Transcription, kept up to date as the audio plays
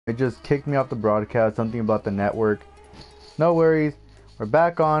It just kicked me off the broadcast, something about the network. No worries. We're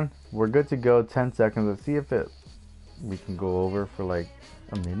back on. We're good to go. 10 seconds. Let's see if we can go over for like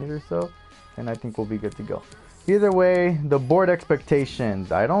a minute or so. And I think we'll be good to go. Either way, the board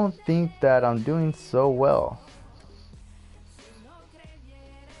expectations. I don't think that I'm doing so well.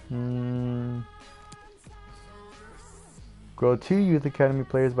 Grow 2 youth academy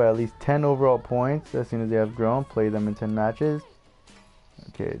players by at least 10 overall points as soon as they have grown. Play them in 10 matches.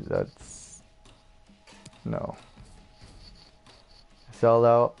 Okay, that's... no. Sell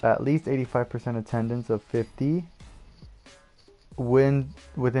out at least 85% attendance of 50. Win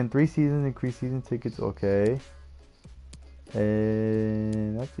within 3 seasons, increase season tickets. Okay.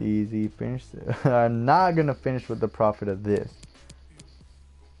 And that's easy. Finish. I'm not gonna finish with the profit of this.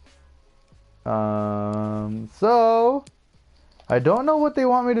 So I don't know what they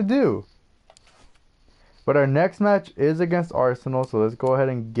want me to do. But our next match is against Arsenal, so let's go ahead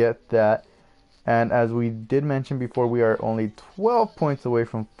and get that. And as we did mention before, we are only 12 points away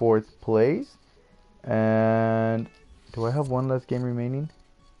from 4th place. And do I have one less game remaining?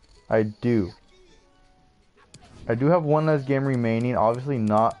 I do. I do have one less game remaining. Obviously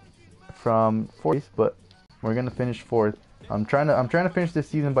not from 4th, but we're gonna finish 4th. I'm trying to finish this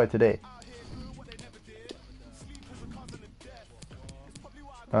season by today.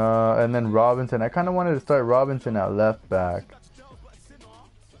 And then Robinson. I kind of wanted to start Robinson at left back.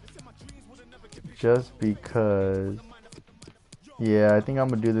 Just because. Yeah, I think I'm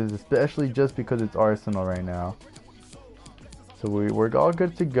going to do this, especially just because it's Arsenal right now. So we're all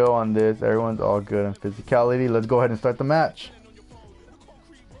good to go on this. Everyone's all good on physicality. Let's go ahead and start the match.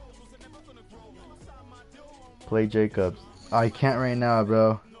 Play Jacobs. I can't right now,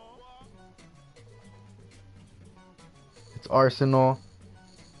 bro. It's Arsenal.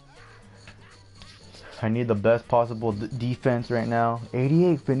 I need the best possible defense right now.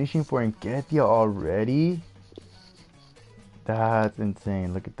 88 finishing for Nketiah already? That's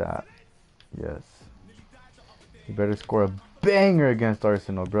insane. Look at that. Yes. You better score a banger against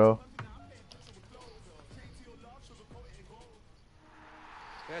Arsenal, bro.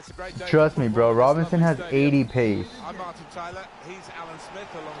 Trust me, bro. Robinson has 80 pace. I'm Martin Tyler. He's Alan Smith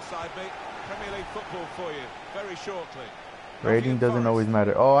alongside me. Premier League football for you very shortly. Rating doesn't always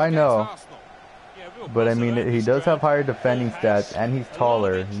matter. Oh, I know. But I mean, he does have higher defending stats, and he's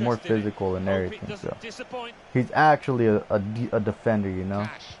taller, he's more physical and everything. So he's actually a defender, you know.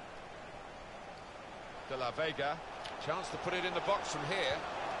 De La Vega, chance to put it in the box from here.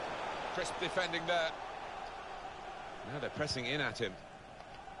 Crisp defending there. Now they're pressing in at him.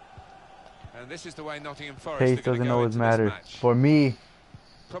 And this is the way Nottingham Forest pace doesn't always matter for me.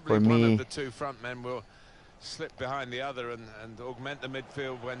 Probably one of the two front men will slip behind the other and augment the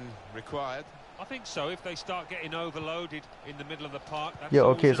midfield when required. I think so. If they start getting overloaded in the middle of the park. Yeah.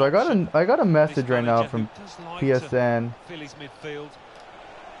 Okay. So I got a message right now from PSN. Phillies midfield.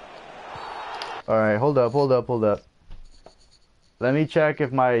 All right. Hold up. Let me check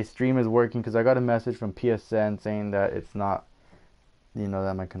if my stream is working because I got a message from PSN saying that it's not. You know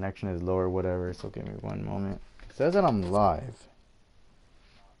that my connection is low or whatever. So give me one moment. It says that I'm live.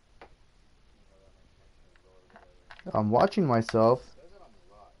 I'm watching myself.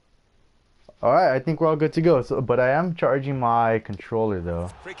 Alright, I think we're all good to go. So, but I am charging my controller though.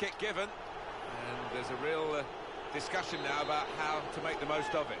 Free kick given. And there's a real discussion now about how to make the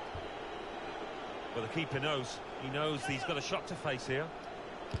most of it. Well, the keeper knows. He knows he's got a shot to face here.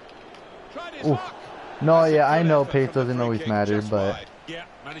 Oof. No, yeah, I know pace doesn't always matter, but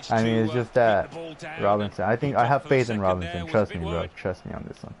I mean, it's just that Robinson. I think I have faith in Robinson. Trust me, bro. Trust me on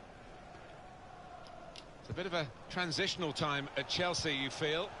this one. It's a bit of a transitional time at Chelsea, you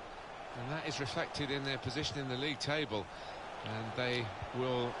feel. And that is reflected in their position in the league table. And they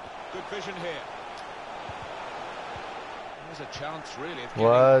will... Good vision here. There's a chance, really.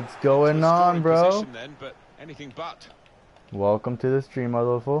 What's going on, bro? Then, but anything but. Welcome to the stream,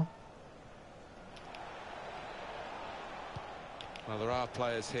 Adolfo. Well, there are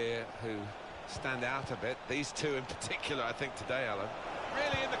players here who stand out a bit. These two in particular, I think, today, Alan.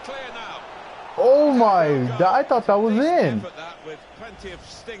 Really in the clear now. Oh my! I thought that was in. With plenty of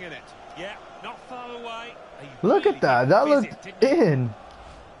sting in it. Yeah, not far away. Look at that. That looked in.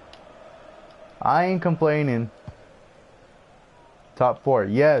 I ain't complaining. Top 4.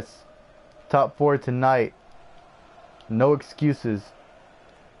 Yes. Top 4 tonight. No excuses.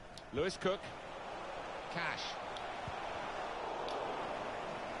 Lewis Cook. Cash.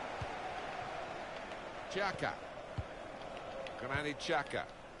 Xhaka. Granit Xhaka.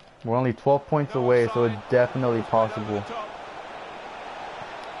 We're only 12 points away, so it's definitely possible.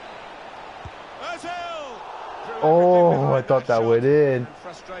 Oh, I thought that went in.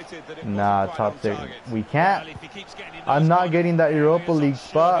 frustrated that it Nah, wasn't quite on top six. target. We can't. Well, if he keeps getting in I'm those not kind getting of that Europa areas, I'm League sure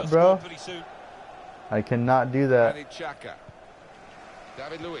spot, he'll bro. score pretty soon. I cannot do that. Granit Xhaka.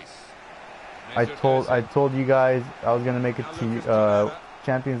 David Luiz. I Mesut Ozil. told you guys I was gonna make it Now to Lucas Torreira.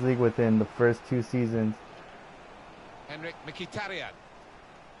 Champions League within the first 2 seasons. Henrik Mkhitaryan.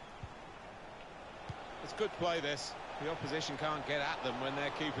 It's good play, this. The opposition can't get at them when they're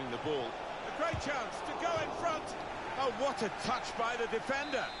keeping the ball. A great chance to go in front. Oh, what a touch by the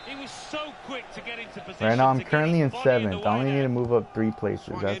defender. He was so quick to get into position. Right now I'm to get currently his in body the 7th. I way only need there. to move up 3 places.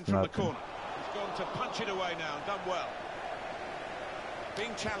 Swung in That's from the nothing. corner. He's gone to punch it away now and done well.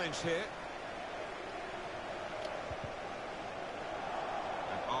 Being challenged here.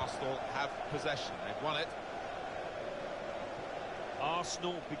 And Arsenal have possession. They've won it.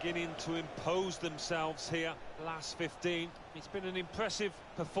 Arsenal beginning to impose themselves here. Last 15. It's been an impressive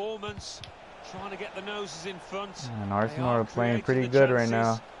performance. Trying to get the noses in front. And Arsenal They are playing creating pretty the good right chances.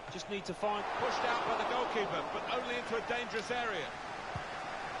 now. Just need to find. Pushed out by the goalkeeper, but only into a dangerous area.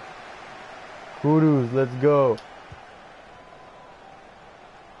 Kudus, let's go.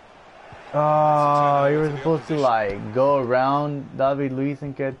 Oh, you were to the supposed to opposition. like go around David Luiz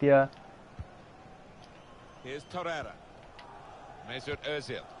and Ketia. Here's Torreira. Mesut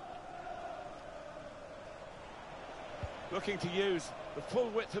Ozil. Looking to use the full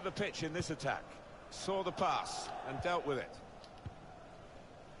width of the pitch in this attack. Saw the pass and dealt with it.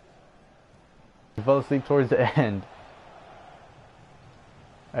 You fell asleep towards the end.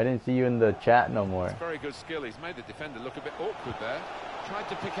 I didn't see you in the chat no more. It's very good skill. He's made the defender look a bit awkward there. Tried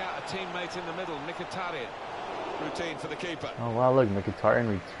to pick out a teammate in the middle, Mkhitaryan. Routine for the keeper. Oh wow, look, Mkhitaryan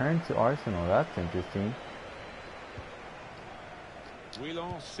returned to Arsenal. That's interesting.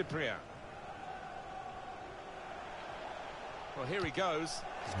 Wilon Cyprien. Well, here he goes.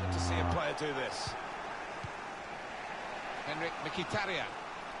 It's good to see a player do this. Henrik Mkhitaryan.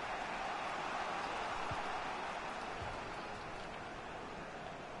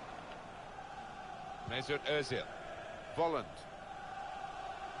 Mesut Ozil. Volland.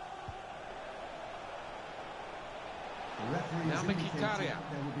 Now Mkhitaryan.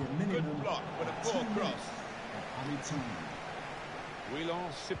 Good block, but a poor cross. Wilon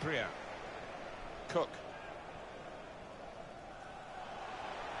Cyprien. Cook.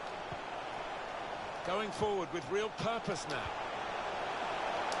 Going forward with real purpose now.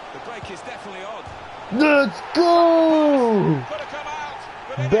 The break is definitely odd. Let's go! Could have come out,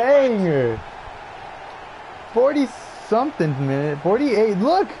 but in it Banger! 40 something minute, 48.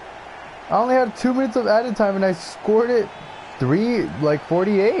 Look, I only had 2 minutes of added time and I scored it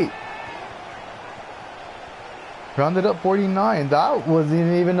 48. Rounded up 49. That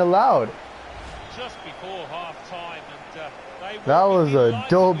wasn't even allowed. Just before half time, and they That will was be a delighted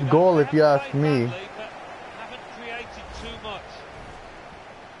dope with that. goal They if you haven't ask played me. badly, but haven't created too much.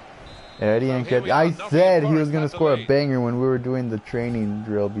 Eddie and here we Ketia. are, I Nottingham said he Forest was gonna has the score a lead. banger when we were doing the training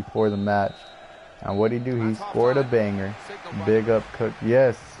drill before the match. And what did he do? He That's half scored a time. banger. Signal by Big the up Cook.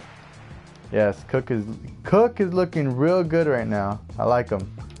 Yes. Yes, Cook is looking real good right now. I like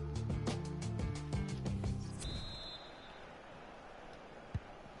him.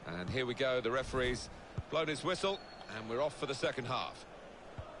 And here we go, the referee's blown his whistle, and we're off for the second half.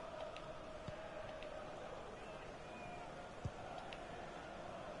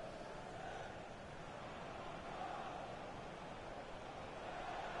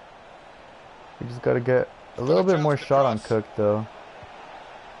 We just got to get a little bit more shot on Cook, though.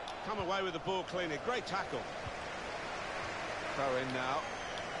 Come away with the ball cleanly. Great tackle. Throw in now.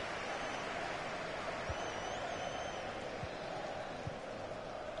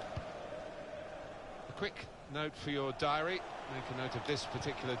 A quick note for your diary. Make a note of this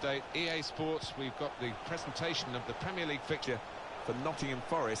particular date. EA Sports, we've got the presentation of the Premier League fixture For Nottingham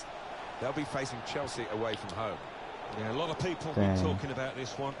Forest, they'll be facing Chelsea away from home. Yeah, a lot of people Dang. been talking about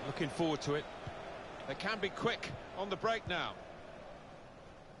this one. Looking forward to it. They can be quick on the break now.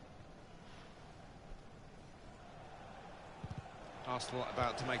 Arsenal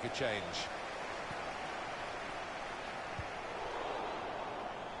about to make a change.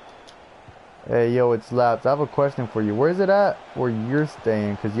 Hey, yo, it's Laps. I have a question for you. Where's it at where you're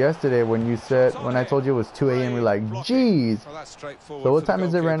staying? Because yesterday when I told you it was 2 a.m., you're like, jeez. Well, that's straightforward. So what for the time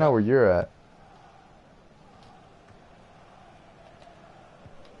is it right goalkeeper. now where you're at?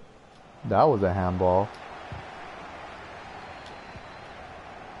 That was a handball.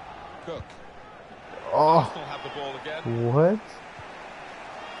 Cook. Oh, Arsenal have the ball again. what?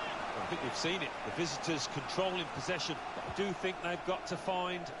 I think we've seen it. The visitors controlling possession. But I do think they've got to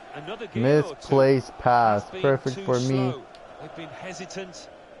find another gear or two. Misplaced pass. That's been Perfect too for me. slow. They've been hesitant.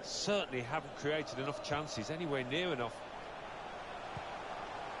 Certainly haven't created enough chances, anywhere near enough.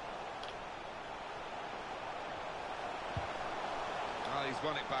 He's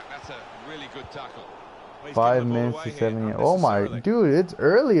won it back. That's a really good tackle. Well, he's given 5 the ball minutes away to here 7 minutes. Oh my, unnecessarily. dude, it's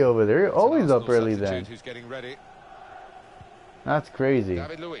early over there. You're It's an always up Arsenal early substitute then. who's getting ready. That's crazy.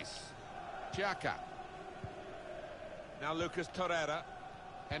 David Luiz. Xhaka. Now Lucas Torreira.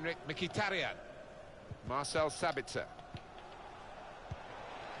 Henrik Mkhitaryan. Marcel Sabitzer.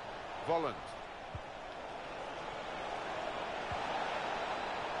 Volland.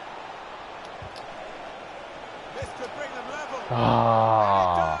 This could bring them level.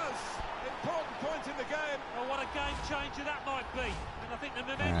 Ah. And it does. Important point in the game. Oh, what a game changer that might be. And I think the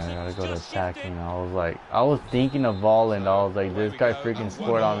Man, I gotta momentum's go to just attacking. shifted. I was thinking of Volland. I was like, Away this we guy go. freaking That's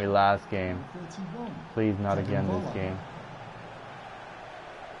scored on 1-0. me last game. Please, not again this game.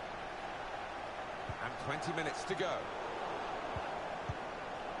 And 20 minutes to go.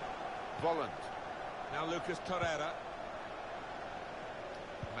 Volland. Now Lucas Torreira.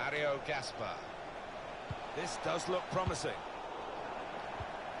 Mario Gaspar. This does look promising.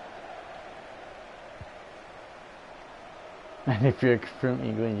 And if you're from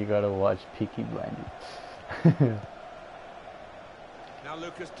England, you gotta watch Peaky Blinders. Now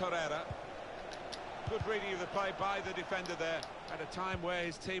Lucas Torreira. Good reading of the play by the defender there at a time where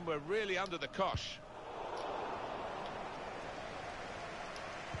his team were really under the cosh.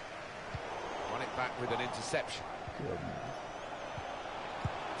 Won it back with an interception.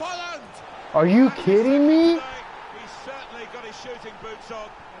 Volland! Are you And he's kidding me? today. He's certainly got his shooting boots on,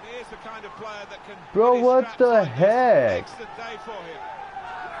 and he is the kind of player that can. Bro, get his what straps the like this. heck? Excellent day for him.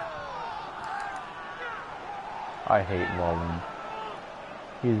 I hate Volland.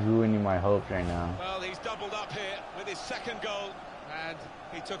 He's ruining my hopes right now. Well, he's doubled up here with his second goal, and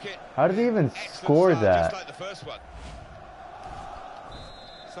he took it. How did he even Excellent score start, that? Just like the first one.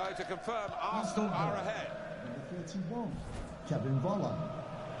 So to confirm, Arsenal are ahead. Number 31, Kevin Volland.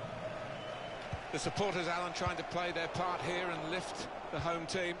 The supporters, Alan, trying to play their part here and lift the home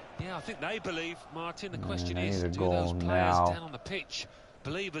team. Yeah, I think they believe, Martin. The question they is, need a do goal those players now. down on the pitch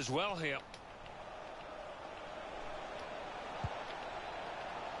believe as well here?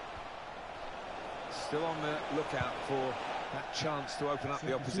 Still on the lookout for that chance to open up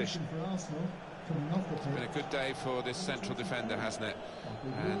the opposition. For Arsenal, coming off the It's been a good day for this central defender, hasn't it?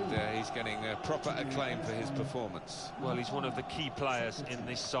 And he's getting proper acclaim for his performance. Well, he's one of the key players in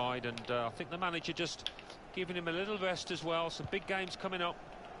this side, and I think the manager just giving him a little rest as well. Some big games coming up.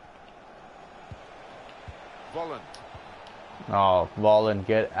 Volland. Oh, Volland,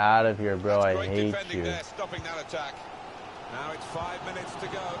 get out of here, bro. I Great hate defending you. there, stopping that attack. Now it's 5 minutes to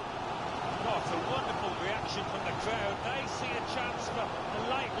go. What a wonderful reaction from the crowd. They see a chance for a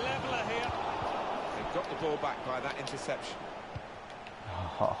late leveller here. They got the ball back by that interception.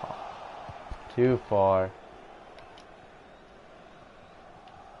 Too far.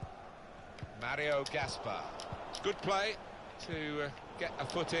 Mario Gaspar. Good play to get a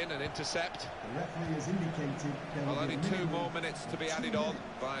foot in and intercept. The referee has indicated there Well, will be only a 2 minimum more minutes to be added on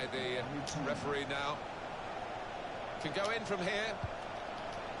by the referee now. Can go in from here.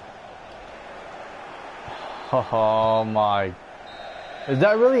 Oh my. Is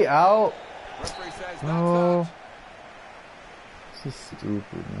that really out? Referee says that's No. out. This is stupid,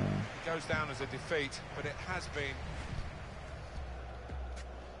 man. It goes down as a defeat, but it has been.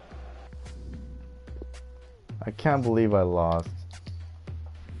 I can't believe I lost.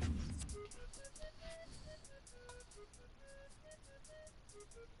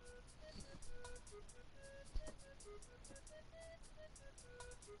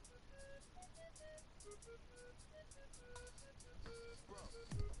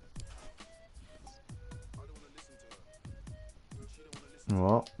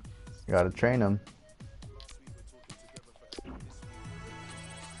 Well, gotta train him.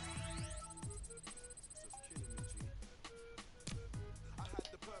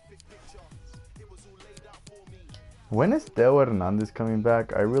 When is Theo Hernandez coming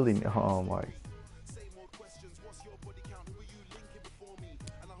back? I really oh my.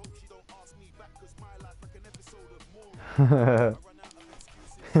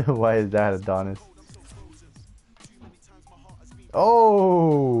 Why is that, Adonis?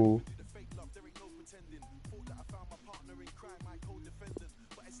 Oh!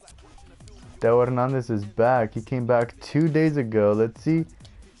 Theo Hernandez is back. He came back 2 days ago. Let's see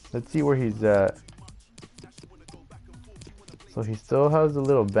where he's at. So he still has a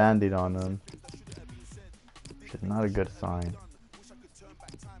little band-aid on him, which is not a good sign.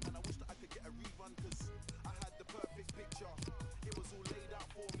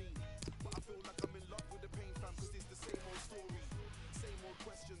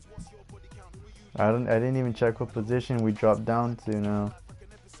 I didn't even check what position we dropped down to now.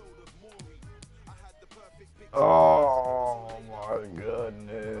 Oh my goodness.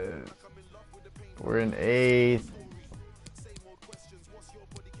 We're in 8th.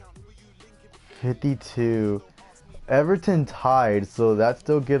 52. Everton tied, so that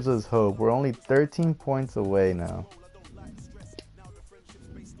still gives us hope. We're only 13 points away now.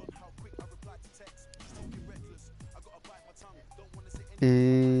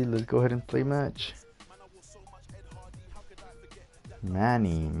 Let's go ahead and play match.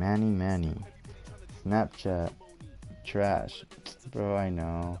 Manny. Snapchat. Trash. Bro, I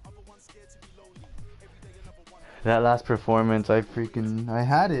know. That last performance, I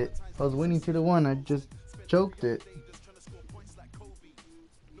had it. I was winning 2-1. I just choked it.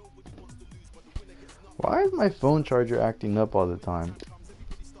 Why is my phone charger acting up all the time?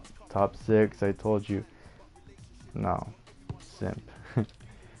 Top 6, I told you. No. Simp.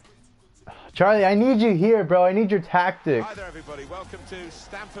 Charlie, I need you here, bro. I need your tactics. Hi there, everybody. Welcome to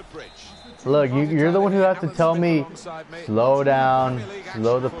Stamford Bridge. Look, you're the one who has to tell me, slow down,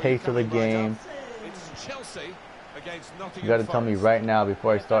 slow the pace of the game. It's Chelsea against Nottingham You got to tell me right now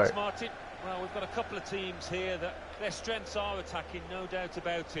before I start. Martin. Well, we've got a couple of teams here that their strengths are attacking, no doubt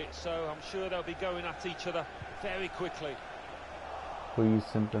about it. So I'm sure they'll be going at each other very quickly. Who are you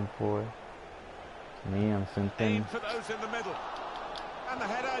simping for? Me, I'm simping. Aim for those in the middle. And the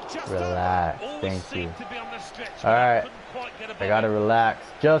header just Relax, Always thank you. seemed to be on the stretch, Alright, couldn't quite get above I gotta it. relax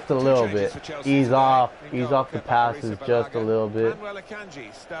just a little bit. Ease off the passes just a little bit. Manuel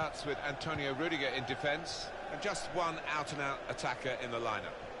Akanji starts with Antonio Rudiger in defence, and just one out-and-out attacker in the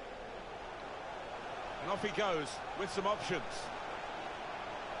lineup. And off he goes with some options.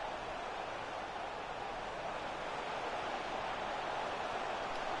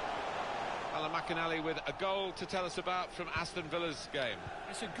 Alan McInally with a goal to tell us about from Aston Villa's game.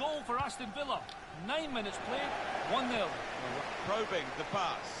 It's a goal for Aston Villa. 9 minutes played, 1-0. Probing the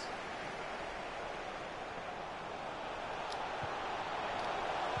pass.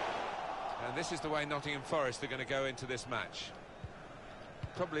 And this is the way Nottingham Forest are going to go into this match.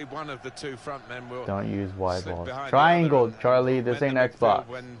 Probably one of the two front men will. Don't use wide slip balls. behind the Triangle, other and Charlie. This ain't mend the midfield Xbox.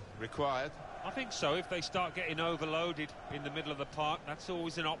 when required. I think so. If they start getting overloaded in the middle of the park, that's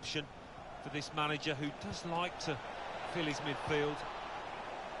always an option for this manager who does like to fill his midfield.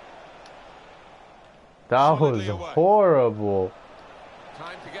 That was Solidly away. horrible.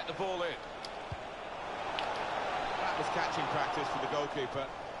 Time to get the ball in. That was catching practice for the goalkeeper.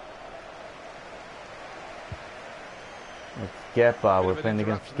 It's Skepa. We're playing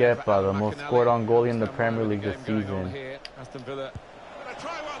against Skepa, the most scored on goalie in the Premier League this season. Aston Villa going to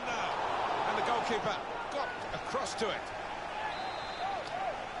try one now, and the goalkeeper got across to it.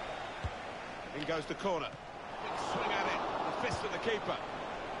 In goes the corner. Big swing at it. The fist of the keeper.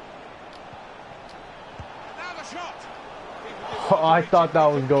 Now the shot. Oh, I thought that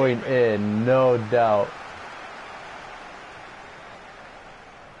was going in, no doubt.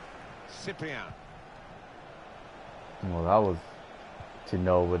 Cyprian. Well, that was to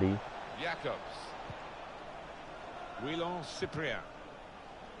nobody. Jacobs. Willon Cyprian.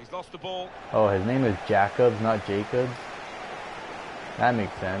 He's lost the ball. Oh, his name is Jacobs, not Jacobs. That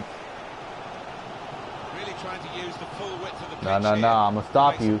makes sense. Really trying to use the full width of the pitch. No, I'm gonna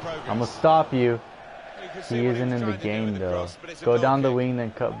stop you. I'm gonna stop you. He isn't in the game though. Go down the wing,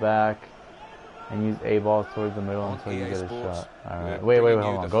 then cut back, and use A balls towards the middle until you get a shot. All right. Wait, hold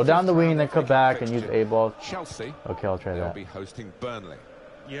on. Go down the wing, then cut back, and use A balls. Chelsea. Okay, I'll try They'll that. be hosting Burnley.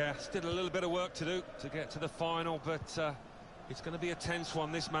 Yeah, still a little bit of work to do to get to the final, but it's going to be a tense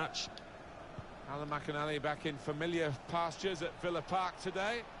one, this match. Alan McInally back in familiar pastures at Villa Park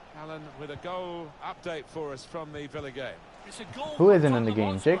today. Alan with a goal update for us from the Villa game. It's a goal Who for isn't in the Tottenham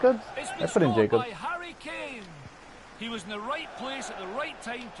game? Hotspur. Jacobs? It's been I put in scored Jacobs. by Harry Kane. He was in the right place at the right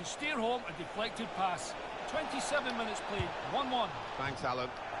time to steer home a deflected pass. 27 minutes played, 1-1. Thanks, Alan.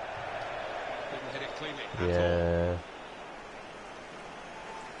 Didn't hit it cleanly at all. Yeah.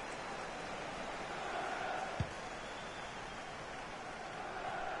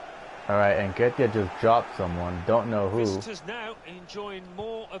 All right, and Ketia just dropped someone. Don't know who. Visitors now enjoying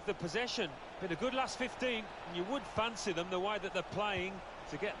more of the possession. Been a good last 15, and you would fancy them the way that they're playing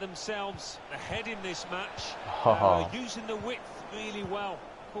to get themselves ahead in this match. Using the width really well,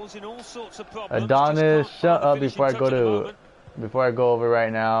 causing all sorts of problems. Adonis, Just can't shut find the up finishing before I touch go at the to moment. before I go over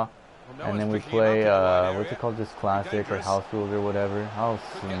right now. Well, no And one's then we picking him up play in the wide what's area. it called, just classic or Dangerous. house rules or whatever. I'll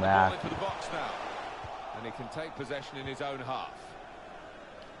Could get the ball smack. into the box now. And he can take possession in his own half.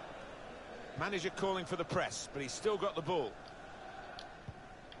 Manager calling for the press, but he's still got the ball.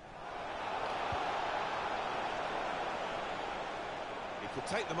 He could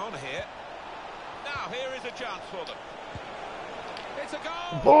take them on here. Now here is a chance for them. It's a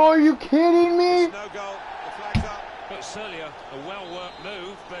goal! Oh, are you kidding me? It's no goal. The flag's up. But certainly a well-worked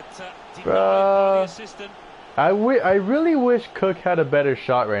move, but denied by the assistant. I really wish Cook had a better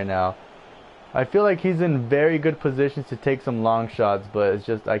shot right now. I feel like he's in very good positions to take some long shots, but it's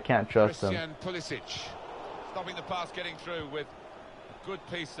just I can't trust him. Pulisic stopping the pass getting through with a good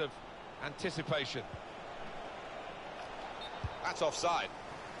piece of anticipation. That's offside,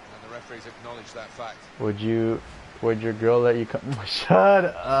 and the referees acknowledge that fact. Would your girl let you come? Shut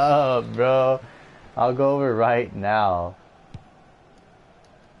up, bro. I'll go over right now.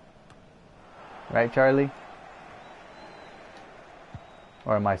 Right, Charlie?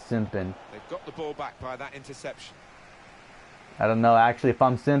 Or am I simping? They've got the ball back by that interception. I don't know. Actually, if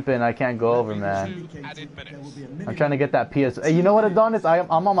I'm simping, I can't go over, man. I'm trying to get that PS. Hey, you know what, Adonis? I'm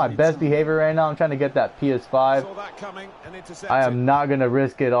on my best behavior right now. I'm trying to get that PS5. I am not gonna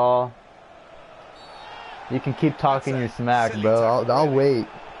risk it all. You can keep talking your smack, bro. I'll wait.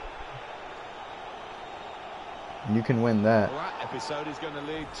 You can win that. Well, that episode is going to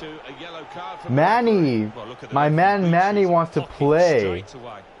lead to a yellow card for Manny, Well, my man Manny wants to play.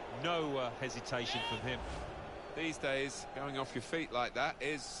 No hesitation from him. These days, going off your feet like that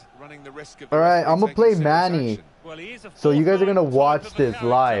is running the risk of... All right, I'm gonna play Manny. Well, he is a So you guys are gonna forthright watch type of a this character,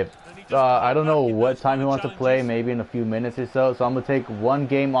 live. and he doesn't I don't know hold back in what those time he kind of wants to play, challenges. maybe in a few minutes or so. So I'm gonna take one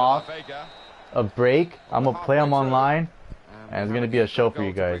game off, Vega, a break. I'm gonna play him online, and and it's we gonna have be a show for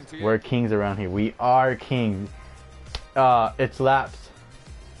you goal to guys. bring to We're kings around here. We are kings. It's Laps.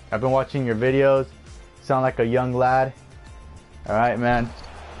 I've been watching your videos. Sound like a young lad. All right, man.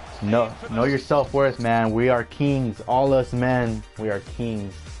 Know your self-worth, man. We are kings. All us men. We are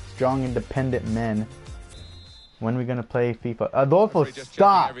kings. Strong, independent men. When are we gonna play FIFA? Adolfo, Just checking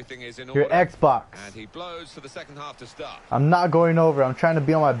stop! everything is in Your order. Xbox. And he blows for the second half to start. I'm not going over. I'm trying to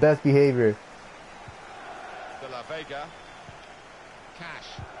be on my best behavior. De La Vega.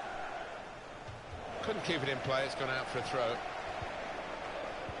 Cash. Couldn't keep it in play. It's gone out for a throw.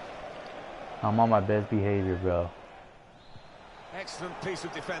 I'm on my best behavior, bro. Excellent piece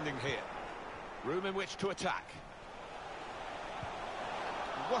of defending here. Room in which to attack.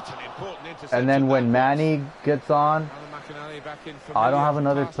 What an important interception. And then when that was. Manny gets on, Alan McInally back in I don't have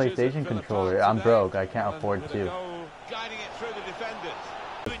familiar another pastures at PlayStation Villa controller. Park I'm today. broke. I can't Alan afford with a two. goal Guiding it through the defenders.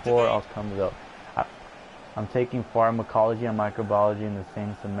 Before I'll come up. I'm taking pharmacology and microbiology in the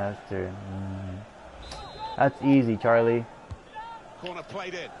same semester. That's easy, Charlie. Corner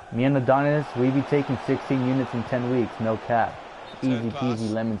played in. Me and Adonis, we be taking 16 units in 10 weeks. No cap. Easy Turn pass.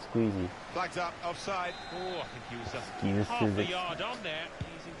 peasy lemon squeezy. Flags up, offside. Oh, I think he was Excuse half a physics. yard on there.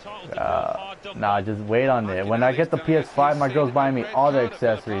 He's entitled to go hard done. Nah, just wait on it. When I get the PS5, my girl's buying me all the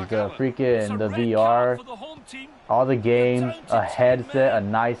accessories. The freaking, the VR, For the home team. all the games, a headset, a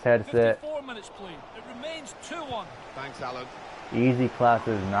nice headset. 54 minutes played. It remains 2-1. Thanks, Alan. Easy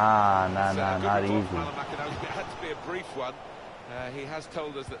classes, nah, Good not report easy. from Alan McInally. It had to be a brief one. He has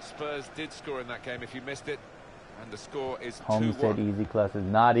told us that Spurs did score in that game if you missed it. And the score is 2-1. Holmes said easy classes,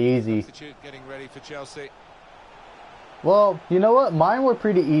 not easy. Substitute getting ready for Chelsea. Well, you know what? Mine were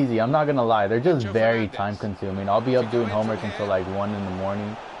pretty easy. I'm not gonna lie. They're just very time consuming. I'll be up doing homework until like 1 in the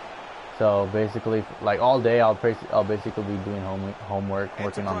morning. So basically, like all day, I'll basically be doing homework,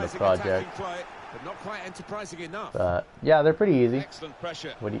 working on the Enterprising project. attacking play, but not quite enterprising enough. But yeah, they're pretty easy. Excellent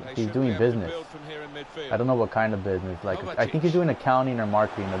pressure. What They he's should doing be able to business. build from here in midfield. I don't know what kind of business. Like I think he's doing accounting or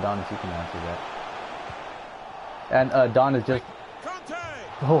marketing. Adonis, you can answer that. And Adonis just Conte!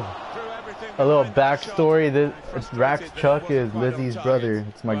 oh. Threw everything A little behind that shot. backstory. This Frustrated Rax that Chuck it is wasn't quite on Lizzie's target. brother.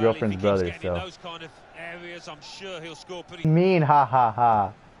 It's my Well, girlfriend's if he keeps brother. getting in So those kind of areas, I'm sure he'll score pretty. mean, ha ha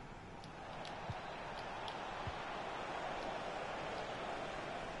ha.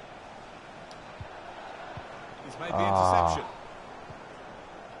 He's made the interception.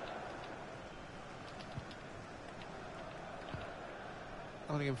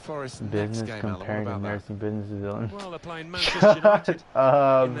 Nottingham Forest next Business game, Alan. What comparing to about that? nursing businesses. Well, they're playing Manchester United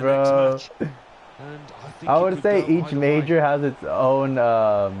Oh, in the bro. next match. And I think I it would could say go each either way has its own.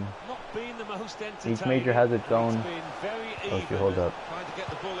 Not being the most Each major has its own. It's been very Oh, even. shit, hold up. Trying to get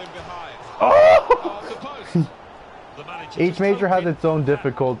the ball in behind. Oh! Off the post. The manager Each just major has hoping its own that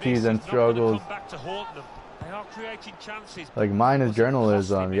difficulties this and is not gonna struggles. come back to haunt them. They are creating chances. Like mine is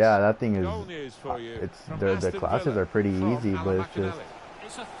journalism. Yeah, that thing is. Goal news for you. It's from the Aston classes Villa are pretty from easy, Alan but it's just McInally.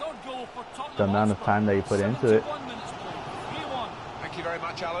 It's a third goal for Tottenham the amount of Hotspur. time that you put into it. 71 minutes played. 3-1. Thank you very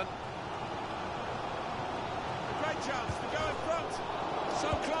much, Alan. A great chance to go in front. So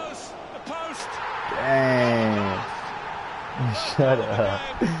close. The post. Dang. Shut up.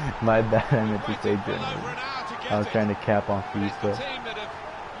 My bad. I meant to say Waited well over journalism. an hour to get I was it. trying to cap on But it's the FIFA. team that have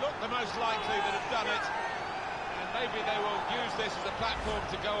looked the most likely that have done it. And maybe they will use this as a platform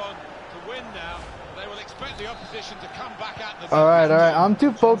to go on To win now, they will expect the opposition to come back at them. All right. I'm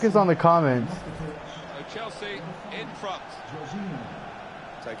too focused on the comments. So Chelsea in front.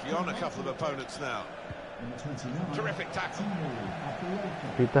 Taking on a couple of opponents now. Terrific tackle.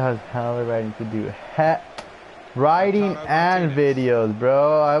 FIFA has hella writing to do. Writing and videos,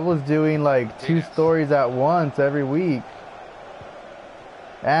 bro. I was doing like 2 stories at once every week.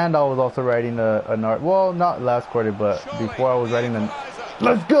 And I was also writing an art. Well, not last quarter, but before I was writing an.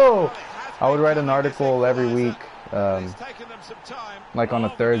 Let's go! I would write an article every week, like on a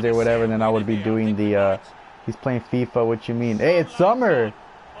Thursday or whatever. And then I would be doing the. He's playing FIFA. What you mean? Hey, it's summer.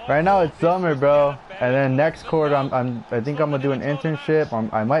 Right now it's summer, bro. And then next quarter, I think I'm gonna do an internship.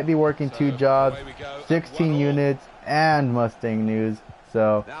 I might be working 2 jobs, 16 units, and Mustang news.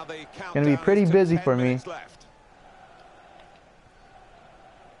 So it's gonna be pretty busy for me.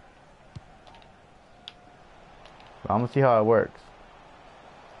 I'm gonna see how it works.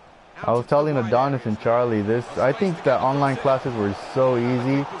 I was telling Adonis and Charlie this. I think that online classes were so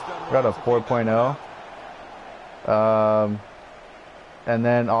easy. Got a 4.0. And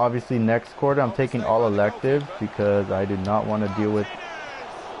then obviously next quarter I'm taking all electives because I do not want to deal with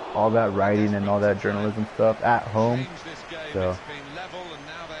all that writing and all that journalism stuff at home. So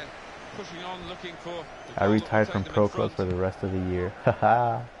I retired from pro clubs for the rest of the year.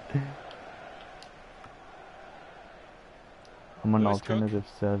 Haha. I'm on alternative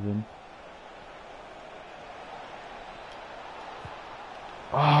 7.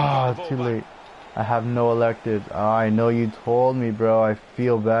 Ah, too late. I have no electives. Oh, I know you told me, bro. I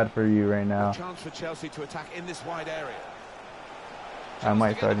feel bad for you right now. Chance for Chelsea to attack in this wide area. I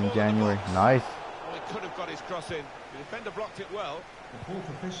might start in January. Nice. Well, he could have got his cross in. The defender blocked it well.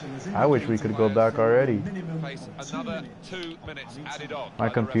 I wish we could go back already. Face another 2 minutes added on. My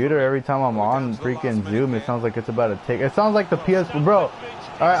computer, every time I'm on freaking Zoom, it sounds like it's about to take. It sounds like the PS4, bro. All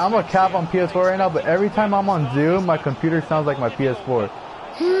right, I'm a cap on PS4 right now, but every time I'm on Zoom, my computer sounds like my PS4.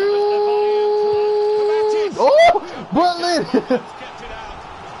 Oh, Butland!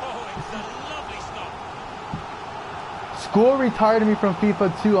 School retired me from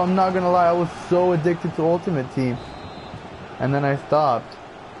FIFA 2. I'm not gonna lie, I was so addicted to Ultimate Team, and then I stopped.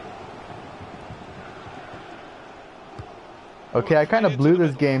 Okay, I kind of blew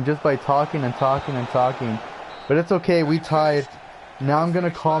this game just by talking and talking and talking, but it's okay. We tied. Now I'm gonna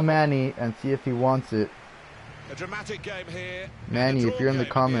call Manny and see if he wants it. A dramatic game here. Manny, if you're in the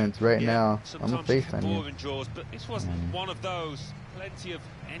comments right now, I'm gonna FaceTime you. Draws, but this wasn't one of those. Plenty of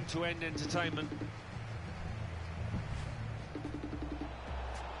end-to-end entertainment.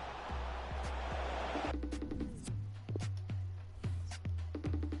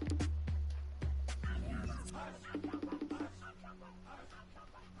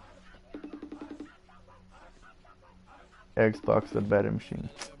 Xbox the better machine.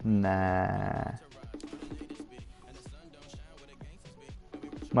 Nah.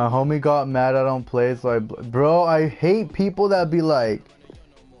 My homie got mad I don't play, so bro, I hate people that be like,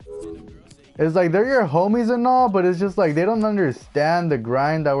 it's like they're your homies and all, but it's just like they don't understand the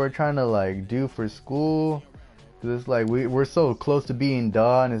grind that we're trying to like do for school. Cause it's like we're so close to being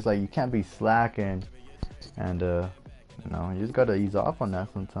done. It's like you can't be slacking, and you know, you just gotta ease off on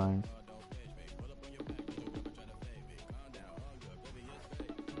that sometimes.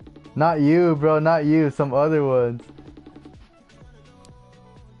 Not you, bro, not you, some other ones.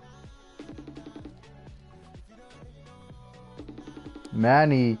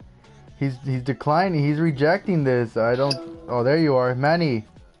 Manny, he's declining, he's rejecting this. I don't. Oh, there you are, Manny.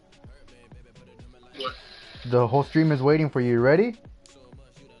 What? The whole stream is waiting for you. Ready?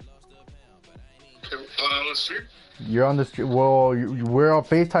 On the stream? You're on the stream. Well, we're all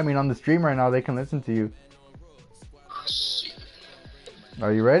FaceTiming on the stream right now. They can listen to you. Oh, shit.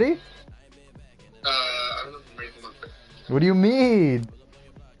 Are you ready? I don't know if I'm ready for my pick. What do you mean?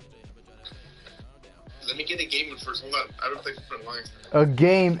 Let me get a game in first. Hold on. I haven't played for a long time. A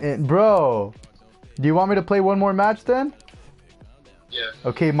game, bro. Do you want me to play one more match then? Yeah.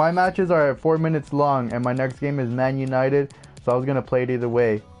 Okay, my matches are 4 minutes long, and my next game is Man United, so I was gonna play it either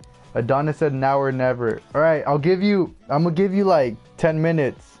way. Adonis said now or never. All right, I'm gonna give you like 10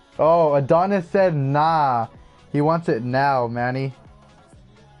 minutes. Oh, Adonis said nah. He wants it now, Manny.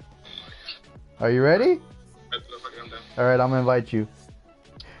 Are you ready? All right, I'm gonna invite you.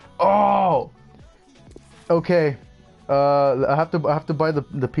 Oh. Okay. I have to buy the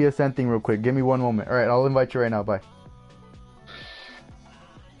PSN thing real quick. Give me one moment. All right, I'll invite you right now. Bye.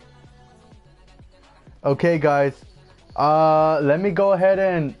 Okay, guys. Let me go ahead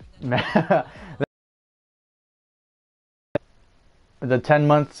and the 10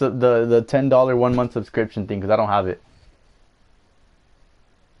 months the $10 1 month subscription thing because I don't have it.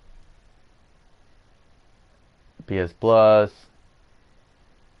 PS Plus.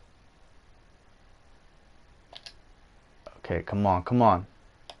 Okay, come on, come on.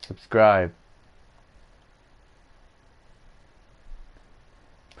 Subscribe.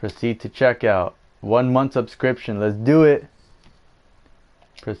 Proceed to checkout. 1 month subscription. Let's do it.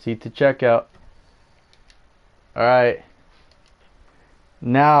 Proceed to checkout. Alright.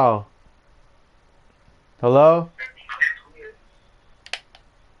 Now. Hello?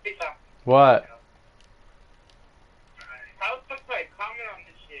 What?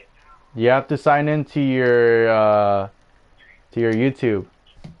 You have to sign into your YouTube.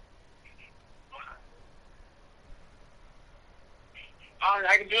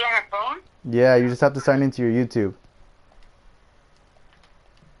 I can do it on my phone? Yeah, you just have to sign into your YouTube.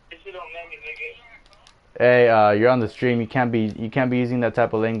 This shit don't let me, nigga. Hey, you're on the stream. You can't be using that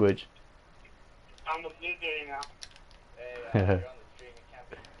type of language. I'm a blizzard now.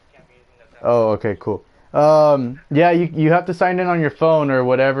 Oh, okay, cool. Yeah, you have to sign in on your phone or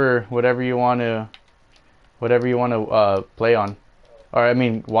whatever you want to play on, or I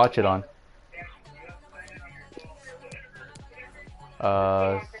mean watch it on.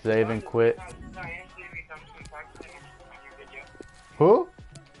 Save and quit. Who?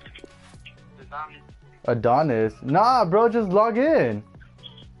 Adonis? Nah, bro, just log in.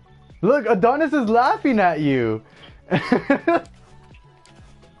 Look, Adonis is laughing at you.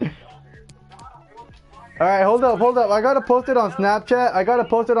 Alright, hold up. I gotta post it on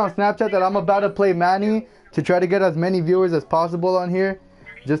Snapchat. That I'm about to play Manny to try to get as many viewers as possible on here,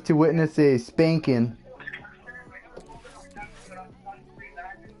 just to witness a spanking.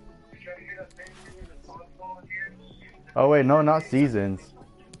 Oh wait, no, not seasons.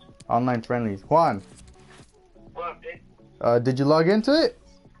 Online friendlies. Juan. Did you log into it?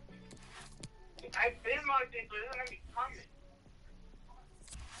 I've been logged in, but it doesn't let me comment.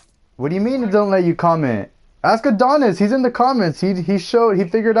 What do you mean it don't let you comment? Ask Adonis. He's in the comments. He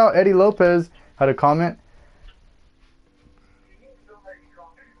figured out Eddie Lopez how to comment.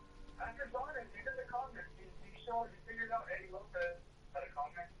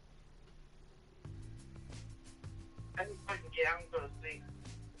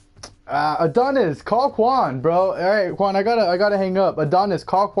 Adonis, call Juan, bro. All right, Juan, I gotta hang up. Adonis,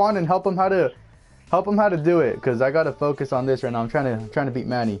 call Juan and help him how to do it, cause I gotta focus on this right now. I'm trying to beat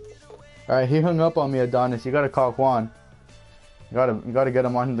Manny. All right, he hung up on me, Adonis. You gotta call Juan. You gotta get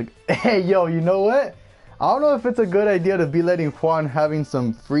him on the. Hey, yo, you know what? I don't know if it's a good idea to be letting Juan having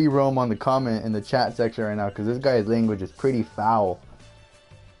some free roam on the comment in the chat section right now, cause this guy's language is pretty foul.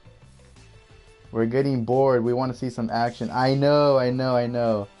 We're getting bored. We want to see some action. I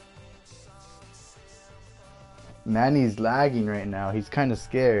know. Manny's lagging right now. He's kind of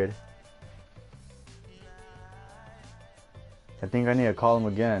scared. I think I need to call him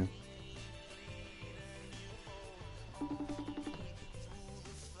again.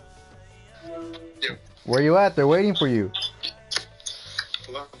 Yeah. Where you at? They're waiting for you.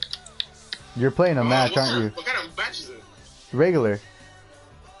 Hello? You're playing a match, aren't you? What kind of match is it? Regular.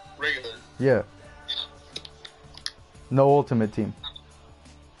 Regular. Yeah. No ultimate team.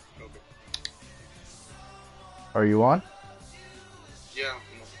 Okay. Are you on? Yeah.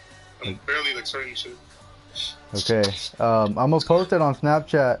 I'm barely like starting shit. Okay. I'm gonna post it on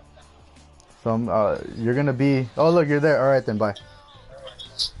Snapchat. So you're gonna be. Oh look, you're there. All right then. Bye.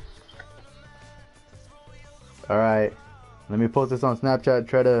 All right. Let me post this on Snapchat.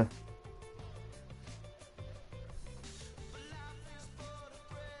 Try to.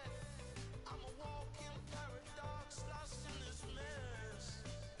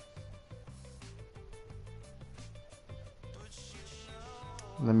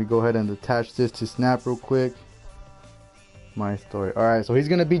 Let me go ahead and attach this to Snap real quick. My story. All right, so he's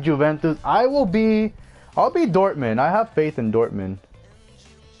gonna be Juventus. I'll be Dortmund. I have faith in Dortmund.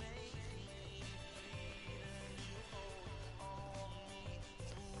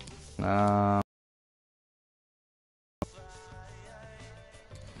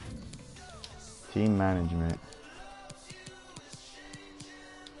 Team management.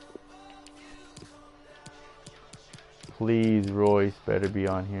 Please, Royce better be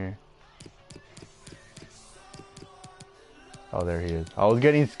on here. Oh, there he is. I was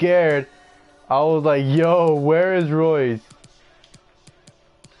getting scared. I was like, yo, where is Royce?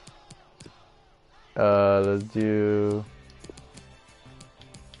 Let's do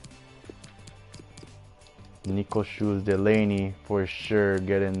Nico Shoes Delaney for sure.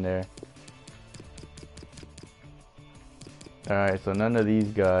 Get in there. Alright, so none of these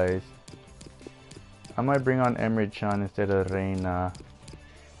guys. I might bring on Emre Can instead of Reina.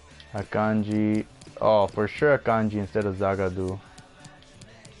 Akanji. Oh, for sure Akanji instead of Zagadou.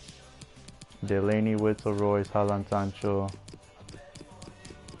 Delaney, Witzel, Royce, Haaland, Sancho.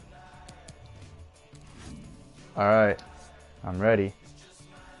 Alright, I'm ready.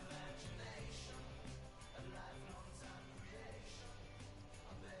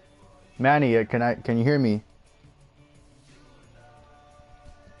 Manny, can you hear me?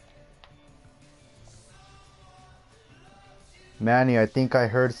 Manny, I think I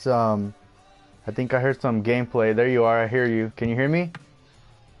heard some gameplay. There you are. I hear you. Can you hear me?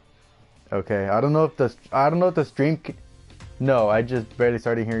 Okay. I don't know if the stream No, I just barely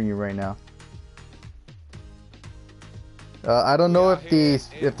started hearing you right now. I don't know if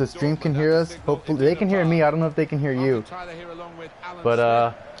the stream can hear us. Hopefully they can hear me. I don't know if they can hear you. But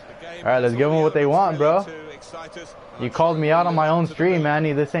all right, let's give them what they want, bro. You called me out on my own stream,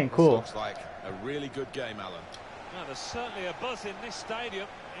 Manny. This ain't cool. Looks like a really good game, Alan. Well, there's certainly a buzz in this stadium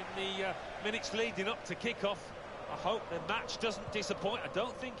in the minutes leading up to kick-off. I hope the match doesn't disappoint. I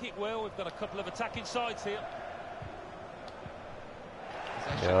don't think it will. We've got a couple of attacking sides here.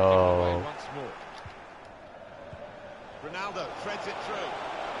 Yo. Once more. Ronaldo threads it through.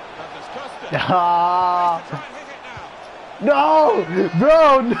 Douglas Costa. Ah. Try and hit it now. No,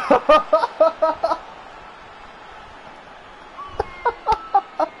 bro, no.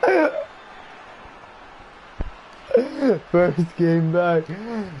 First game back.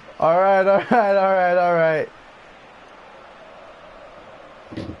 All right.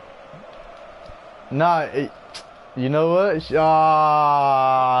 Nah, you know what?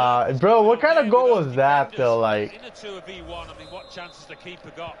 Bro, what kind of goal was that though? Like, in a 2v1, I mean, what chances the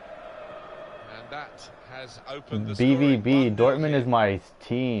keeper got? And that has opened the BVB, Dortmund is my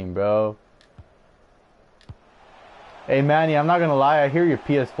team, bro. Hey Manny, I'm not gonna lie, I hear your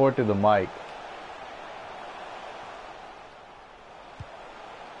PS4 through the mic.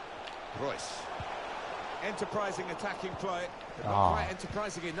 Royce. Enterprising attacking play, but not quite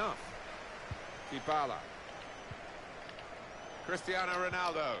enterprising enough. Dybala. Cristiano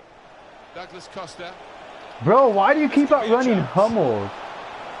Ronaldo. Douglas Costa. Bro, why do you keep outrunning Hummels?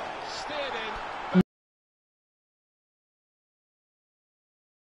 steered in.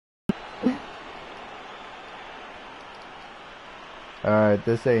 Alright,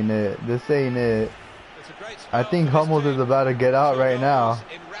 this ain't it. This ain't it. It's a great I think Hummels is about to get out right now.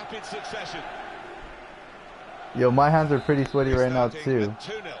 in rapid succession. Yo, my hands are pretty sweaty right now too.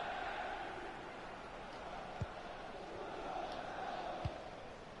 2-0.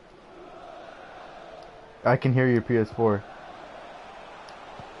 I can hear your PS4.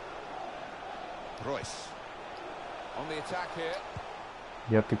 Royce on the attack here.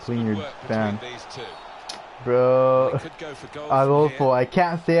 You have to clean your Work fan. between these two. Bro, They could go for goals I'm from hopeful. here. I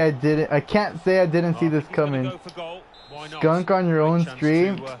can't say I didn't see this coming. Skunk on your own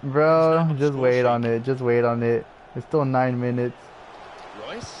stream? Bro, just wait on it. Just wait on it. It's still 9 minutes.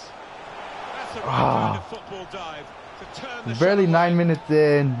 Royce. That's the right kind of football dive to turn the Barely shot 9 away. minutes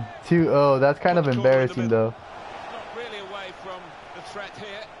in. 2-0. That's kind of embarrassing though. Not really away from the threat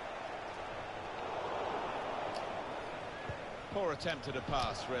here. Poor attempt at a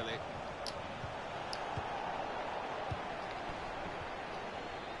pass, really.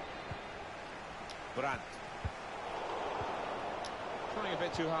 Brandt. Trying a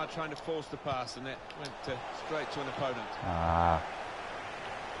bit too hard, trying to force the pass, and it went straight to an opponent. Ah.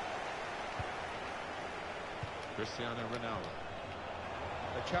 Cristiano Ronaldo.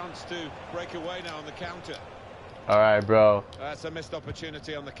 A chance to break away now on the counter. Alright, bro. That's a missed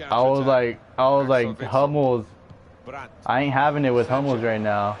opportunity on the counter. I was like, Hummels. Brandt. I ain't having it with Hummels right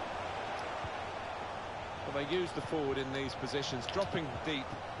now. Well, they use the forward in these positions, dropping deep.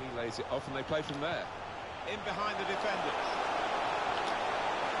 He lays it off, and they play from there. In behind the defenders.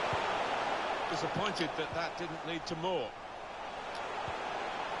 Disappointed that that didn't lead to more.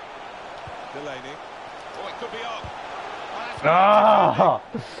 Delaney. Oh, it could be on. Ah!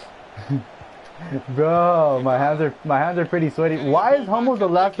 Bro, my hands are pretty sweaty. Why is Hummels the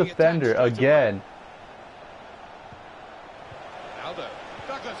last defender again? Aldo.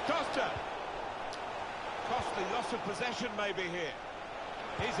 Douglas Costa. Costly loss of possession maybe here.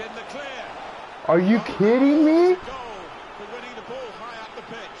 He's in the clear. Are you kidding me? Goal for winning the ball high up the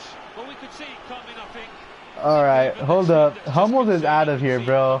pitch. Well, we could see it coming, I think. Alright, hold up. Hummels is out of here,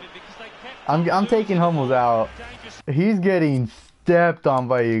 bro. I'm taking Hummels out. He's getting stepped on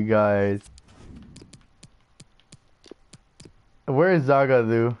by you guys. Where is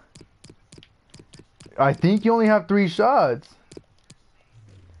Zagadou? I think you only have 3 shots.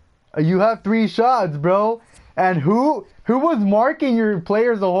 You have 3 shots, bro. And who was marking your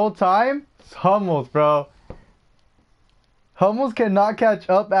players the whole time? It's Hummels, bro. Hummels cannot catch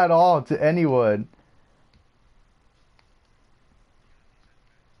up at all to anyone.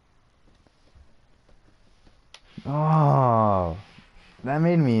 Oh, that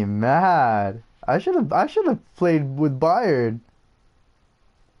made me mad. I should have played with Bayern.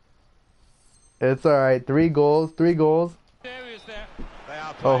 It's all right. 3 goals. 3 goals. Areas there. They are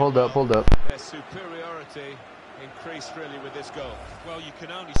Oh, playing hold well. up. Hold up. Their superiority increased really with this goal. Well, you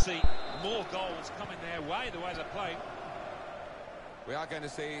can only see more goals coming their way, the way they're playing. We are going to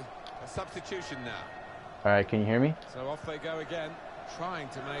see a substitution now. All right, can you hear me? So off they go again, trying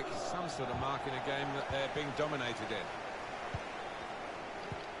to make some sort of mark in a game that they're being dominated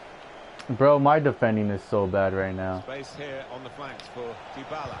in. Bro, my defending is so bad right now. Space here on the flanks for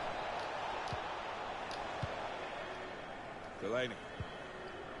Dybala. Delaney.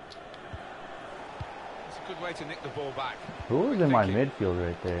 It's a good way to nick the ball back. Who was Quick in my thinking. midfield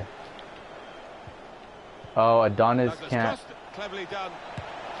right there? Oh, Adonis Douglas can't. Costa, cleverly done.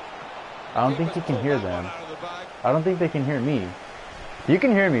 I don't think he Keeper's can pulled hear that one them. out of the bag. I don't think they can hear me. You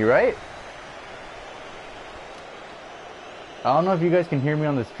can hear me, right? I don't know if you guys can hear me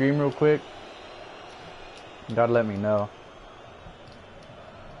on the stream real quick. You gotta let me know.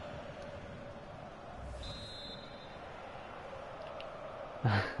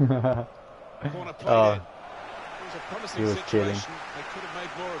 Corner played Oh, in. It was a promising he was situation. kidding. They could have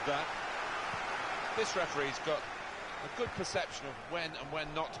made more of that. This referee's got a good perception of when and when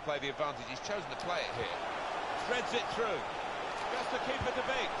not to play the advantage. He's chosen to play it here. Threads it through. Just the keeper to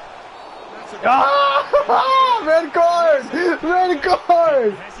beat. That's a Ah! Red card! Red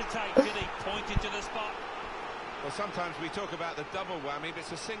card! Hesitate, did he? Pointed to the spot. Well, sometimes we talk about the double whammy, but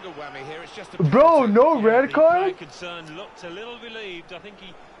it's a single whammy here. It's just a Bro, penalty. no red The card? player concerned looked a little relieved. I think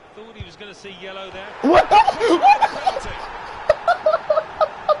he thought he was going to see yellow there. What the? penalty.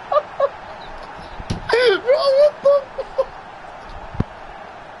 Bro, what the?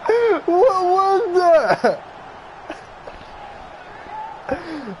 What was that?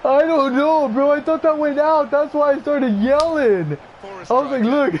 I don't know, bro. I thought that went out. That's why I started yelling. I was like,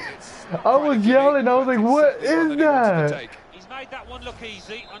 look. I was yelling. I was like, what is that? He's made that one look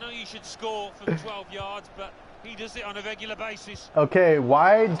easy. I know you should score from 12 yards, but he does it on a regular basis. Okay,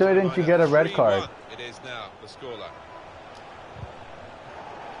 why didn't you get a red card? 3-1 It is now, the scoreline.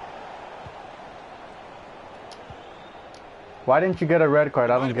 Why didn't you get a red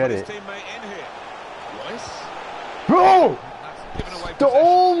card? I don't get His it. teammate in here. Royce. Bro! That's given away The, possession.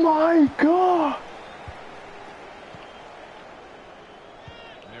 oh my god!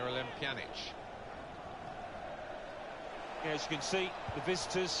 Miralem Pjanic. Yeah, as you can see, the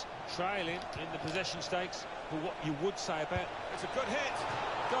visitors trailing in the possession stakes. But what you would say about It's a good hit.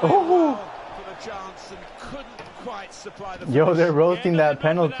 Got in Oh! well for the chance and couldn't quite supply the Yo, finish. they're roasting Yeah, that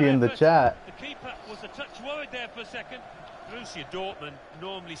nothing wrong with penalty in the effort. chat. The keeper was a touch worried there for a second. Borussia Dortmund,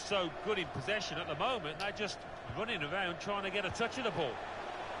 normally so good in possession at the moment, they're just running around trying to get a touch of the ball.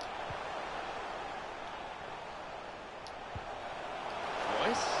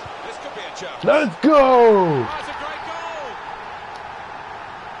 Royce. This could be a chance. Let's go! That's a great goal.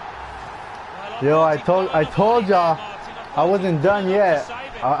 Well, Yo, opportunity I for told there, y'all Martin. I wasn't done Opportunity yet. to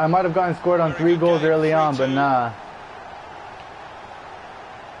save it. I might have gotten scored on 3 goals early on, but nah.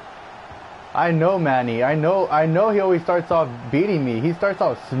 I know Manny. I know he always starts off beating me. He starts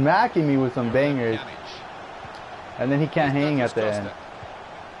off smacking me with some bangers, Pjanic. and then he can't hang at the end.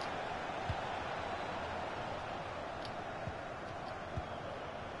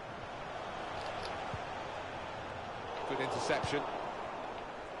 Good interception.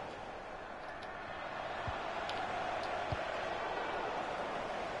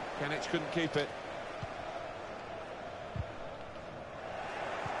 Pjanic couldn't keep it.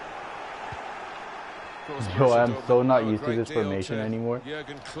 Of course, Yo, Borussia I'm Dortmund so not owe a used to great this deal formation to anymore.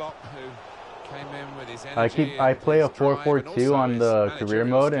 Jurgen Klopp, who came in with his energy I and play a his drive and 4-4-2 also on his the career managerial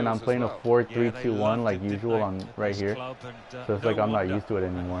mode, and skills I'm as playing a well. 4-3-2-1 like usual on right here. So it's like I'm not used to it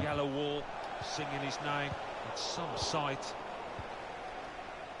anymore. Yellow wall, singing his name. It's some sight.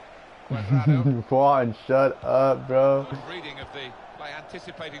 Cuadrado. Juan, shut up, bro. Good reading of the play,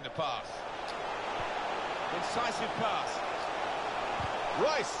 anticipating the pass. Incisive pass.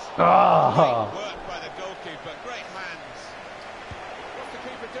 Royce. Ah. Great work by the goalkeeper. Great hands. What's the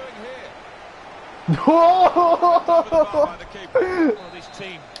keeper doing here? Over the bar by the keeper. Well, this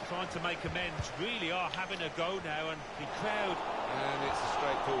team trying to make amends really are having a go now, and the crowd. And it's a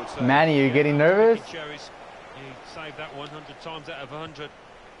straightforward save. Manny, you getting nervous? Picking cherries. You saved that 100 times out of 100.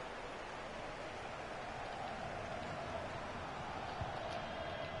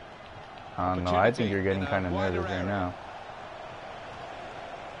 I don't know. I think you're getting kind of nervous right now.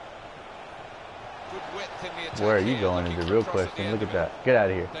 Good width in the attack Where are you here, going is looking the real for cross at the question. end Look at of it. that. Get out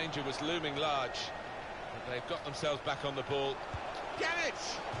of here. Danger was looming large, but they've got themselves back on the ball.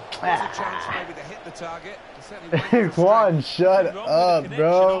 Pjanic! Was a chance maybe to hit the target. He certainly went for the Juan, straight. shut up,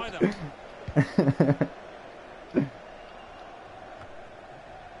 bro.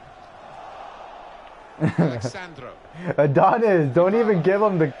 Alexandro. Adonis, don't even give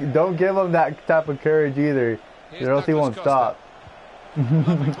him that type of courage either, or else he won't stop. Lovely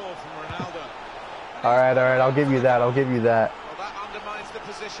ball from Ronaldo. All right, I'll give you that. Well, that undermines the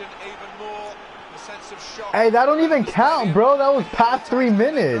position even more. The sense of shock. Hey, that don't even count, bro. That was past 3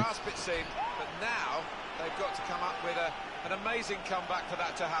 minutes. But now they've got to come up with an amazing comeback for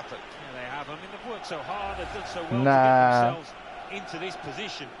that to happen. Yeah, they have. I mean, they've worked so hard, they've done so well to Nah. get themselves into this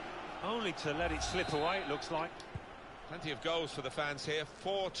position, only to let it slip away, it looks like. Plenty of goals for the fans here.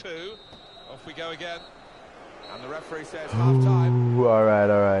 4-2. Off we go again. And the referee says half-time. Ooh, all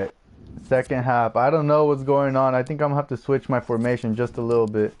right. Second half. I don't know what's going on. I think I'm gonna have to switch my formation just a little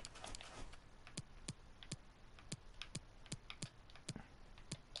bit.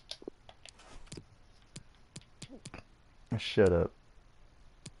 Shut up.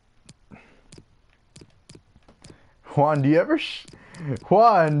 Juan, do you ever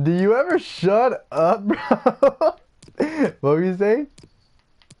shut up, bro? What were you saying?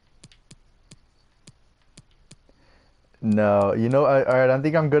 No, you know, alright, I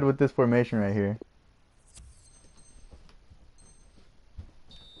think I'm good with this formation right here.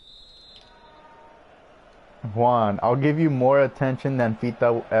 Juan, I'll give you more attention than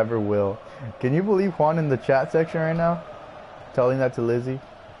Fita ever will. Can you believe Juan in the chat section right now? Telling that to Lizzie?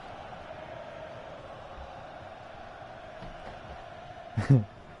 And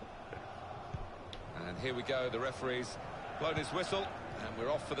here we go, the referee's blown his whistle, and we're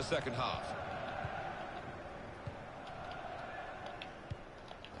off for the second half.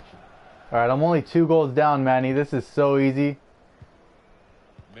 Alright, I'm only 2 goals down, Manny. This is so easy.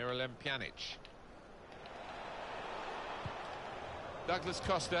 Miralem Pjanic. Douglas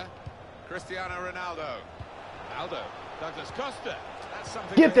Costa. Cristiano Ronaldo. Ronaldo. Douglas Costa. That's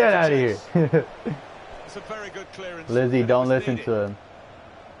something. Get that out of here. It's a very good clearance. Lizzie, don't listen to him.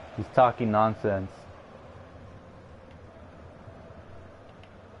 He's talking nonsense.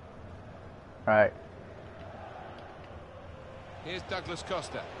 Alright. Here's Douglas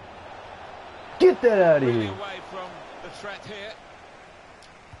Costa. Get that out of Really here. away from the threat here.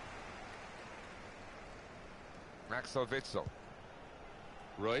 Axel Witsel.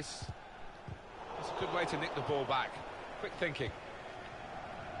 Royce. That's a good way to nick the ball back. Quick thinking.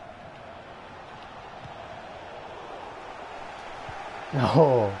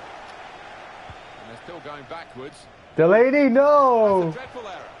 No. And they're still going backwards. Delaney, no. That's a dreadful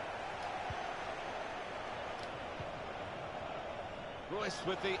error. Royce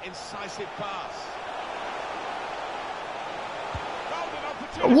with the incisive pass. Golden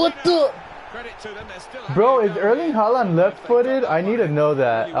opportunity. What the? Credit to them, they're still Bro, having is a go Erling here. Haaland left-footed? I need to know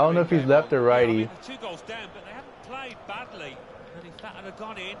that. I don't know if he's left or I righty. mean, the 2 goals down, but they haven't played badly. And if that had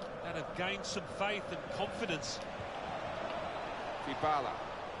gone in, they'd have gained some faith and confidence. Dybala.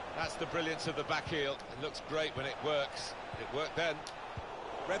 That's the brilliance of the back heel. It looks great when it works. It worked then.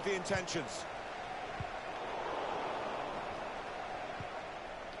 Read the intentions.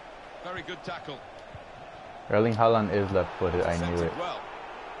 Very good tackle. Erling Haaland is left-footed. I knew it. Well.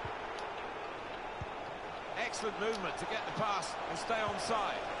 Excellent movement to get the pass and stay on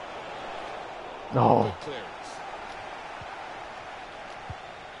side. No. Good clearance.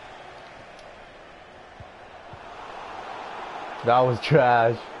 That was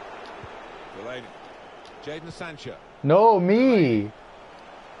trash. Delaney. Jadon Sancho. No, me.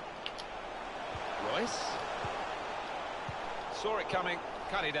 Royce. Saw it coming.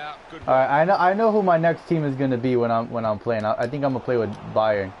 Cut it out. Good work. All right, I know who my next team is gonna be when I'm playing. I think I'm gonna play with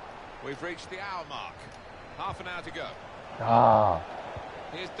Bayern. We've reached the hour mark. Half an hour to go. Ah.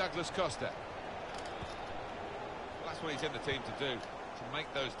 Here's Douglas Costa. Well, that's what he's in the team to do, to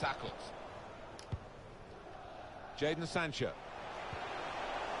make those tackles. Jadon Sancho.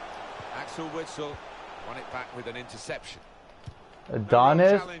 Axel Witsel won it back with an interception.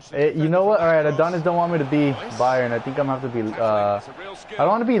 Adonis, you know what? All right, Adonis don't want me to be Bayern. I think I'm gonna have to be. I don't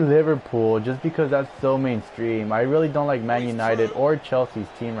want to be Liverpool just because that's so mainstream. I really don't like Man United or Chelsea's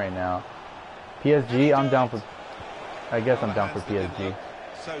team right now. PSG, I'm down for. I guess I'm down for PSG.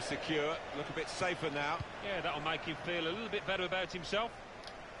 So secure, look a bit safer now. Yeah, that'll make him feel a little bit better about himself.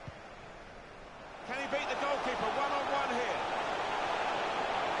 Can he beat the goalkeeper one-on-one here?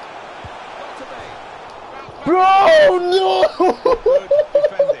 Got to be. Bro, no! Good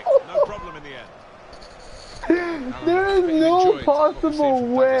defending, no problem in the end. There is no possible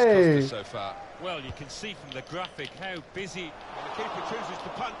way. So far. Well, you can see from the graphic how busy. And the keeper chooses to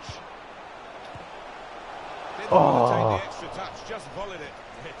punch. Didn't Oh. want to take the extra touch, just volleyed it.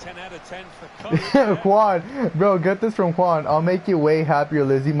 10 out of 10 for courage. Juan, bro, get this from Juan. I'll make you way happier,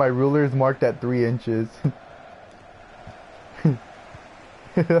 Lizzie. My ruler is marked at 3 inches.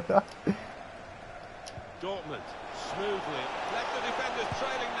 Dortmund, smoothly. Left the defenders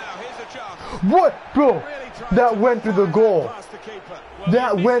trailing now. Here's a chance. What, bro? Really That went through the goal. past the keeper. Well,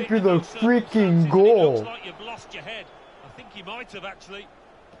 That you went missed it through in the those freaking circumstances, and goal. It looks like you've lost your head. I think you might have actually.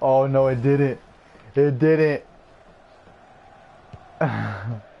 Oh no, it didn't. It didn't.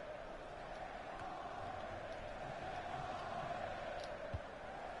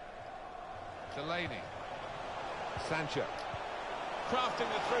 Delaney. Sancho. Crafting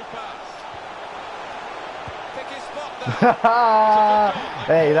the through pass. Pick his spot there.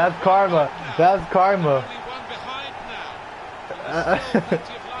 Hey, that's karma. That's karma. Only one behind now. There's still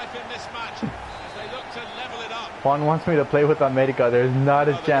plenty of life in this match as they look to level it up. Juan wants me to play with America. There's not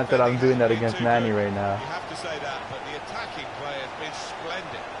a Well, the chance that I'm defending doing that hasn't been against too Manny good. right now. You have to say that, but the attacking play has been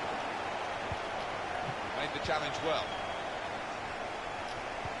splendid. Made the challenge well.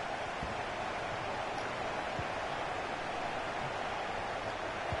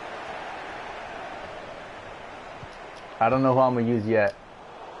 I don't know who I'm gonna use yet.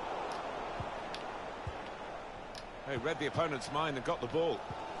 They read the opponent's mind and got the ball.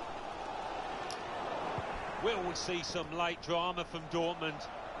 Will we see some late drama from Dortmund?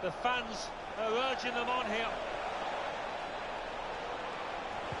 The fans are urging them on here.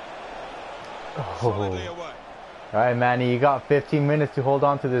 Solidly Oh. away. Alright, Manny, you got 15 minutes to hold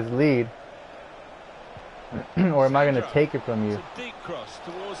on to this lead. Or am I gonna Sandro. take it from you? It's a deep cross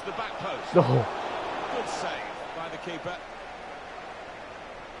towards the back post. Oh. Good save by the keeper.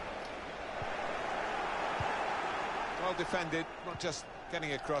 Well defended, not just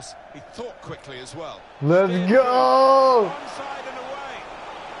getting across, he thought quickly as well. Let's Steered go! through. Onside and away.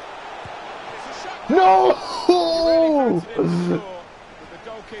 It's a shot. No! He really fancied him to score, but the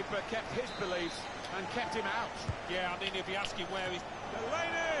goalkeeper kept his belief and kept him out. Yeah, I mean, if you ask him where he's...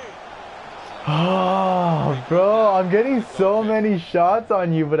 Delaney! Oh, bro, I'm getting so many shots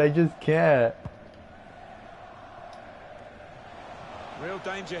on you, but I just can't. Real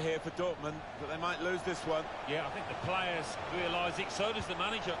danger here for Dortmund, but they might lose this one. Yeah, I think the players realise it, so does the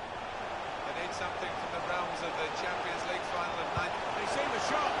manager. They need something from the realms of the Champions League final of 90. They see the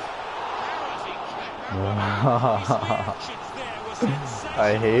shot. His reactions there were sensational.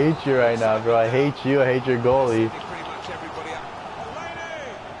 I hate you right now, bro. I hate you. I hate your goalie. Pretty much everybody up.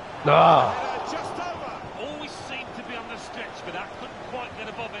 Delaney! Ah. Header just over. Always seemed to be on the stretch, but that couldn't quite get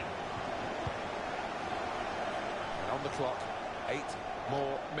above it. And on the clock, 8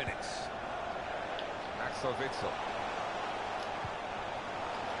 more minutes. Axel Witsel.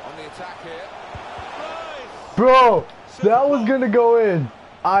 On the attack here. Bro, that was gonna go in.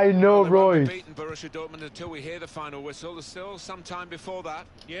 I know, Well, they won't Royce. be beaten Borussia Dortmund until we hear the final whistle. There's still some time before that.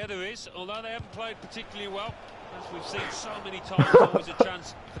 Yeah, there is, although they haven't played particularly well. As we've seen so many times, there's always a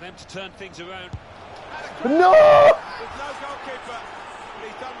chance for them to turn things around. No! With no goalkeeper, but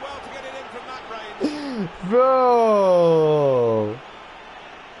he's done well to get it in from that range. Bro!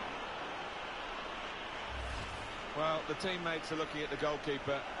 Well, the teammates are looking at the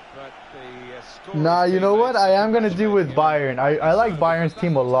goalkeeper, but the score. Nah, you know what? I am gonna do with Bayern. I like Bayern's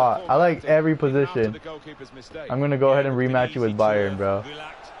team a lot. I like every position. I'm gonna go ahead and rematch you with Bayern, bro.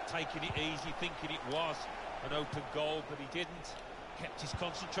 Relaxed, taking it easy, thinking it was an open goal, but he didn't. Kept his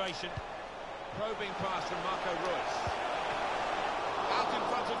concentration. Probing pass from Marco Reus. Out in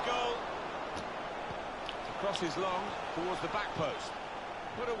front of goal. The cross is long towards the back post.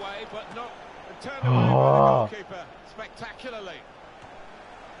 Put away, but not turned away by the goalkeeper spectacularly.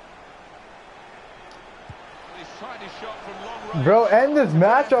 He's tried his shot from long range. Bro, end this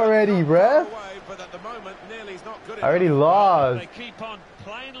match already, bruh. But at the moment, nearly he's not good I already enough. lost. They keep on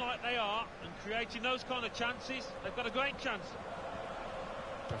playing like they are and creating those kind of chances. They've got a great chance.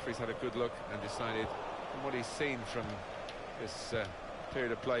 Referee's had a good look and decided, from what he's seen from this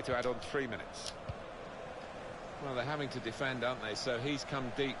period of play, to add on 3 minutes. Well, they're having to defend, aren't they? So he's come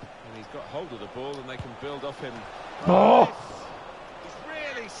deep and he's got hold of the ball and they can build off him. Oh! He's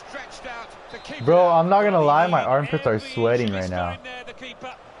really stretched out to keep Bro, it. I'm not gonna lie, my armpits are sweating right now. There, the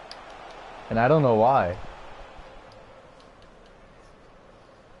keeper. And I don't know why.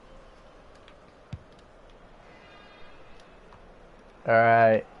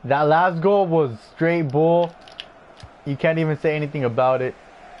 Alright, that last goal was straight bull. You can't even say anything about it.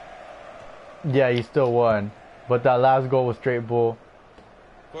 Yeah, he still won. But that last goal was straight bull.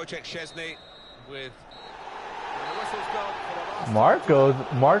 Wojciech Szczesny with The whistle's gone for the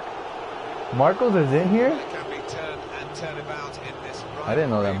last Marcos is in here? it can be turn and turn about in this. I didn't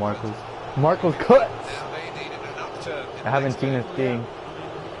know that rivalry, Marcos cut. but Now they needed an upturn. in I the haven't next seen minute. his thing.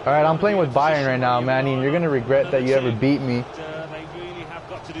 Alright, I'm playing with Bayern right now, Manny, and you're going to regret that you ever beat me. They really have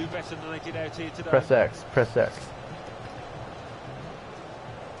got to do better than they did out here today. Press X. Press X.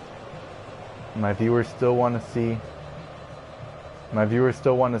 My viewers still want to see...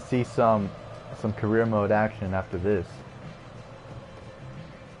 some career mode action after this.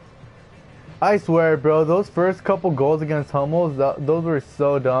 I swear, bro, those first couple goals against Hummels, those were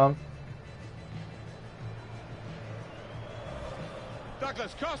so dumb.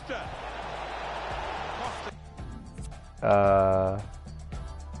 Douglas Costa.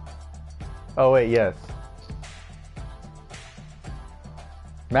 Oh wait, yes.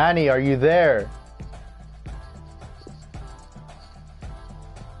 Manny, are you there?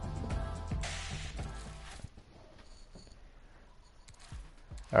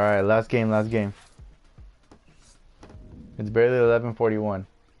 Alright, last game. It's barely 11:41.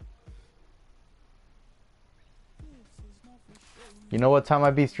 You know what time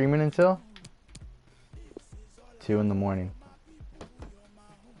I'd be streaming until? 2 in the morning.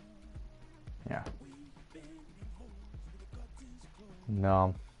 Yeah.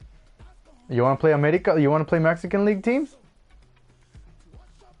 No. You want to play America? You want to play Mexican League teams?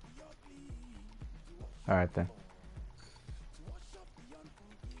 Alright then.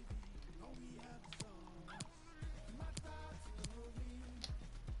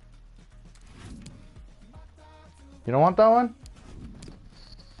 You don't want that one?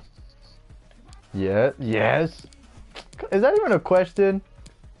 Yeah, yes. Is that even a question?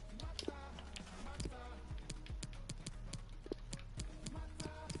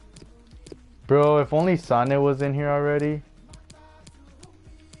 Bro, if only Sane was in here already.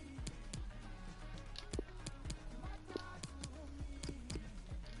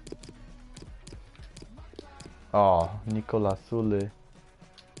 Oh, Nicolas Sule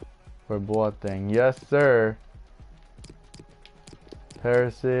for Boateng. Yes, sir.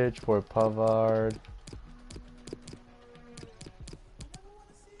 Perisic for Pavard.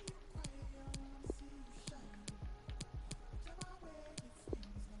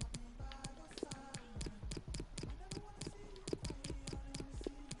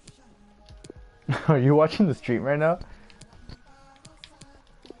 Are you watching the stream right now?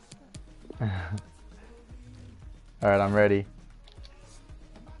 Alright, I'm ready.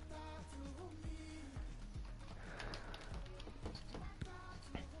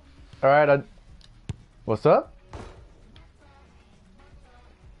 Alright, what's up?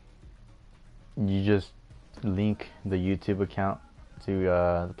 You just link the YouTube account to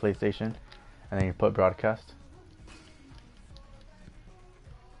the PlayStation and then you put broadcast.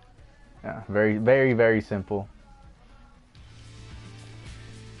 Yeah, very simple.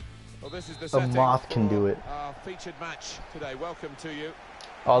 Well, this is the A moth can do it. Our featured match today. Welcome to you.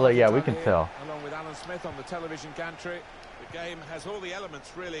 Oh, yeah, we can tell. Along with Alan Smith on the television gantry. The game has all the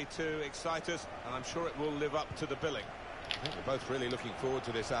elements really to excite us, and I'm sure it will live up to the billing. I think we're both really looking forward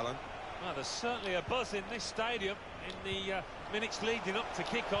to this, Alan. Well, there's certainly a buzz in this stadium in the minutes leading up to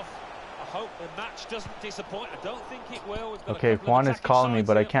kick-off. I hope the match doesn't disappoint. I don't think it will. Okay, Juan is calling me,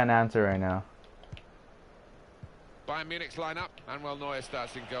 but I can't answer right now. Bayern Munich's lineup. Manuel Neuer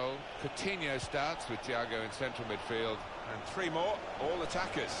starts in goal. Coutinho starts with Thiago in central midfield. And three more, all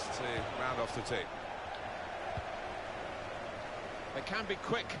attackers to round off the team. They can be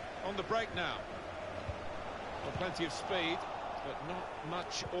quick on the break now. Well, plenty of speed, but not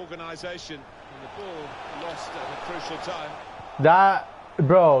much organisation. And the ball lost at a crucial time.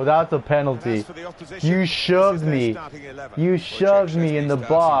 Bro, that's a penalty. You shoved me. You shoved me in the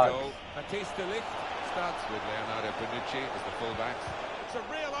box. Batista Ligt starts with Leonardo Bonucci as the fullbacks. It's a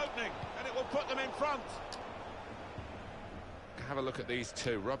real opening, and it will put them in front. Have a look at these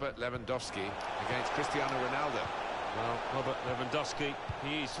two. Robert Lewandowski against Cristiano Ronaldo. Well, Robert Lewandowski,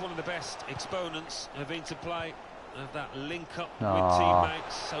 he is one of the best exponents of interplay, of that link-up with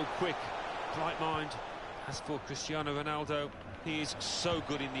teammates, so quick, bright mind. As for Cristiano Ronaldo, he is so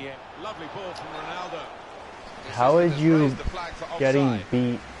good in the air. Lovely ball from Ronaldo. How is you getting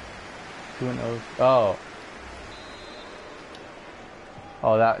beat 2-0?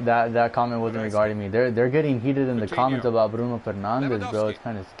 Oh, that comment wasn't regarding me. They're getting heated in the comments about Bruno Fernandes, bro. It's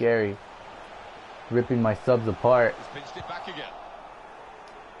kind of scary. Ripping my subs apart. He's pinched it back again.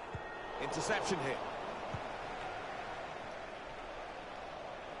 Interception here.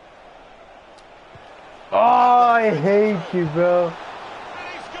 Oh, I hate you, bro. And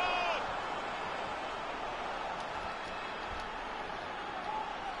he's gone.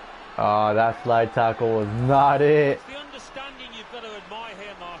 Oh, that slide tackle was not it. It's the understanding you've got to admire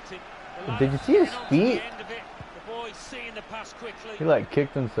here, Martin. Did you see his feet? The boy seeing the pass quickly. He like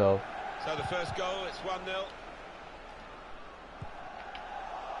kicked himself. So the first goal, it's 1-0.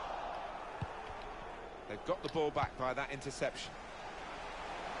 They've got the ball back by that interception.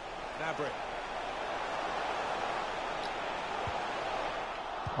 Gnabry.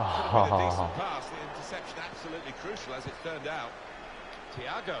 Could have been a decent pass. The interception absolutely crucial as it turned out.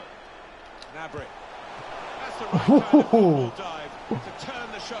 Thiago. Gnabry. That's the right kind of football dive to turn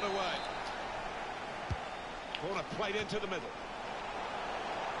the shot away. Corner played into the middle.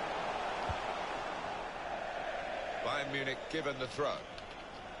 Bayern Munich given the throw.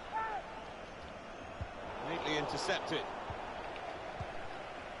 Neatly intercepted.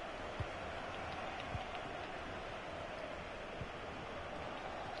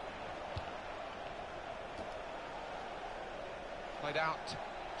 Played out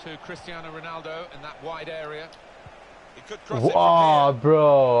to Cristiano Ronaldo in that wide area. He could cross it from here.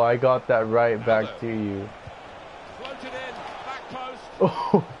 Bro, I got that right back to you. Floated in, back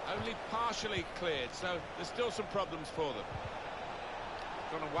post. Only partially cleared, so there's still some problems for them.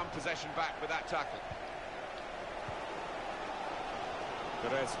 Gone on one possession back with that tackle.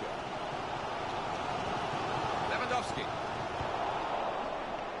 Goretzka. Lewandowski.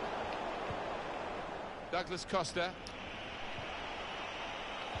 Douglas Costa.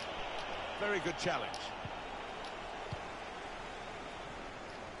 Very good challenge.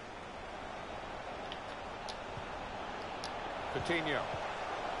 Coutinho.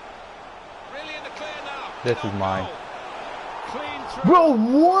 Really in the clear now. This is mine. Clean through. Bro,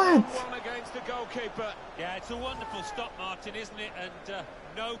 what? One against the goalkeeper. Yeah, it's a wonderful stop, Martin, isn't it? And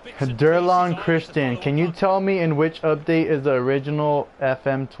no bits and Durlon pieces Christian, can you tell me in which update is the original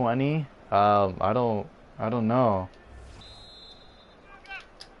FM20? I don't know.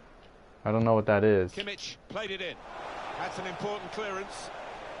 I don't know what that is. Kimmich played it in. That's an important clearance.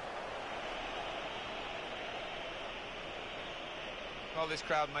 Well, this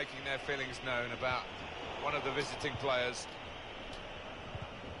crowd making their feelings known about one of the visiting players.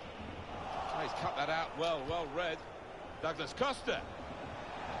 Oh, he's cut that out well read. Douglas Costa.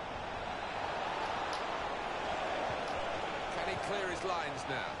 Can he clear his lines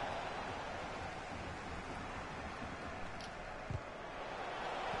now?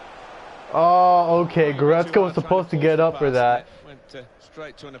 Oh, okay. Goretzka was supposed to get up for that. Went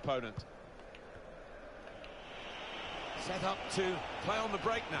straight to an opponent. Set up to play on the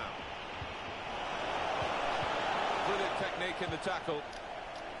break now. Brilliant technique in the tackle.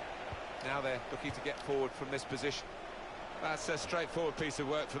 Now they're looking to get forward from this position. That's a straightforward piece of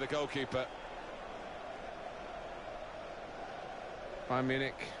work for the goalkeeper. Bayern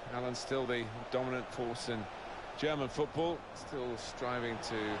Munich, Alan, still the dominant force in German football, still striving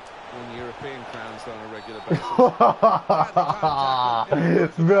to win European crowns on a regular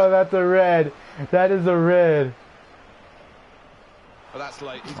basis. Bro, that's a red. That is a red. Well, that's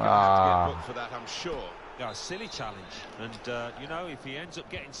late. He's going to have to get booked for that, I'm sure. Yeah, a silly challenge. And, you know, if he ends up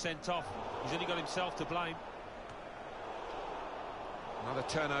getting sent off, he's only got himself to blame. Another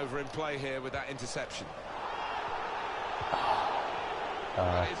turnover in play here with that interception.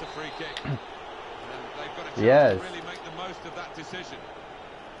 That is a free kick. And they've got to really make the most of that decision.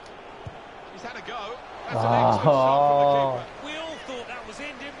 He's had a go. That's an excellent shot from the keeper. We all thought that was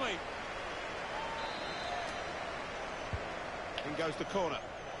in, didn't we? In goes the corner.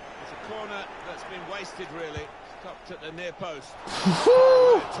 It's a corner that's been wasted, really. Stopped at the near post.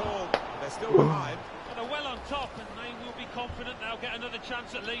 Tall. They're still behind. And they're well on top, and they will be confident they'll get another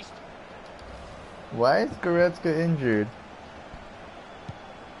chance at least. Why is Goretzka injured?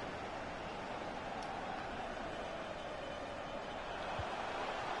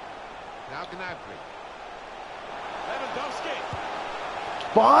 Now Gnabry. Lewandowski.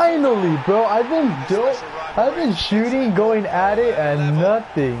 Finally, bro! I've been shooting, going at it, and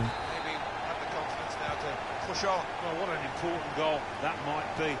nothing. Maybe have the confidence now to push on. Well, what an important goal that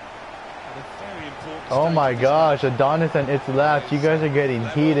might be. And a very important Oh my gosh, Adonis and It's Laps, you guys are getting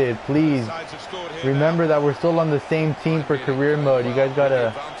heated. Please remember that we're still on the same team for career mode. You guys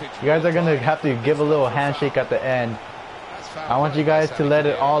are gonna have to give a little handshake at the end. I want you guys to let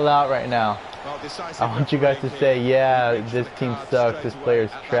it all out right now. I want you guys to say, yeah, this team sucks, this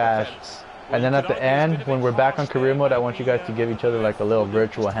player's trash. And then at the end, when we're back on career mode, I want you guys to give each other like a little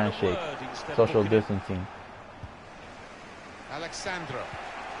virtual handshake. Social distancing. Alexandro.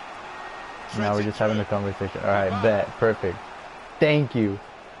 Now we're just having a conversation. Alright, bet. Perfect. Thank you.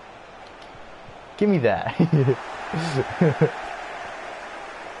 Give me that.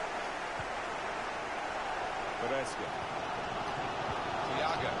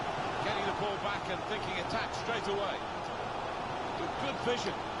 Thiago getting the ball back and thinking attack straight away. With good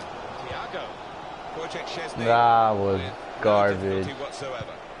vision. Thiago. Wojciech Szczesny. That was garbage. No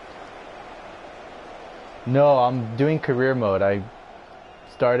whatsoever. No, I'm doing career mode. I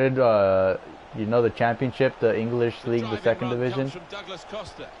started, you know, the championship, the English league, the second division. From Douglas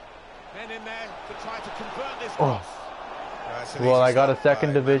Costa. Men in there to try to convert this Oh. cross. Well, I got a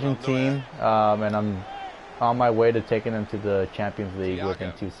second division team, and I'm on my way to taking them to the Champions League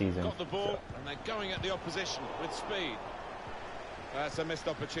within 2 seasons. Got the ball, and they're going at the opposition with speed. That's a missed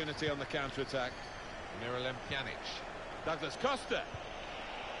opportunity on the counter-attack. Miralem Pjanic. Douglas Costa.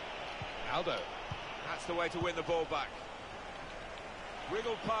 Aldo. That's the way to win the ball back.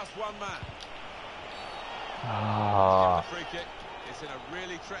 Wriggled past one man. Ah. The free kick. It's in a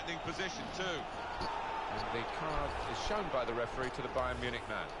really threatening position too. And the card is shown by the referee to the Bayern Munich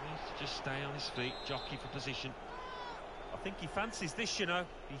man. He needs to just stay on his feet, jockey for position. I think he fancies this, you know.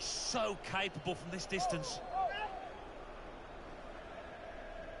 He's so capable from this distance.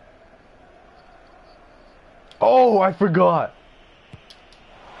 Oh, I forgot.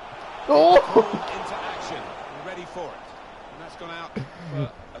 Oh! Into action, ready for it. And that's gone out for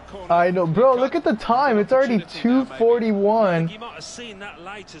a corner. I know, bro, look at the time. It's already 2:41. You might have seen that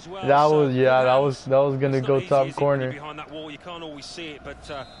late as well. That so was, yeah, that was going to it's go not easy, top is it, when corner. you're behind that wall, you can't always see it,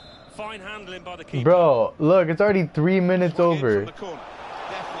 but fine handling by the keeper. Bro, look, it's already 3 minutes over.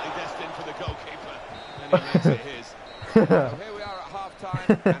 Definitely destined for the goalkeeper. And he makes it his. So here we are at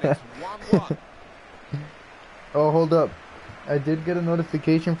half-time, and it's 1-1. Oh, hold up. I did get a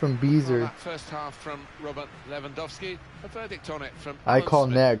notification from Well, Beezer. that first half from Robert Lewandowski, a verdict on it from I Alan call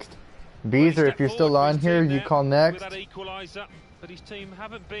Smith. next. Beezer, if you're still on here, you call next. With that equaliser, but his team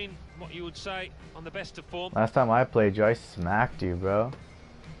haven't been what you would say on the best of form. Last time I played you, I smacked you, bro.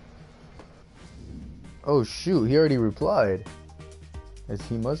 Oh shoot, he already replied.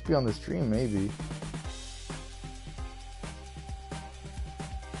 He must be on the stream, maybe.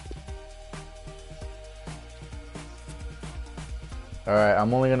 Alright,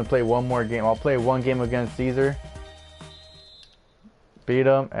 I'm only gonna play one more game. I'll play one game against Caesar. Beat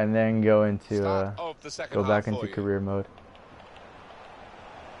him, and then go into go back into career mode.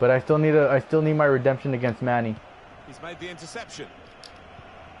 But I still need my redemption against Manny. He's made the interception.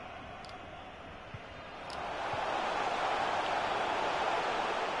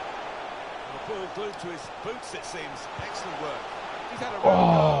 The ball glued to his boots, it seems. Excellent work. He's had a real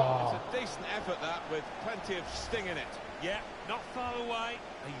go. It's a decent effort, that, with plenty of sting in it. Yeah, not far away.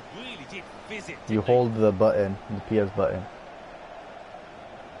 He really did visit. You hold the button, the PS button.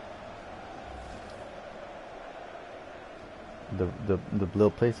 The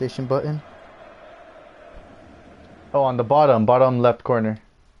little PlayStation button. Oh, on the bottom left corner.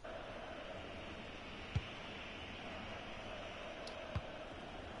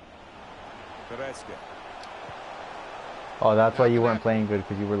 Oh, that's why you weren't playing good,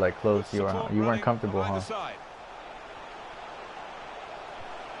 because you were like close. You weren't comfortable, huh?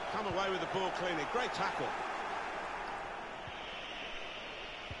 Come away with the ball cleanly. Great tackle.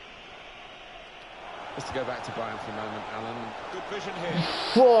 Just to go back to Bayern for a moment, Alan. Good vision here.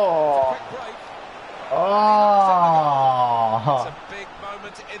 Whoa! Quick break. Oh! It's a big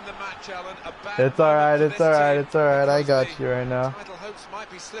moment in the match, Alan. It's alright, it's alright, it's alright. I got you right now. Title hopes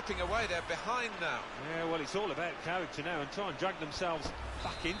might be slipping away. They're behind now. Yeah, well, it's all about character now and try and drag themselves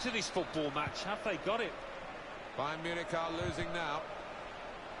back into this football match. Have they got it? Bayern Munich are losing now.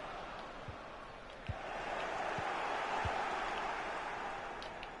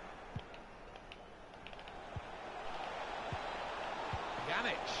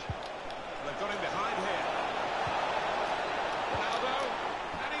 Pjanic. They've got him behind here. Ronaldo,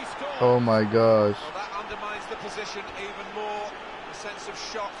 and he scores. Oh my gosh. Well, that undermines the position even more. A sense of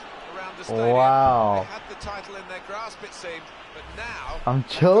shock around the stadium. Wow. They had the title in their grasp, it seemed, but now I'm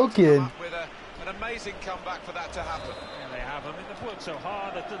choking. with an amazing comeback for that to happen. Yeah, they have. I mean, they've worked so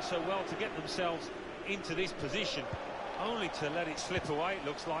hard, they've done so well to get themselves into this position, only to let it slip away, it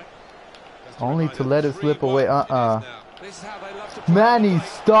looks like. Only to let it slip away. This is how they love to play. Manny,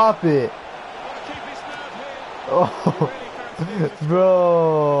 stop it. Oh,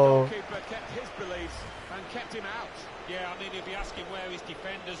 bro. Keeper kept his beliefs and kept him out. Yeah, I mean, he'd be asking where his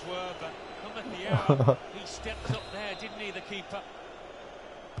defenders were, but come at the hour, he stepped up there, didn't he, the keeper?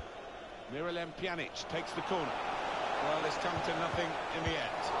 Miralem Pjanic takes the corner. Well, it's come to nothing in the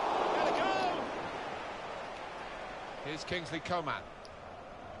end. And a goal! Here's Kingsley Coman.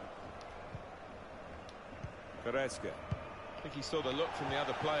 Goretzka. I think he saw the look from the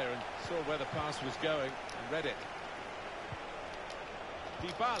other player and saw where the pass was going and read it.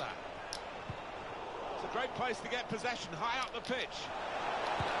 Dybala. It's a great place to get possession, high up the pitch.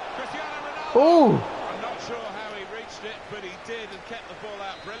 Cristiano Ronaldo. Oh! I'm not sure how he reached it, but he did and kept the ball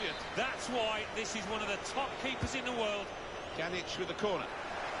out brilliant. That's why this is one of the top keepers in the world. Pjanic with the corner.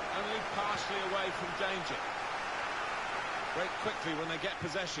 Only partially away from danger. break quickly when they get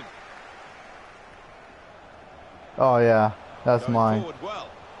possession. Oh yeah, that's Going mine. forward well.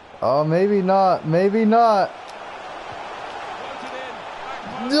 Oh, maybe not. Maybe not. Floated in. Back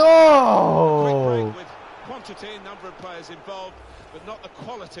post. Quick No. break with quantity, number of players involved, but not the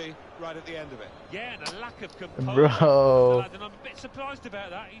quality right at the end of it. Yeah, and a lack of composure. Bro. And I'm a bit surprised about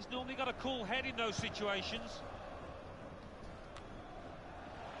that. He's normally got a cool head in those situations.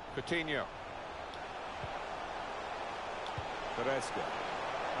 Coutinho. Goretzka.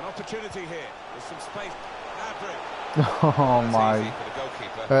 An opportunity here. There's some space. Adri. Oh That's my. easy for the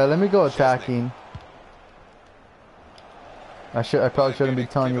goalkeeper. All right, let me go Szczesny. attacking. I probably shouldn't be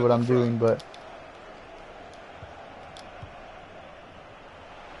telling you what I'm doing, but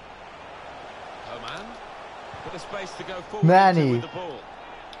Oman. Bit of space to go forward Manny. into with the ball.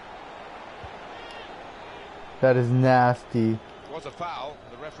 that is nasty. Was a foul.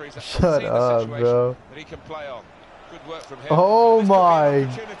 The referee's Shut seen the up, situation bro. that he can play on. Good work from him. Oh This could be an my.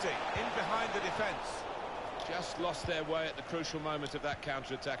 opportunity in behind the defence. Just lost their way at the crucial moment of that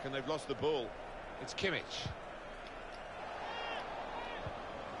counter-attack, and they've lost the ball. It's Kimmich.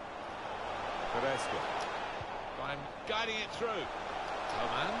 Goretzka. Guiding it through. Oh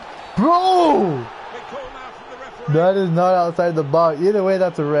man. Bro, Big call now from the referee. that is not outside the box. Either way,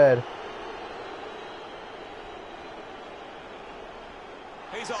 that's a red.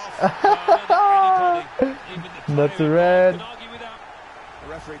 He's off. That's a red. The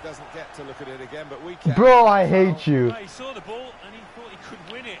referee doesn't get to look at it again, but we can. Bro, I hate you. Well, he saw the ball and he thought he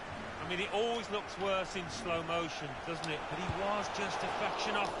could win it. I mean, it always looks worse in slow motion, doesn't it? But he was just a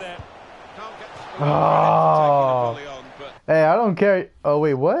fraction off there. Can't get Oh. taking a volley on, but Hey, I don't care. Oh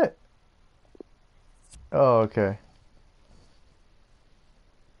wait, what? Oh, okay.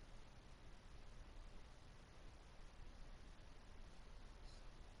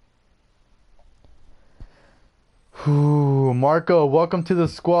 Whew, Marco, welcome to the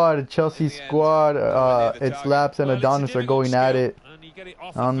squad. Chelsea squad. It's Laps and Well, it's a Adonis are difficult going at skill, it. and you get it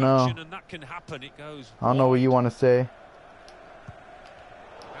off I don't a know. fraction, and that can happen. It goes I don't know what you want to say.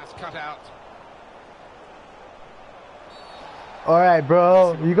 that's cut out. All right,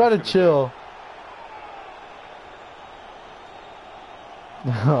 bro, you gotta chill.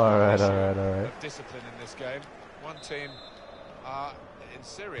 all right. Of discipline in this game. One team are in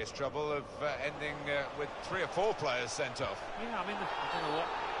serious trouble of ending with 3 or 4 players sent off. Yeah, I mean, I don't know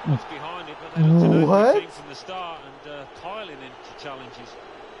what's behind it, but they looked an What? angry team from the start and piling into challenges.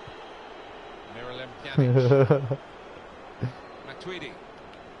 Miralem Pjanic. Matuidi.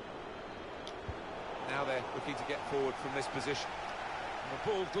 Now they're looking to get forward from this position. And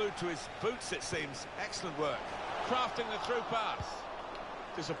the ball glued to his boots, it seems. Excellent work. Crafting the through pass.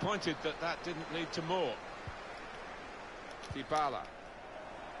 Disappointed that that didn't lead to more. Dybala.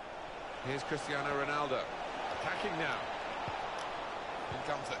 Here's Cristiano Ronaldo. Attacking now.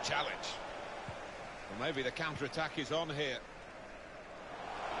 In comes the challenge. Well, maybe the counter-attack is on here.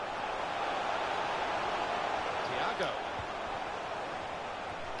 Thiago.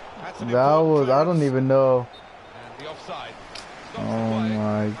 That's an That important was, I don't clearance. even know. And the offside. Stops Oh the play.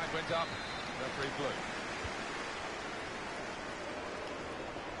 my. Flag went up. Referee blew.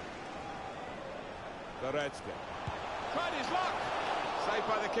 Goretzka. Tried his luck. Saved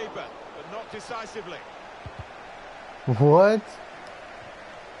by the keeper, but not decisively. What?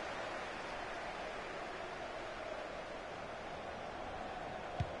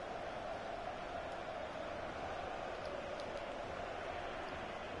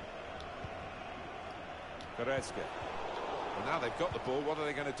 Goretzka. Well, now they've got the ball, what are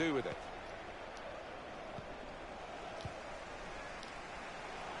they going to do with it?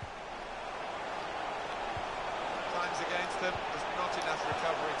 Time's against them. There's not enough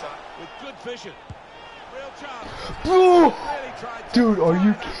recovery time. With good vision. Real chance. Bro! Really tried to Dude, are you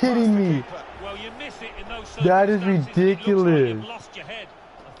fire that past kidding the me? keeper. Well, you miss it in those That is circumstances, and it looks like ridiculous. you've lost your head.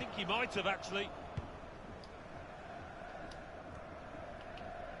 I think he might have actually.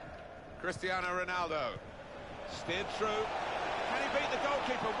 Cristiano Ronaldo. Steered through. Can he beat the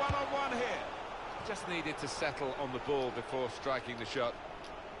goalkeeper one-on-one here? Just needed to settle on the ball before striking the shot.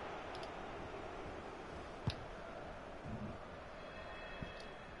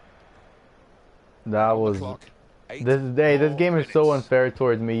 That On the was. clock, 8 This game is so minutes. unfair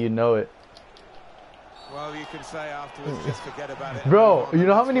towards me. You know it. Well, you can say afterwards, just forget about it. Bro, you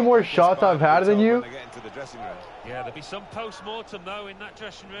know how many more shots I've had than you? When they get into the dressing room. Yeah, there'll be some post-mortem though in that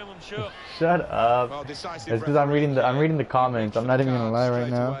dressing room, I'm sure. Shut up. Well, decisive It's because I'm reading the refereeing comments. I'm not even gonna lie right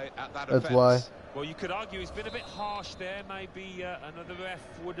straight now. away at that That's offence. why. Well, you could argue he's been a bit harsh there. Maybe another ref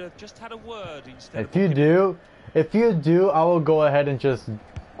would have just had a word instead. If you do, I will go ahead and just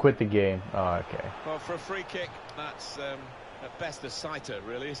quit the game. Oh, okay. Well, for a free kick, that's at best a sighter,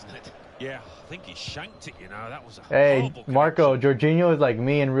 really, isn't it? Yeah, I think he shanked it, you know. That was a Hey, horrible Marco, connection. Jorginho is like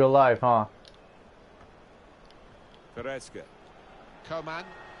me in real life, huh? Goretzka. Coman.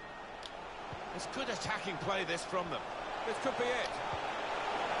 It's good attacking play, this, from them. This could be it.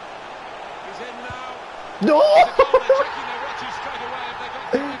 He's in now. No! It's a goal. They're checking their watches straight away. Have they got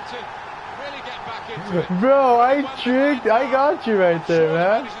time to really get back into it? Bro, I tricked. I got you right there, Surely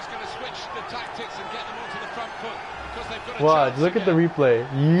man. manager's going to switch the tactics and get them onto the front foot because they've got a Watch, chance look at the again. replay.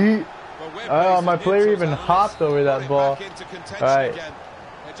 Yeet. Well, we're Oh, pleased my as player neutrals even analysts hopped over got that it ball. back into contention Alright. again.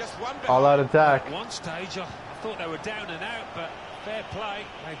 They're just one All out behind. attack. At one stage, I thought they were down and out, but fair play.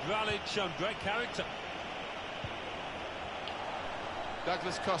 They've rallied, shown great character.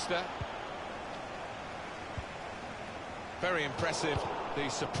 Douglas Costa. Very impressive, the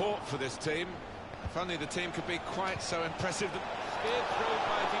support for this team. If only the team could be quite so impressive. Steered through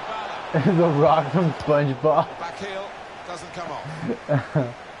by Dybala. The rock from SpongeBob. The back heel doesn't come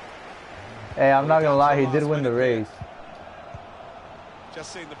off. Hey, I'm not gonna lie, he did win the race.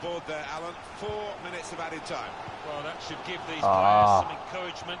 Just seen the board there, Alan. 4 minutes of added time. Well, that should give these Ah. players some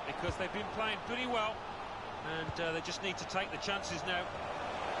encouragement because they've been playing pretty well, and they just need to take the chances now.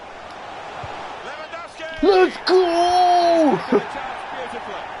 Lewandowski! Let's go! Taken the chance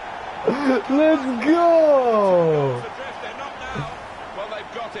beautifully. Let's go! They're not now. Well,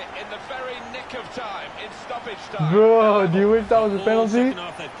 they've got it in the very nick of time, in stoppage time. Bro, do you wish that was a All penalty? second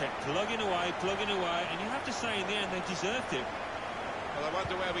half they've kept plugging away, and you have to say in the end they deserved it. Well, I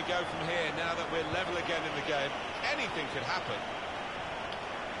wonder where we go from here now that we're level again in the game. Anything could happen.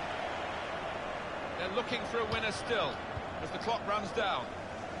 They're looking for a winner still as the clock runs down.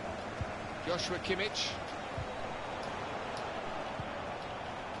 Joshua Kimmich.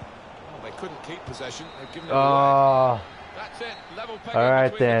 Oh, they couldn't keep possession. They've given it away. Oh. That's it. Level pegging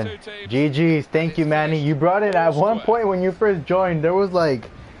Alright between then. the two teams. GG's. Thank you, Manny. You brought it at one point when you first joined. There was like,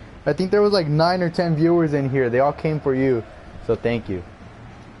 I think there was like 9 or 10 viewers in here. They all came for you. So thank you.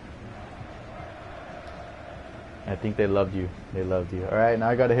 I think they loved you. They loved you. Alright, now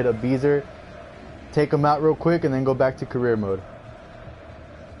I gotta hit up Beezer. Take him out real quick and then go back to career mode.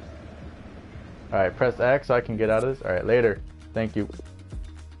 Alright, press X so I can get out of this. Alright, later. Thank you.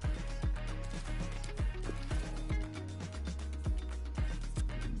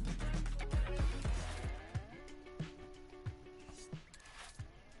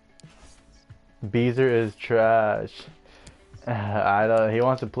 Beezer is trash. I don't. He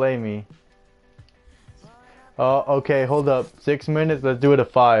wants to play me. Oh, okay. Hold up. 6 minutes. Let's do it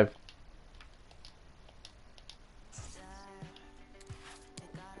at 5.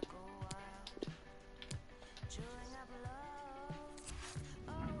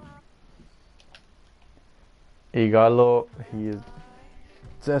 Igalo, he is.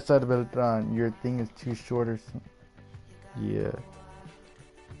 Cesar Beltran, your thing is too short or something. Yeah.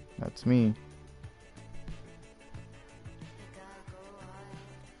 That's me.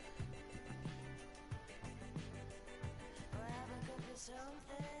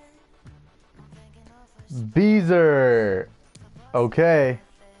 Beezer. Okay.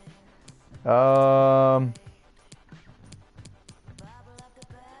 I'll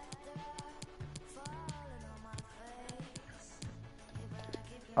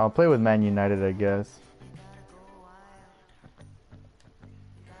play with Man United, I guess.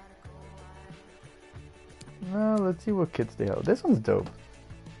 No, let's see what kits they have. This one's dope.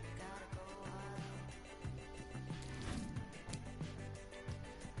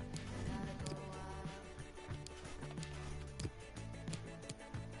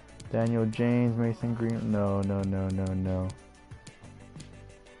 Daniel James, Mason Green. No, no, no, no, no.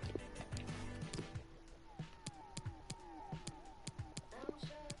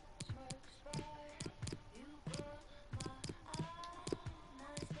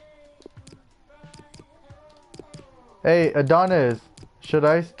 Hey, Adonis, should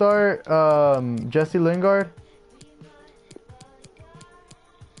I start Jesse Lingard?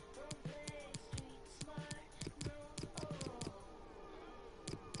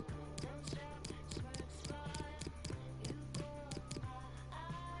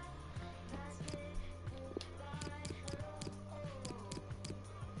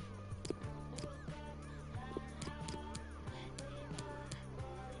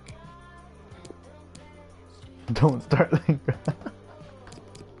 Don't start Lingard.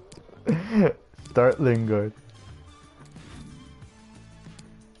 Start Lingard.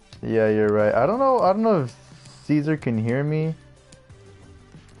 Yeah, you're right. I don't know if Caesar can hear me.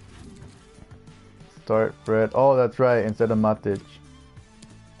 Start Fred. Oh, that's right. Instead of Matic.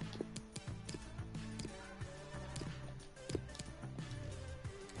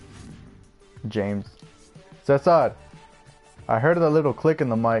 James. Cesar. I heard a little click in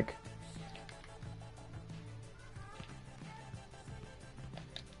the mic.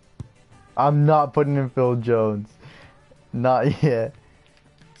 I'm not putting in Phil Jones. Not yet.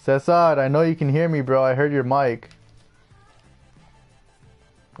 Cesar, I know you can hear me, bro. I heard your mic.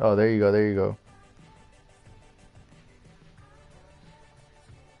 Oh, there you go. There you go.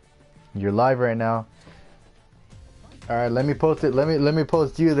 You're live right now. All right, let me post it. Let me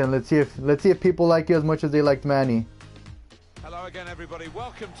post you then. Let's see if people like you as much as they liked Manny. Hello again, everybody.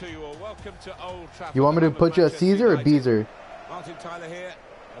 Welcome to you all. Welcome to Old Trafford. You want me to put you as Caesar or Beezer? Martin Tyler here,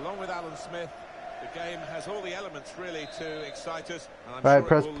 along with Alan Smith. The game has all the elements really to excite us. And I'm all right, sure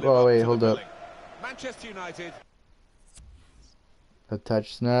press. Oh wait, hold up. Manchester United.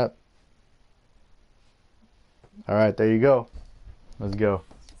 Attach snap. All right, there you go. Let's go.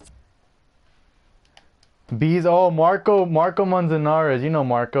 Bees. Oh, Marco Manzanares. You know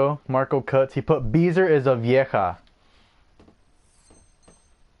Marco Cuts. He put Beezer is a vieja.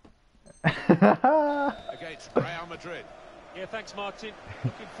 Against Real Madrid. Yeah, thanks, Martin.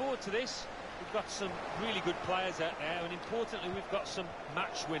 Looking forward to this. We've got some really good players out there, and importantly, we've got some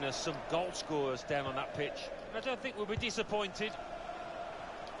match winners, some goal scorers down on that pitch. And I don't think we'll be disappointed.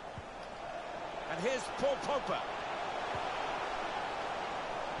 And here's Paul Pogba.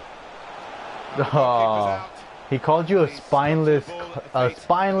 Oh, he called you a spineless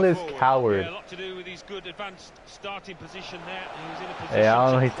coward. Yeah, a lot to do with his good advanced starting position there. He was in a position. Hey, I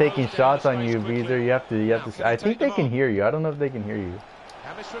don't know. He's taking shots on you, Beezer. You have to. I think they can hear you. I don't know if they can hear you.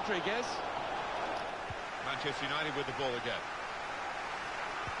 James Rodriguez. Manchester United with the ball again.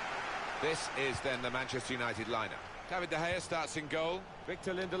 This is then the Manchester United lineup. David De Gea starts in goal.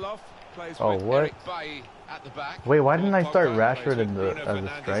 Victor Lindelof plays with Eric Bailly at the back. Wait, why didn't I start Rashford as a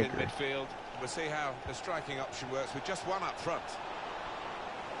striker? In midfield. We'll see how the striking option works with just one up front.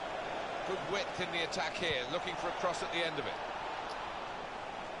 Good width in the attack here, looking for a cross at the end of it.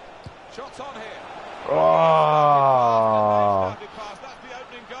 Shots on here. Oh. That's the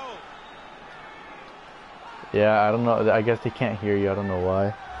opening goal. Yeah, I don't know. I guess they can't hear you. I don't know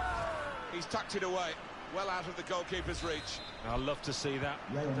why. He's tucked it away, well out of the goalkeeper's reach. I'd love to see that.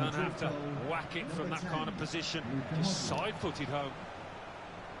 Don't have to whack it from that kind of position. Just side-footed home.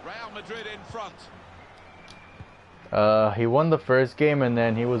 Real Madrid in front. He won the first game, and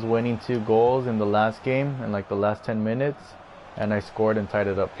then he was winning 2 goals in the last game in like the last 10 minutes, and I scored and tied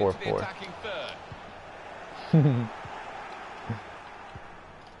it up 4-4. Attacking third.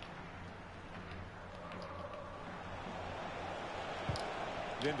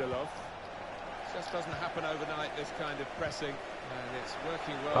 Lindelof. Just doesn't happen overnight, this kind of pressing, and it's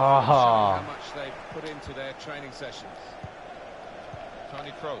working well for them, showing how much they've put into their training sessions.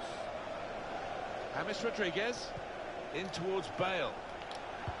 Toni Kroos. James Rodriguez in towards Bale.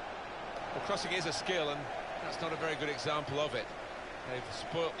 Well, crossing is a skill, and that's not a very good example of it. They've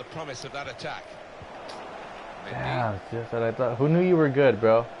spoilt the promise of that attack. Yeah, just what I thought. Who knew you were good,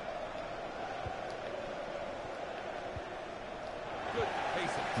 bro? Good piece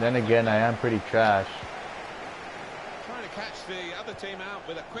of Then again, I am pretty trash. trying to catch the other team out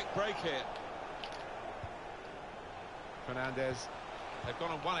with a quick break here. Fernandez. They've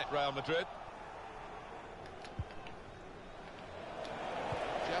gone and won it, Real Madrid.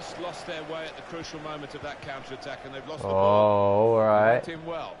 Just lost their way at the crucial moment of that counter-attack, and they've lost the ball. Oh, all right. Him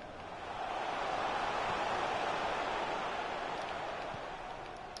well.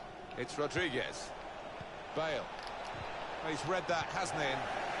 It's Rodriguez. Bale. Well, he's read that, hasn't he? And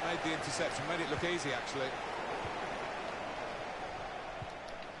made the interception. Made it look easy, actually.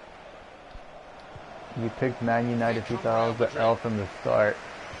 You picked Man United 2000 L from the start.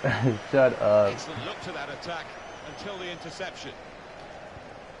 Shut up. Excellent look to that attack until the interception.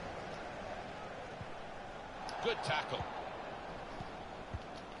 Good tackle.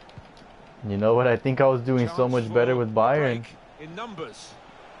 You know what? I think I was doing so much better with Bayern. In numbers.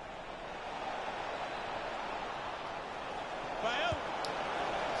 Bale.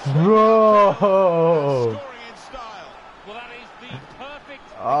 Bro! Scoring in style. Well, that is the perfect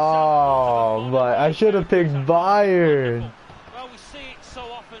Oh, but I should have picked Bayern. Well, we see it so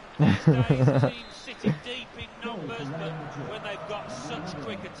often these days, teams sitting deep in numbers, but when they've got such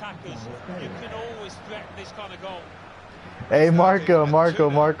quick attackers, you can always threaten this kind of goal. Hey, Marco,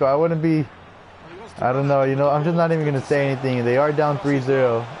 I wouldn't be... I don't know, I'm just not even going to say anything. They are down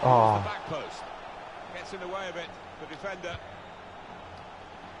 3-0. Oh. Back post. Gets in the way of it, the defender.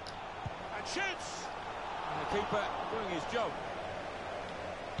 And shoots! And the keeper doing his job.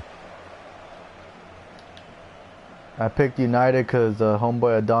 I picked United because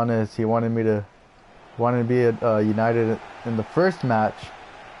homeboy Adonis, he wanted to be at United in the first match.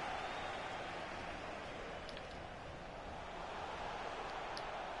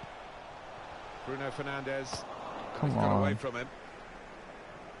 Bruno Fernandes. Come Got away on. from him.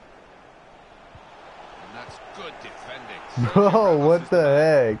 And that's good defending. Bro, what the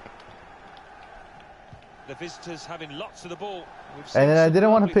heck? The visitors having lots of the ball. And then I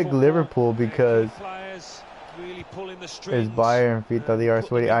didn't want to pick Liverpool because players really pulling the it's strings. Bayern, Fita, they are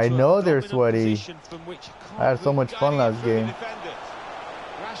sweaty. I know they're sweaty. I had so much fun last game.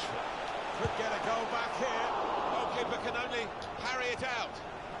 Rashford could get a goal back here. Goalkeeper can only parry it out.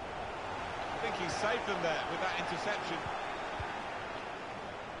 I think he saved them there with that interception.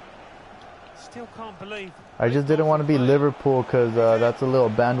 Still can't believe. I just didn't want to be Liverpool because that's a little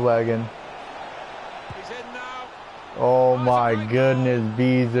bandwagon. He's in now. Oh my goodness,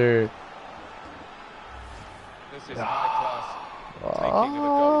 Beezer. This is high class. Taking of a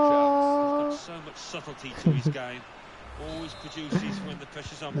goal chance. He's got so much subtlety to his game. Always produces when the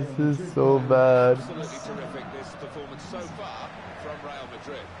pressure's on. This is so bad. Absolutely terrific, this performance so far from Real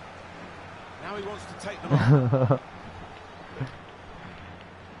Madrid. Now he wants to take them on.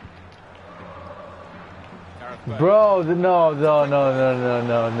 Bro, no. Oh,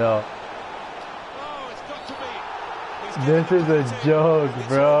 it's got to be. This is a joke,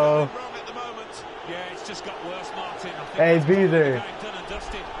 bro. Yeah, it's just got worse, Martin. Hey, Beezer.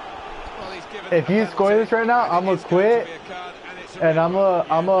 If you score this right now, I'm gonna quit, and I'm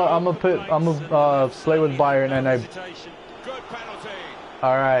gonna play with Bayern, and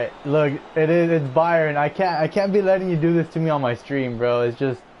All right, look, it's Bayern. I can't be letting you do this to me on my stream, bro. It's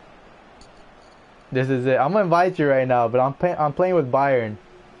just, this is it. I'm gonna invite you right now, but I'm playing with Bayern.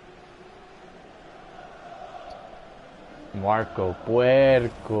 Marco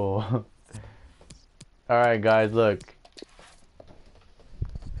Puerco. All right, guys, look.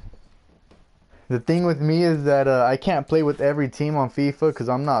 The thing with me is that I can't play with every team on FIFA because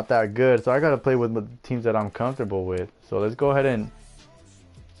I'm not that good. So I gotta play with the teams that I'm comfortable with. So let's go ahead and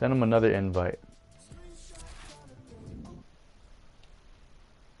send them another invite.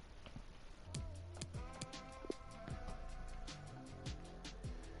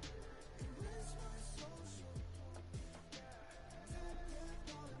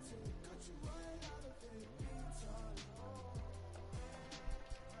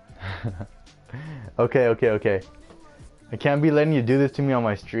 Okay. I can't be letting you do this to me on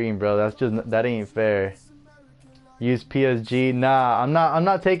my stream, bro. That ain't fair. Use PSG. Nah, I'm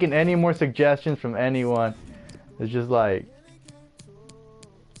not taking any more suggestions from anyone. It's just like,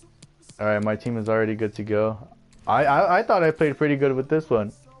 all right, my team is already good to go. I thought I played pretty good with this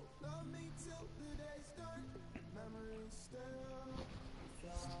one.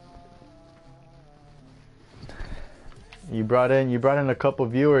 You brought in a couple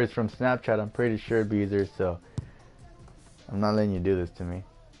viewers from Snapchat, I'm pretty sure, Beezer, so I'm not letting you do this to me.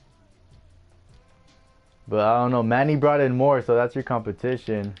 But I don't know, Manny brought in more, so that's your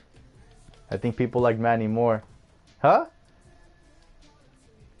competition. I think people like Manny more. Huh?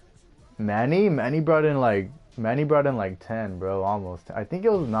 Manny brought in like 10, bro, almost. I think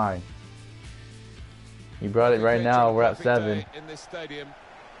it was 9. He brought it right now, we're at 7. In this stadium.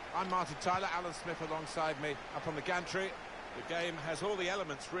 I'm Martin Tyler, Alan Smith alongside me up on the gantry. The game has all the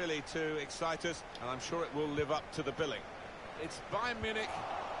elements really to excite us, and I'm sure it will live up to the billing. It's Bayern Munich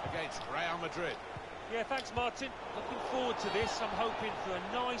against Real Madrid. Yeah, thanks, Martin. Looking forward to this. I'm hoping for a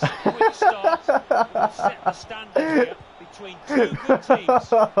nice, quick start. We'll set the standard here between two good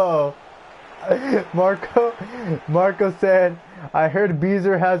teams. Marco said, I heard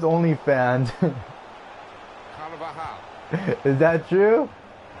Beezer has OnlyFans. Carvajal. Is that true?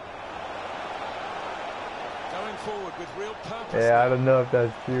 Going forward with real purpose. Yeah, I don't know if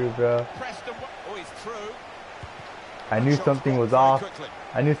that's true, bro. Oh, he's through. I knew something was off.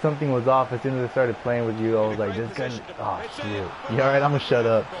 I knew something was off as soon as I started playing with you. I was like, this guy. Oh shoot! Yeah, all right, I'm gonna shut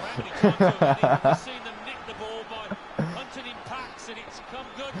up.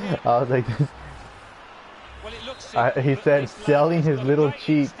 I was like, this. He said, selling his little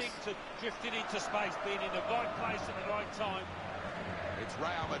cheeks. Drifting into space, being in the right place at the right time. It's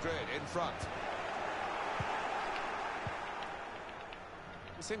Real Madrid in front.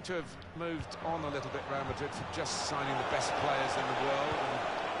 They seem to have moved on a little bit, Real Madrid, to just signing the best players in the world and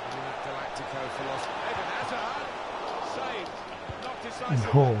in that Galactico philosophy. Eden Hazard saved, not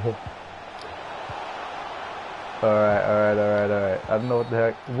decisive. No. Alright. I don't know what the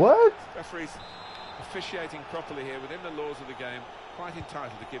heck. What? Referees officiating properly here within the laws of the game. Quite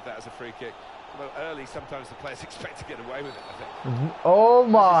entitled to give that as a free kick. Although early, sometimes the players expect to get away with it, I think. Oh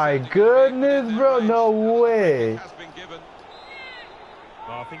my goodness, bro. No way. Has been given.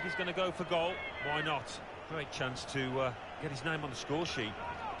 Well, I think he's going to go for goal. Why not? Great chance to get his name on the score sheet.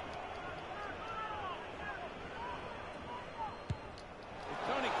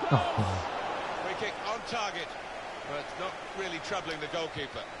 on target, but not really troubling the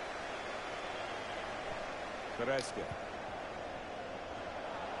goalkeeper. Goretzka.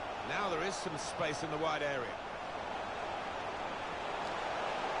 Now there is some space in the wide area.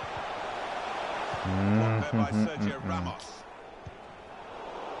 Blocked there by Sergio Ramos.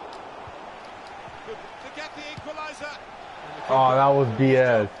 Good to get the equaliser. Oh, that was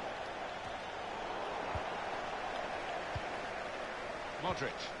BS. Modric.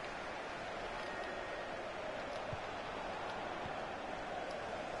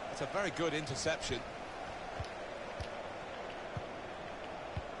 It's a very good interception.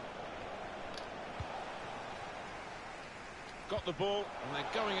 Got the ball and they're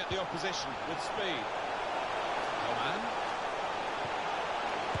going at the opposition with speed. Oh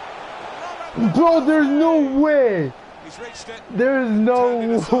man. Bro, there's no way. He's reached it. There's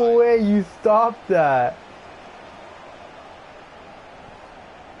no way you stopped that.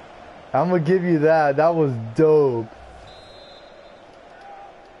 I'm gonna give you that. That was dope.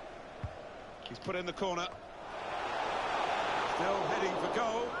 He's put in the corner. Still heading for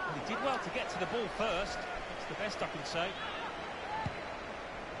goal. He did well to get to the ball first. That's the best I can say.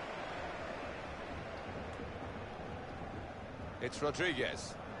 It's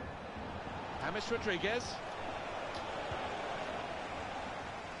Rodriguez. James Rodriguez.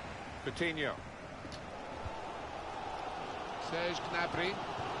 Coutinho. Serge Gnabry.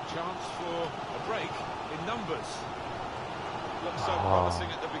 Chance for a break in numbers. Looked so promising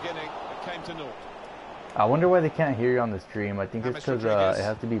at the beginning, but came to naught. I wonder why they can't hear you on the stream. I think it's because it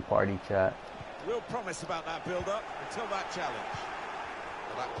has to be party chat. Real promise about that build-up until that challenge.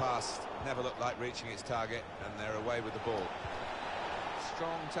 Well, that pass never looked like reaching its target, and they're away with the ball.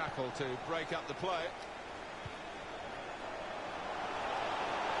 Strong tackle to break up the play.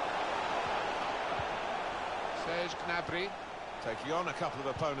 Serge Gnabry taking on a couple of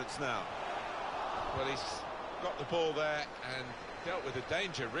opponents now. Well, he's got the ball there and dealt with the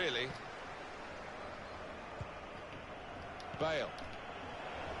danger, really. Bale.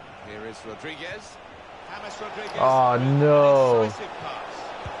 Here is Rodriguez. James Rodriguez. Oh no. Decisive pass.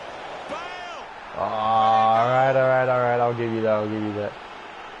 Bale. Oh, alright. I'll give you that.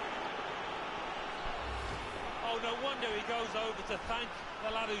 Oh, no wonder he goes over to thank the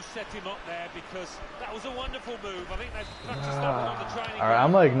lad who set him up there, because that was a wonderful move. I think they've practiced that one on the training. Alright,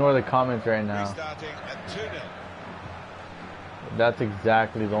 I'm gonna ignore the comments right now. Restarting at 2-0. That's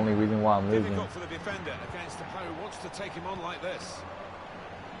exactly the only reason why I'm losing. Difficult for the defender against the player who wants to take him on like this.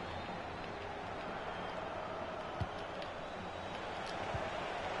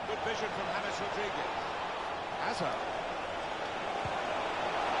 Good vision from James Rodriguez. Hazard.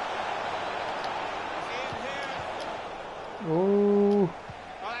 He's in here. Ooh.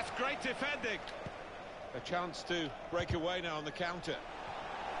 Oh, that's great defending. A chance to break away now on the counter.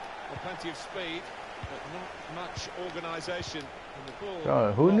 Well, plenty of speed, but not much organisation.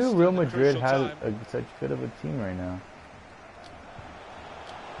 God, who knew Real Madrid had such good of a team right now?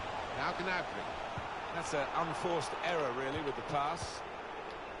 Now Gnabry. That's an unforced error, really, with the pass.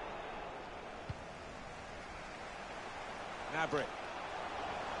 Gnabry.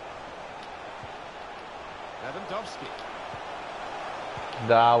 Lewandowski.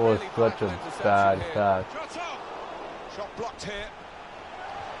 That was Really such a interception bad here. pass. Shot off. Shot blocked here.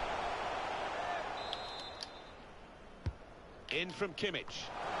 In from Kimmich.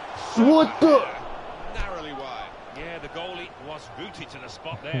 What the? Narrowly wide. Yeah, the goalie was rooted to the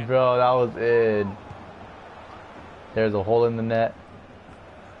spot there. Bro, that was it. There's a hole in the net.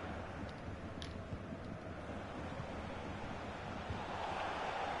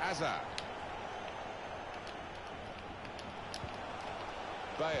 Hazard.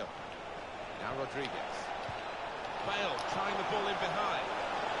 Bale. Now Rodriguez. Bale trying the ball in behind.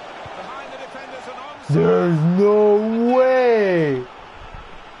 Behind the defenders and onside. There's no way.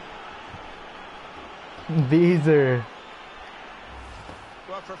 These are.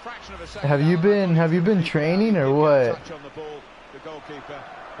 Well, for a fraction of a second. Have you been training or what? Touch on the ball, the goalkeeper,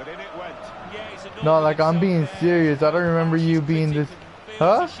 but in it went. Yeah, No, like I'm being serious. I don't remember you being this.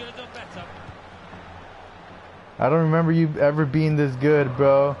 Huh? I don't remember you ever being this good,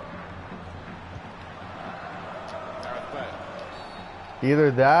 bro.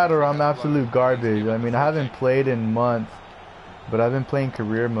 Either that or I'm absolute garbage. I mean, I haven't played in months, but I've been playing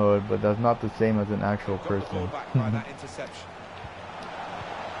career mode, but that's not the same as an actual person. That interception.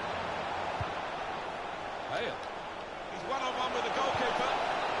 Bale. He's one-on-one with the goalkeeper.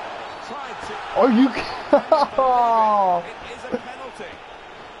 Tried to. Are you? It is a penalty.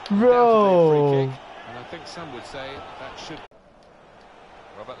 Bro. And I think some would say that should.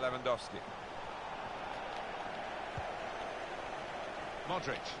 Robert Lewandowski.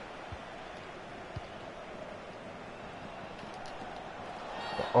 Modric.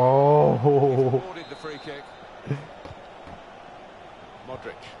 Oh. Awarded the free kick.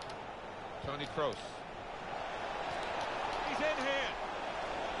 Modric. Toni Kroos. He's in here.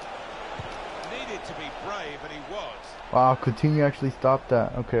 Needed to be brave, and he was. Wow, Coutinho actually stopped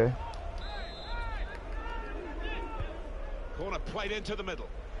that. Okay. Corner played into the middle.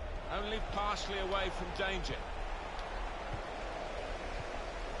 Only partially away from danger.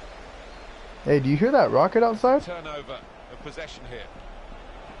 Hey, do you hear that rocket outside? Turnover of possession here.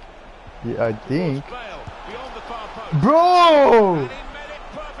 Yeah, I think. Bale, beyond the far post. Bro! And he made it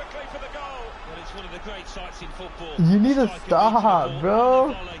perfectly for the goal. Well, it's one of the great sights in football. You need to Strike stop, into the bro. ball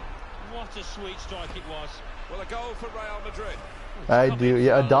and the volley. What a sweet strike it was. Well, a goal for Real Madrid. I do.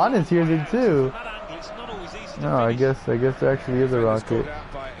 Yeah, Adonis hears it too. From that angle, it's not always easy to No, I finish. guess there actually is a Defenders rocket. caught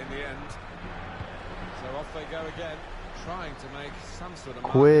out by it in the end. So off they go again, trying to make some sort of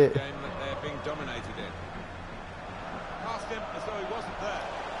mark in Quit. the game that they're being dominated in. Past him as though he wasn't there.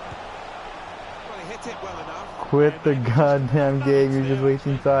 Well, he hit it well enough. Quit the goddamn game. You're just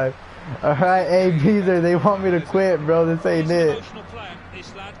wasting time. All right, hey Beezer, they want me to quit, bro. This ain't He's an it. emotional player,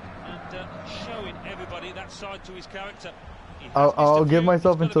 this lad, and showing everybody that side to his character. He has I'll missed a give few,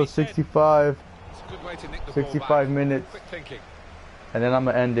 myself it's gotta until be said. 65, It's a good way to nick the 65 ball back. minutes, Quick thinking. and then I'm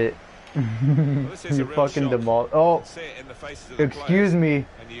gonna end it. Well, this is You a real fucking shot. demol. You Oh, can see it in the faces of the excuse players, me.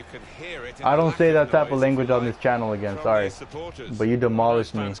 and you can hear it in I the don't lack say of that type of noise, language if you on like, this channel again. from Sorry, their supporters. but you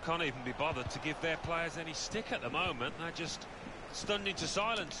demolished Those me. fans can't even be bothered to give their players any stick at the moment. They're just stunned into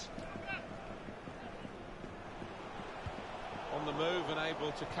silence. On the move and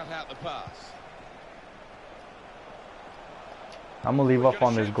able to cut out the pass. I'm gonna leave We're up gonna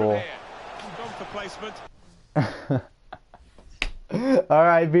on this shoot from goal. here. Gone for placement. All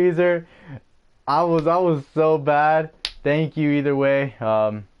right, Beezer. I was so bad. Thank you either way.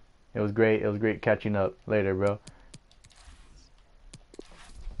 It was great. It was great catching up. Later, bro.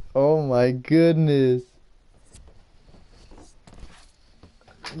 Oh my goodness.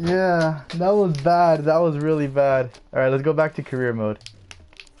 Yeah, that was bad. That was really bad. All right, let's go back to career mode.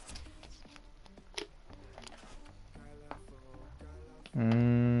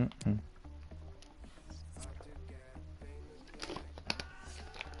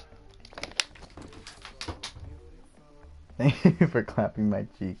 Thank you for clapping my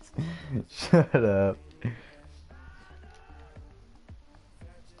cheeks. Shut up.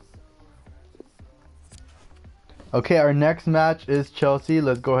 Okay, our next match is Chelsea.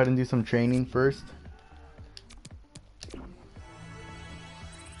 Let's go ahead and do some training first.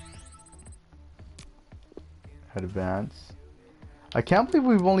 Advance. I can't believe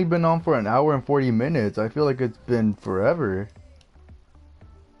we've only been on for an hour and 40 minutes. I feel like it's been forever.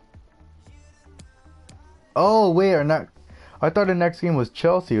 Oh, wait, I thought the next game was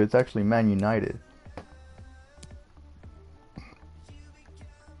Chelsea. It's actually Man United.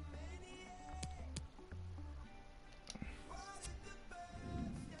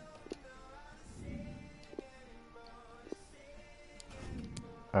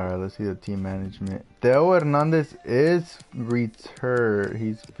 Alright, let's see the team management. Theo Hernandez is returned.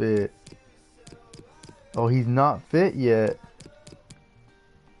 He's fit. Oh, he's not fit yet.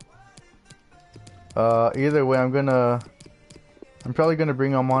 Either way, I'm probably gonna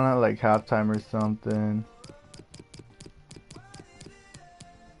bring him on at like halftime or something.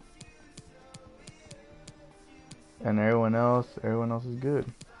 And everyone else is good.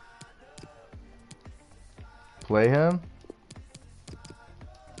 Play him.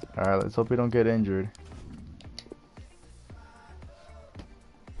 Alright, let's hope we don't get injured.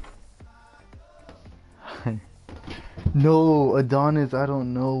 No, Adonis, I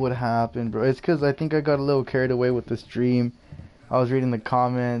don't know what happened, bro. It's because I think I got a little carried away with the stream. I was reading the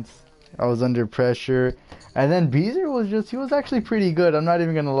comments. I was under pressure. And then Beezer he was actually pretty good. I'm not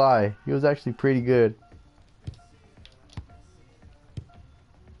even going to lie. He was actually pretty good.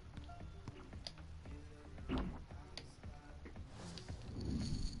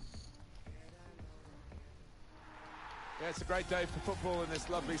 Yeah, it's a great day for football in this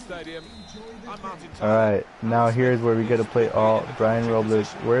lovely stadium. I'm Martin. Alright, now here's where we get to play all Brian Robles.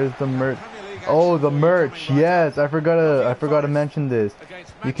 Where's the merch? Oh, the merch. Yes, I forgot to mention this.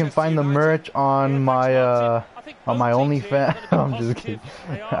 You can find the merch on my OnlyFans. I'm just kidding.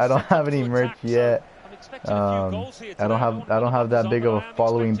 I don't have any merch yet. I don't have that big of a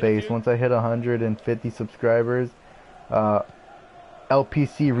following base. Once I hit 150 subscribers,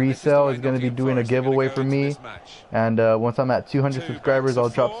 LPC Resale is going to be doing a giveaway for me, and once I'm at 200 subscribers, I'll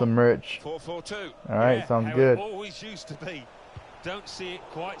drop some merch. Alright, sounds good. Always used to be. Don't see it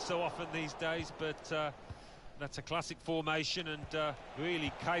quite so often these days, but that's a classic formation and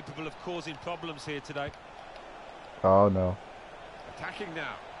really capable of causing problems here today. Oh no. Attacking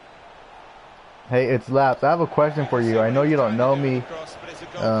now. Hey, it's Laps. I have a question for you. I know you don't know me.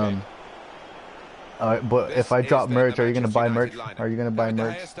 But if I drop merch, are you gonna buy merch? Are you gonna buy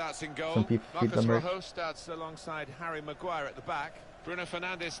merch? Some FIFA merch. Marcus starts alongside Harry Maguire at the back. Bruno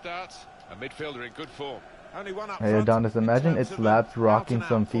Fernandes starts. A midfielder in good form. Only one up Hey front Adonis, imagine it's Laps rocking out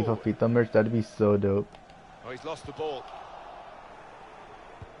some and out FIFA merch. That'd be so dope. Oh, he's lost the ball.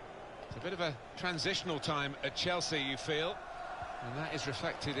 It's a bit of a transitional time at Chelsea, you feel. And that is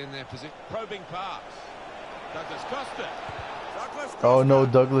reflected in their position. Probing pass. Douglas Costa. Oh no,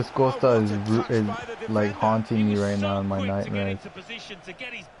 Douglas Costa is like haunting me right now in my nightmares. To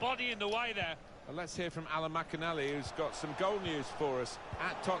get his body in the way there. Well, let's hear from Alan McInally, who's got some goal news for us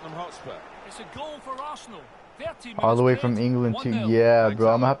at Tottenham Hotspur. It's a goal for Arsenal. 30 All the way minutes from played, England too. 1-0. Yeah, bro,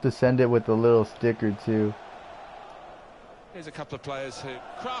 I'm gonna have to send it with a little sticker too. Here's a couple of players who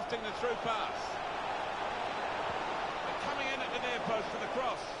crafting the through pass. They're coming in at the near post for the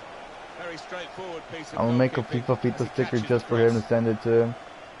cross. Very straightforward piece of I'm gonna make a goalkeeping FIFA as he sticker catches just the for him to cross. send it to him.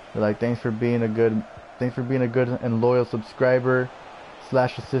 Be like, thanks for being a good and loyal subscriber /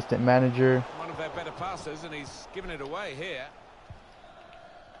 assistant manager. One of their better passes, and he's given it away here.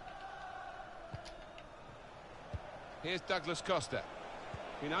 Here's Douglas Costa.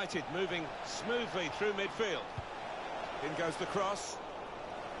 United moving smoothly through midfield. In goes the cross.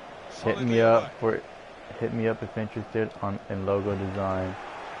 Hit me up if interested in logo design.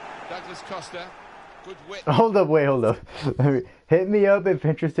 Douglas Costa, good width. Hold up. Hit me up if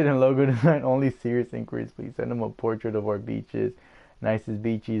interested in logo design. Only serious inquiries, please. Send them a portrait of our beaches. Nicest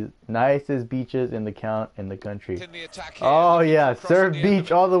beaches in the country. In the attack here, Oh looking yeah, to cross surf at the end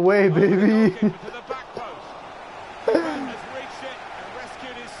beach of it. all the way, Over the baby. goalkeeper to the back post. Has reached it and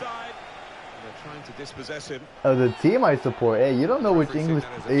rescued his side. And they're trying to dispossess him. The team I support. Hey, you don't know which English.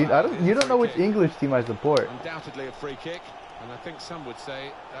 You don't know which English team I support. Undoubtedly a free kick, and I think some would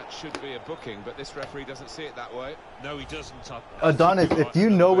say that should be a booking, but this referee doesn't see it that way. No, he doesn't. Adonis, if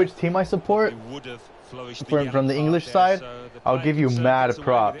you know which team I support from the English side, I'll give you mad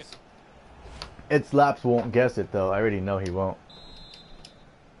props. It's Laps won't guess it though. I already know he won't.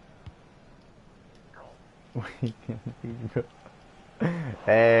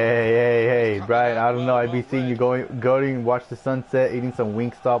 Hey, Brian, I don't know. I'd be seeing you going watch the sunset, eating some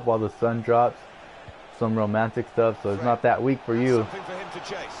Wingstop while the sun drops. Some romantic stuff, so it's not that weak for you. Something for him to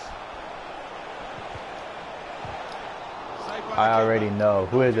chase. I already know.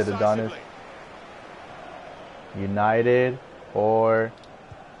 Who is it, Adonis? United or...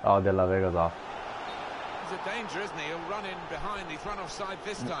 Oh, De La Vega's off. He's a danger, isn't he? He'll run in behind. He's run offside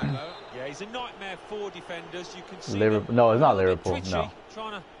this time, though. Yeah, he's a nightmare for defenders. You can see Liverpool. No, it's not Liverpool. twitchy, No.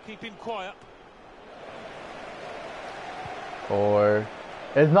 trying to keep him quiet. Or...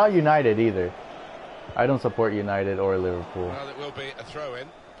 It's not United either. I don't support United or Liverpool. Well, it will be a throw-in.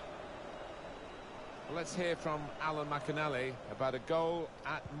 Well, let's hear from Alan McInally about a goal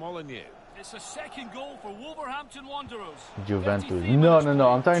at Molineux. It's a second goal for Wolverhampton Wanderers. Juventus. 53 No. minutes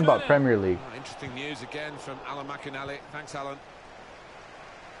I'm talking played, about 2-0. Premier League. Oh, interesting news again from Alan McInally. Thanks, Alan.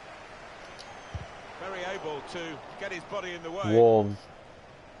 Very able to get his body in the way. Wolves.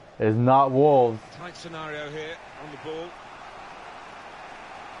 It's not Wolves. Tight scenario here on the ball.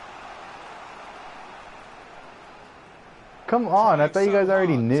 Come on, I thought you guys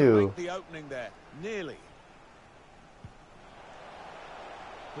already knew. The opening there, nearly.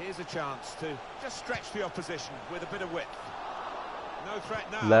 Here's a chance to just stretch the opposition with a bit of width. No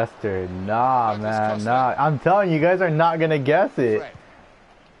threat now. Leicester, nah, man, nah. I'm telling you, you guys are not gonna guess it.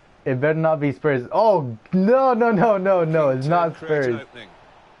 It better not be Spurs. Oh, no, it's not Spurs.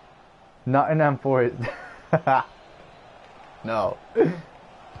 Nottingham Forest. No.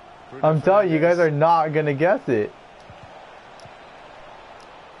 I'm telling you, you guys are not gonna guess it.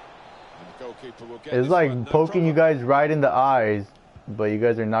 It's like poking you guys right in the eyes, but you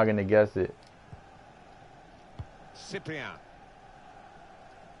guys are not gonna guess it. Cyprian.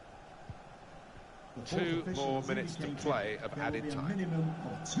 2 more minutes to play of added time. Minimum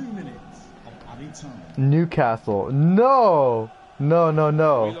of 2 minutes of added time. Newcastle. No.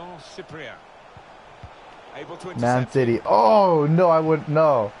 Milan Cyprian. Able to intercept. Man City. Oh, no, I would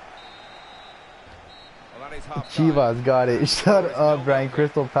no. Well, that is half time. Chivas got it. Shut up, Brian.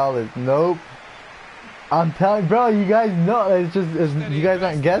 Crystal Palace. Nope. I'm telling, bro, you guys know. You guys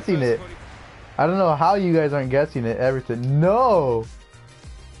aren't guessing it. I don't know how you guys aren't guessing it. Everton. No.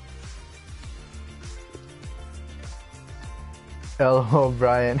 LO,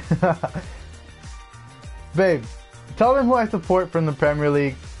 Brian. Babe, tell them who I support from the Premier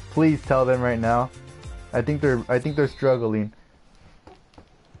League. Please tell them right now. I think they're struggling.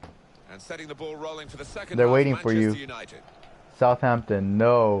 And setting the ball rolling for the second They're half, waiting for you. Manchester United. Southampton.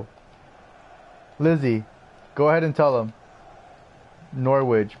 No. Lizzie, go ahead and tell them.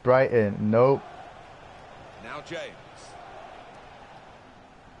 Norwich, Brighton. Nope. Now James.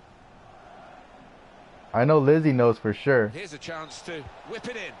 I know Lizzie knows for sure. Here's a chance to whip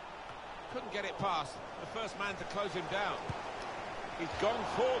it in. Couldn't get it past the first man to close him down. He's gone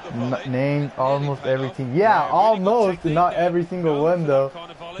for the volley. Named almost every team. Yeah, almost. Not every single one though.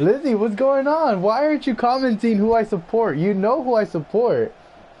 Lizzie, what's going on? Why aren't you commenting who I support? You know who I support.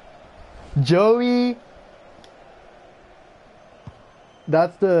 Joey.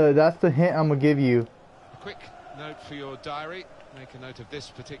 That's the hint I'm gonna give you. Quick note for your diary. Make a note of this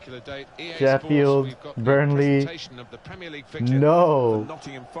particular date. EA Sheffield, Sports, we've got Burnley. of the Premier League fixture. No.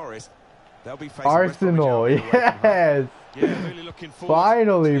 Nottingham Forest. They'll be facing Arsenal. Yes. Yeah, really looking forward.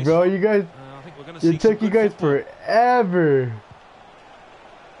 Finally, bro. You guys. It took you guys forever.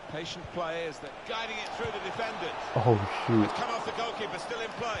 Patient players that guiding it through the defenders. Oh shoot. It's come off the goalkeeper, still in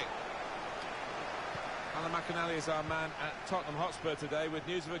play. Alan McInally is our man at Tottenham Hotspur today with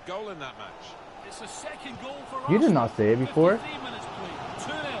news of a goal in that match. It's a second goal for Arsenal. You did not say it before. 53 minutes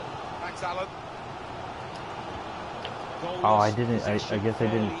played. 2-0. Thanks, Alan. Oh, I didn't. I guess I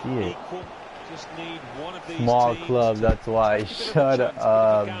didn't see it. Just need one of these Small teams club, to that's why. take a bit of a Shut chance to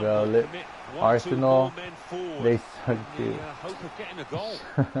up, pick bro. out and commit 1-2 Arsenal, more men forward they in suck too. the hope of getting a goal.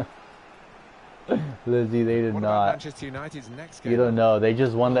 Lizzie, they did What about not. Manchester United's next game? You don't know. They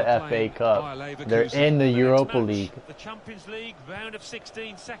just won the FA Cup. They're in the Europa League. The Champions League round of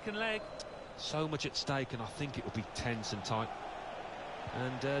 16, second leg. So much at stake, and I think it will be tense and tight.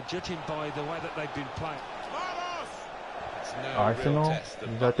 And judging by the way that they've been playing. No Arsenal, real test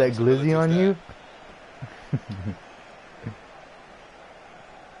of you got that glizzy on there. you?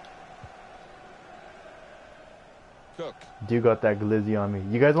 Cook. Do got that glizzy on me.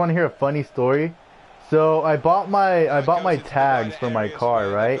 You guys want to hear a funny story? So I bought my tags for my car,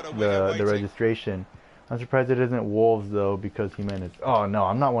 right? The registration. I'm surprised it isn't Wolves though, because Jimenez. Oh no,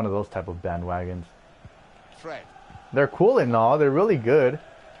 I'm not one of those type of bandwagons. Fred. They're cool and all, they're really good,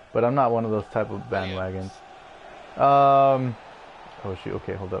 but I'm not one of those type of bandwagons. Oh shoot,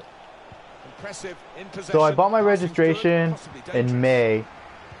 okay, hold up. Impressive in possession. So I bought my Passing registration good, possibly dangerous. in May,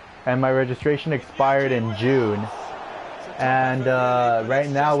 and my registration expired in June. And right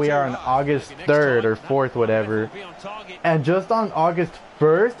now we are on August 3rd or 4th, whatever. And just on August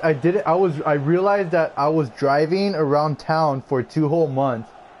 1st, I realized that I was driving around town for 2 whole months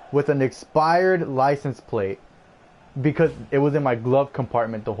with an expired license plate because it was in my glove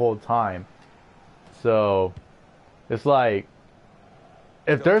compartment the whole time. So it's like,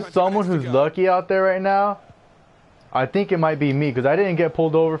 if there's someone who's lucky out there right now, I think it might be me, because I didn't get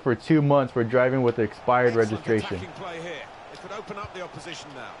pulled over for 2 months for driving with expired registration. Play here. It could open up the opposition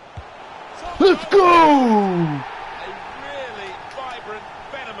now. Let's go! A really vibrant,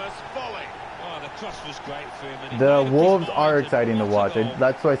 venomous volley. Oh, the cross was great for him. And he The made up his Wolves mind are and exciting to what a watch. goal.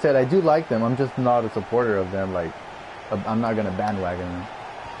 That's why I said I do like them. I'm just not a supporter of them. Like, I'm not going to bandwagon them.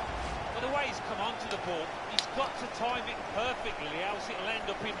 But the way he's come onto the ball, he's got to time it perfectly, else it'll end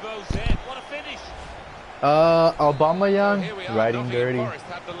up in Rose's end. What a finish! Aubameyang, riding dirty.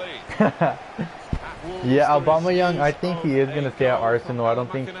 Yeah, Aubameyang, I think he is going to stay at Arsenal. I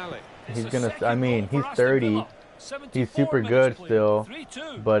don't think he's going to, I mean, he's 30. He's super good still.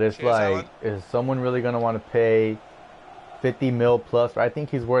 But it's like, is someone really going to want to pay 50 mil plus? I think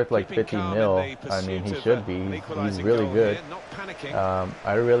he's worth like 50 mil. I mean, he should be. He's really good.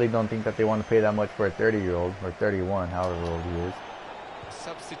 I really don't think that they want to pay that much for a 30-year-old or 31, however old he is.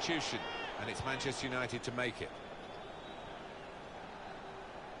 Substitution, and it's Manchester United to make it.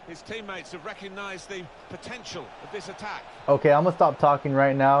 His teammates have recognised the potential of this attack. Okay, I'm going to stop talking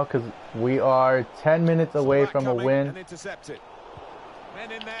right now because we are 10 minutes away from a win.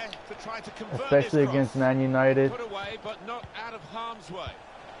 Men in there to try to convert especially this against cross. Man United. Put away, but not out of harm's way.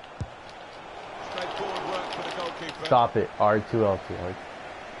 Straightforward work for the goalkeeper. Stop it. R2L2.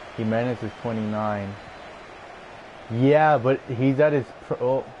 Jimenez is 29. Yeah, but he's at his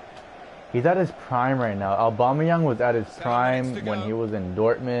he's at his prime right now. Aubameyang was at his prime when he was in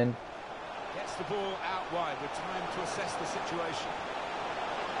Dortmund. Gets the ball out wide with time to assess the situation.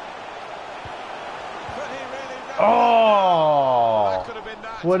 Could he really Oh! that could have been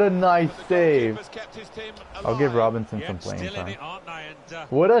that. What a nice But the save. goalkeeper's kept his team I'll give alive. Robinson Yeah, some playing still in time. it, aren't they? And,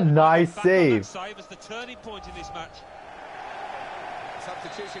 What a nice back on that save. save as the turning point in this match.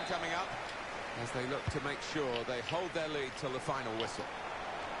 Substitution coming up as they look to make sure they hold their lead till the final whistle.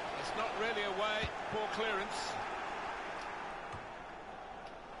 It's not really away, poor clearance.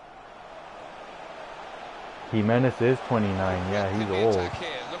 Jimenez is 29. Yeah, he's The old. attack here,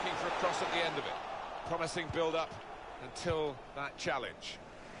 looking for a cross at the end of it. Promising build-up. until that challenge.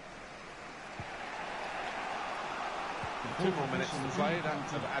 2 more minutes to play,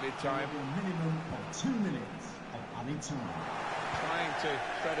 that's of added time. A minimum of 2 minutes of added time. Trying to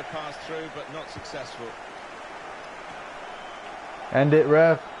thread a pass through, but not successful. End it,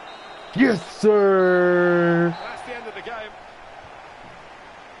 ref. Yes, sir. That's the end of the game.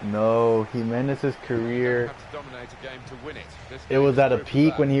 No, Jimenez's career. Have to dominate a game to win it. It was at a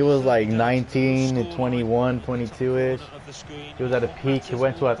peak when he was like 19 and 21, 22-ish. He was at a peak. He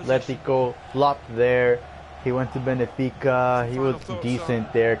went to Atletico, flopped there. He went to Benfica. He was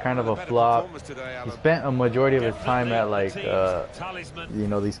decent there, kind of a flop. He spent a majority of his time at like, you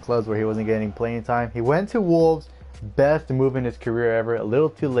know, these clubs where he wasn't getting playing time. He went to Wolves, best move in his career ever. A little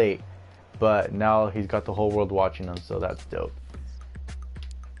too late, but now he's got the whole world watching him, so that's dope.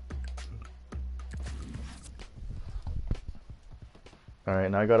 All right,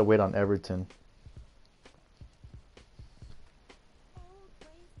 now I gotta wait on Everton.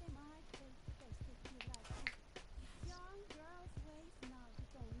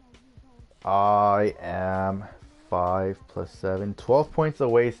 I am 5 plus 7, 12 points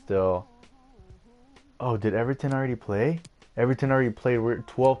away still. Oh, did Everton already play? Everton already played. We're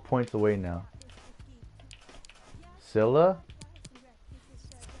 12 points away now. Silla?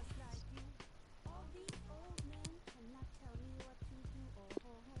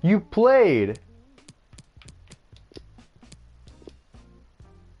 You played!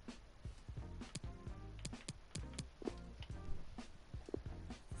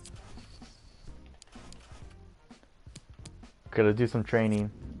 Gotta do some training.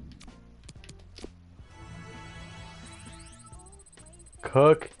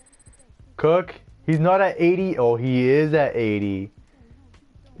 Cook. He's not at 80. Oh, he is at 80.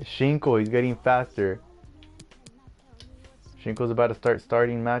 Shinko, he's getting faster. Shinko's about to start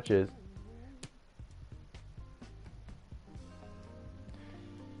starting matches.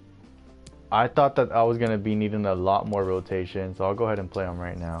 I thought that I was gonna be needing a lot more rotation, so I'll go ahead and play him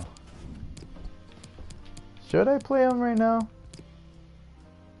right now. Should I play him right now?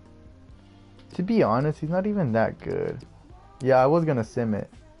 To be honest, he's not even that good. Yeah, I was gonna sim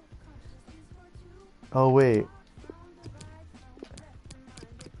it. Oh wait.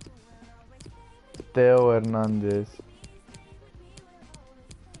 Theo Hernandez.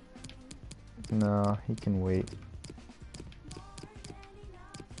 No, he can wait.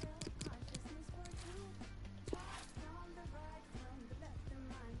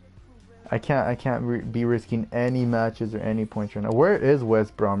 I can't be risking any matches or any points right now. Where is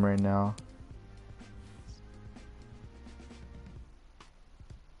West Brom right now?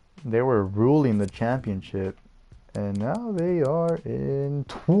 They were ruling the championship, and now they are in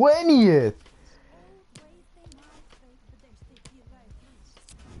 20th.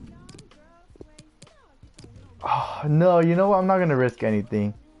 Oh, no, you know what? I'm not gonna risk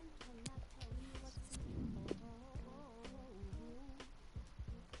anything.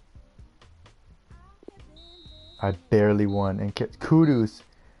 I barely won and kept Kudus.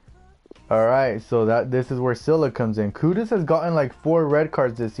 Alright, so this is where Silla comes in. Kudus has gotten like 4 red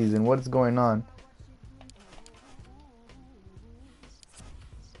cards this season. What is going on?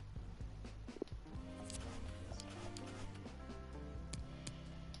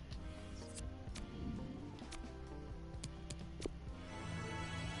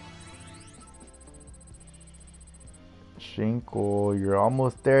 Shinko, you're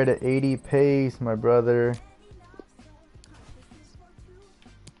almost there to 80 pace, my brother.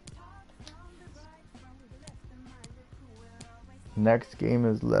 Next game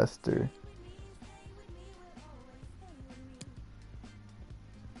is Leicester.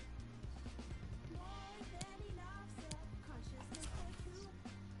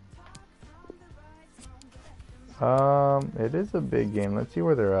 It is a big game. Let's see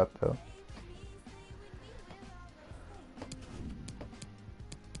where they're at though.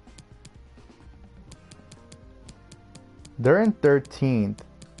 They're in 13th.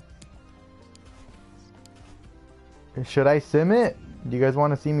 Should I sim it? Do you guys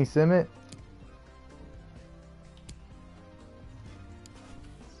want to see me sim it?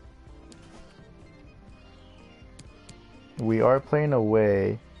 We are playing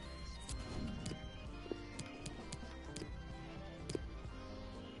away.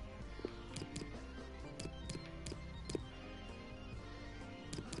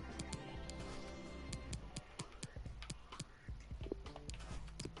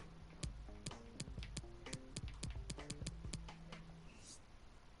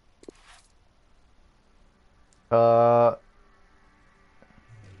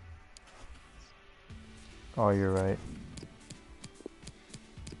 Oh, you're right.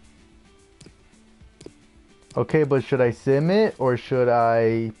 Okay, but should I sim it or should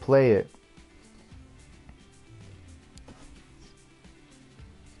I play it?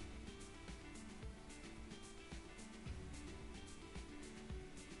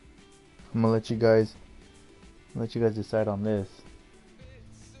 I'm gonna let you guys decide on this.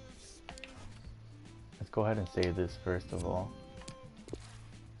 Let's go ahead and save this first of all.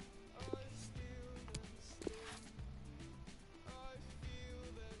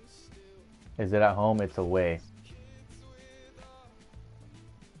 Is it at home? It's away.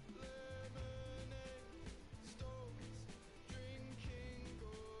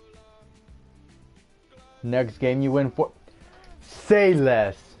 Next game you win for. Say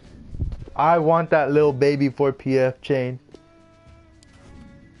less. I want that little baby for PF chain.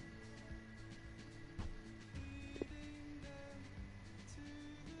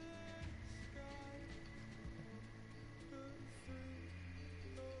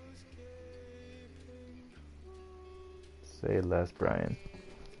 Say less, Brian.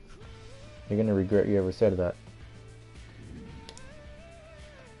 You're gonna regret you ever said that.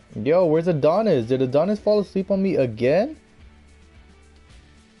 Yo, where's Adonis? Did Adonis fall asleep on me again?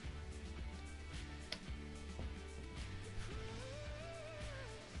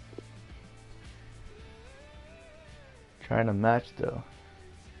 Trying to match though.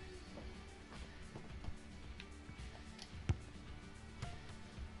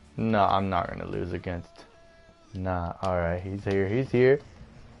 No, I'm not gonna lose against. Nah, alright, he's here, he's here.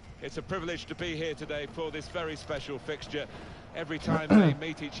 It's a privilege to be here today for this very special fixture. Every time they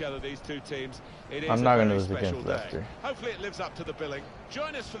meet each other, these two teams, it is I'm not a gonna very lose special against day. Leicester. Hopefully it lives up to the billing.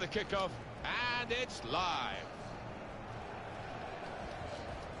 Join us for the kickoff, and it's live.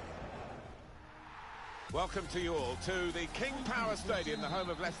 Welcome to you all to the King Power Stadium, the home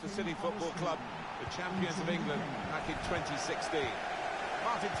of Leicester City Football Club, the champions of England back in 2016.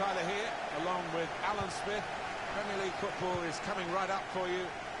 Martin Tyler here, along with Alan Smith. Premier League football is coming right up for you.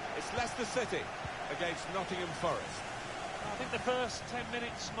 It's Leicester City against Nottingham Forest. I think the first 10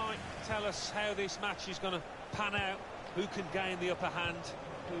 minutes might tell us how this match is going to pan out, who can gain the upper hand,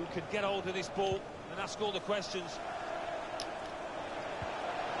 who can get hold of this ball and ask all the questions.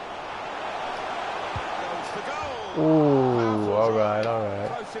 Goes for goal! Ooh, alright,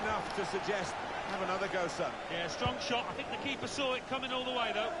 alright. Close enough to suggest have another go, son. Yeah, strong shot. I think the keeper saw it coming all the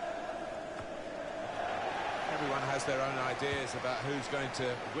way, though. Everyone has their own ideas about who's going to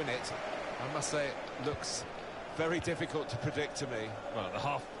win it. I must say it looks very difficult to predict to me. Well, at the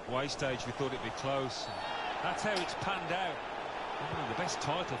halfway stage we thought it'd be close. That's how it's panned out. One of the best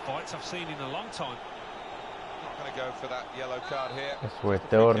title fights I've seen in a long time. Not going to go for that yellow card here. I swear,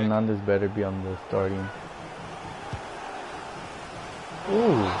 Theo Hernandez better be on the starting.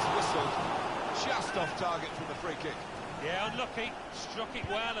 Ooh. That's whistled just off target from the free kick. Yeah, unlucky. Struck it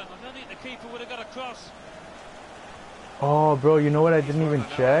well, and I don't think the keeper would have got across. Oh, bro, you know what I didn't even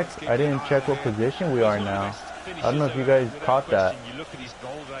check? I didn't check what position we are now. I don't know if you guys caught that. You look at his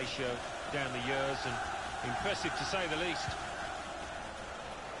goal ratio down the years, and impressive to say the least.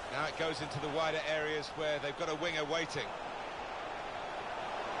 Now it goes into the wider areas where they've got a winger waiting.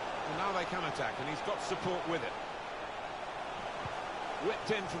 And now they can attack, and he's got support with it.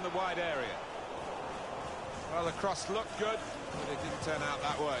 Whipped in from the wide area. Well, the cross looked good, but it didn't turn out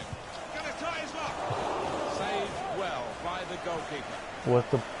that way. Gonna try his luck. Saved well by the goalkeeper. What's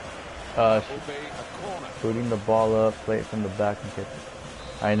the Will be a corner. shooting the ball up, play it from the back and kick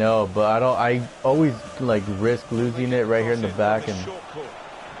it. I know, but I always like risk losing it right here in the back, and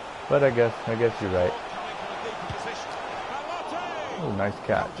but I guess you're right. Oh, nice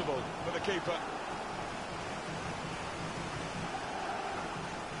catch. For the keeper.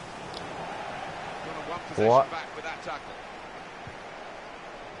 What? Back with that tackle.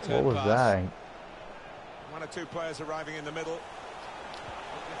 What was that? One or two players arriving in the middle.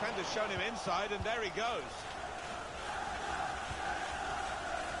 The defender's shown him inside, and there he goes.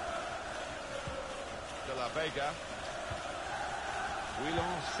 De La Vega.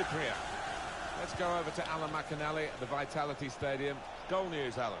 Willon Cyprien. Let's go over to Alan McAnally at the Vitality Stadium. Goal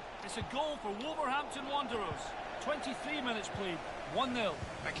news, Alan. It's a goal for Wolverhampton Wanderers. 23 minutes played, 1-0.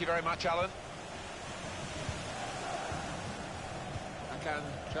 Thank you very much, Alan. Akan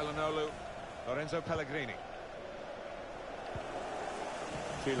Çalhanoğlu, Lorenzo Pellegrini.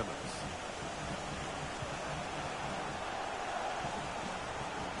 Tielemans.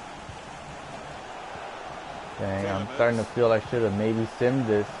 Dang, I'm starting to feel I should have maybe simmed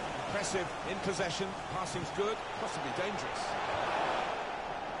this. Impressive in possession, passing's good, possibly dangerous.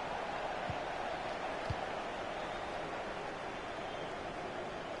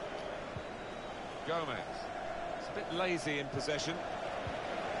 Gomez. It's a bit lazy in possession.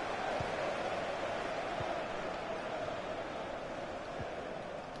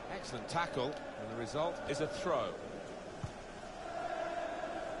 Excellent tackle, and the result is a throw.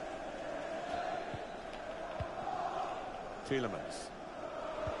 Tielemans.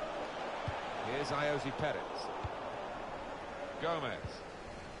 Here's Iosi Perez. Gomez.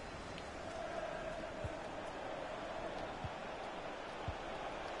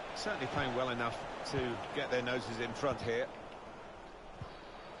 Certainly playing well enough to get their noses in front here.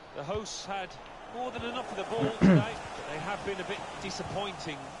 The hosts had more than enough of the ball today, but they have been a bit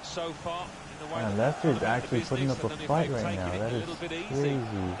disappointing so far in the way that Leicester's actually putting up a fight right now. That is crazy.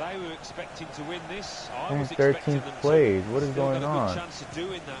 They were expecting to win this. I was 13 expecting them plays. to. What is Still going got a on? good chance of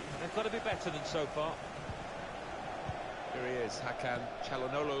doing that. They've got to be better than so far. Here he is, Hakan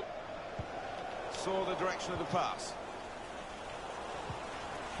Çalhanoğlu. Saw the direction of the pass.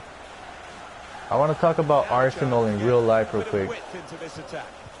 I want to talk about Arsenal in real life real quick.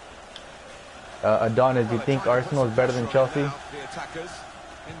 Adonis, do you think Arsenal is better than Chelsea? The attackers.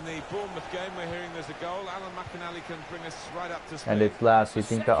 In the Bournemouth game, we're hearing there's a goal. Alan McInally can bring us right up to speed. And it's last. Do you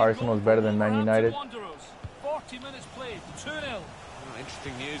think that Arsenal is better than Man United? 40 minutes played, 2-0. Oh,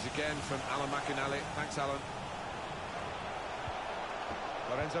 interesting news again from Alan McInally. Thanks, Alan.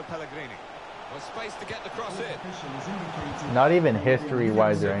 Lorenzo Pellegrini. Well, space to get the cross in. Not even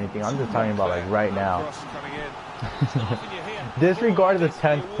history-wise or anything. I'm just talking about like right now. Cross coming in. Disregard the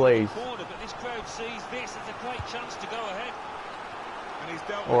 10th place. But this crowd sees this as a great chance to go ahead. And he's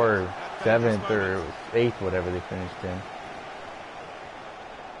dealt Or with it. 7th or 8th, whatever they finished in.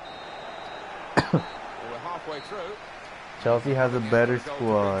 Well, we're halfway through. Chelsea has a better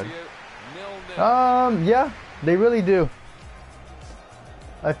squad. 0-0. Yeah, they really do.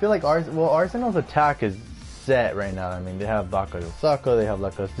 I feel like Arsenal's attack is set right now. I mean, they have Bukayo Saka, they have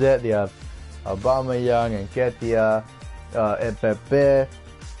Lacazette, they have Aubameyang, Nketiah, Pepe.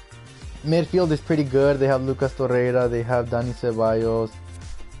 Midfield is pretty good. They have Lucas Torreira, they have Dani Ceballos.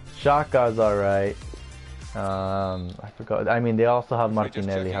 Xhaka's alright. I forgot. I mean, they also have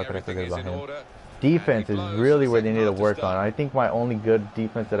Martinelli. How could I forget about him? Defense is really where they need to work on. I think my only good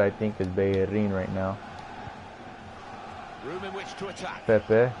defense that I think is Bellerin right now. Room in which to attack.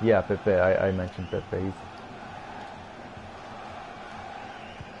 Pepe, yeah, Pepe. I mentioned Pepe.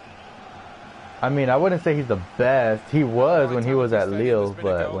 I mean, I wouldn't say he's the best. He was when he was at Lille,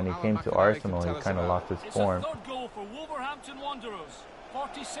 but when he came to Arsenal, he kind of lost his form. It's a third goal for Wolverhampton Wanderers.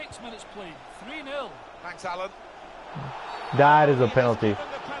 46 minutes played, 3-0. Thanks, Alan. That is a penalty.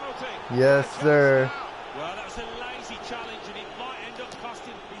 Yes, sir. Well, that was a lazy challenge, and it might end up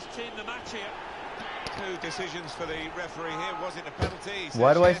costing his team the match here. Two decisions for the referee here. Was it a penalty?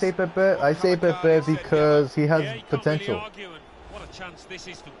 Why do I say Pepe? I say Pepe because he has potential. What a chance this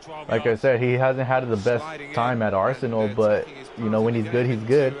is from 12 Like I said, he hasn't had the best time at Arsenal, but you know, when he's good, he's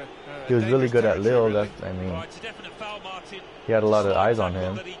good. He was really good at Lille. That's, I mean, he had a lot of eyes on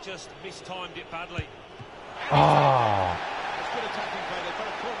him. He just mistimed it badly. Ah, It's good attacking play. They've got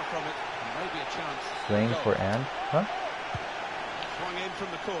a corner from it. Maybe a chance. swing for Anne, huh? Swung in from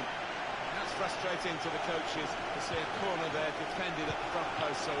the corner. That's frustrating to the coaches to see a corner there defended at the front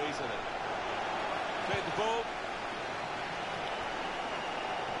post so easily. Cleared the ball.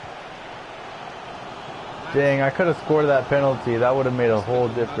 Dang, I could have scored that penalty. That would have made a whole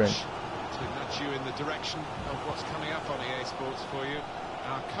difference. To nudge you in the direction of what's coming up on EA Sports for you.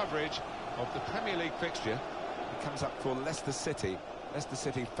 Our coverage of the Premier League fixture. It comes up for Leicester City. Leicester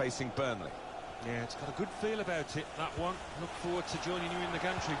City facing Burnley. Yeah, it's got a good feel about it, that one. Look forward to joining you in the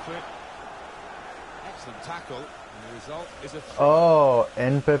gantry for it. Excellent tackle. And the result is a throw. Oh,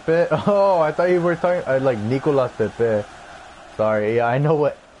 and Pepe. Oh, I thought you were talking like Nicolas Pepe. Sorry, yeah, I know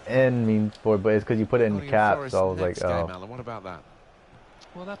what N means for, but it's because you put it in caps. So I was like, oh. Game, Alan, what about that?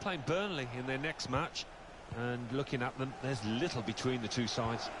 Well, they're playing Burnley in their next match, and looking at them, there's little between the two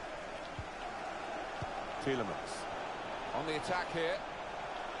sides. Tielemans on the attack here.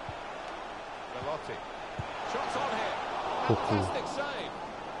 Velotti. Shots on here. Fantastic save.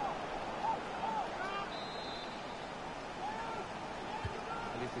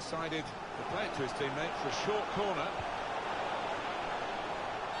 And he's decided to play it to his teammate for a short corner.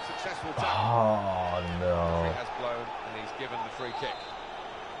 Successful tackle. Oh He no. has blown and he's given the free kick.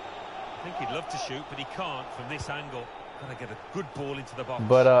 I think he'd love to shoot, but he can't from this angle. Gotta get a good ball into the box.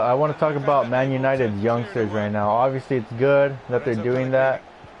 But I want to talk about Man United youngsters right now. Obviously, it's good that they're doing that.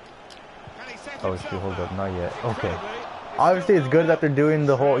 Oh shoot, hold up, not yet. Okay. Obviously, it's good that they're doing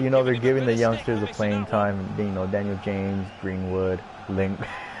the whole, you know, they're giving the youngsters the playing time. You know, Daniel James, Greenwood, Lingard.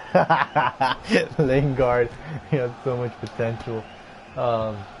 He has so much potential.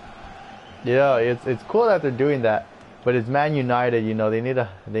 Yeah, it's cool that they're doing that. But it's Man United, you know, they need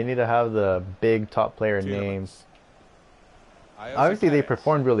to have the big top player names. obviously they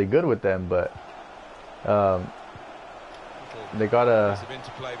performed really good with them, but they gotta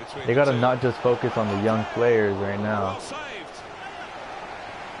not just focus on the young players right now. Well saved.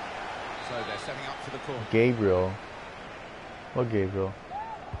 So they're setting up for the corner. Gabriel. What Gabriel?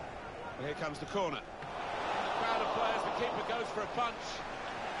 Well, here comes the corner. A crowd of players, the keeper goes for a punch.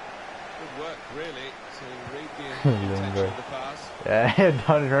 Good work, really, to read the intention of the pass. Yeah,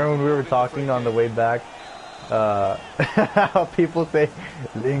 Don, remember when we were talking on the way back? How people say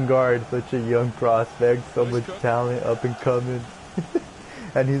Lingard, such a young prospect, so much talent, up and coming.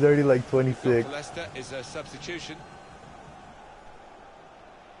 And he's already like 26. Leicester is a substitution.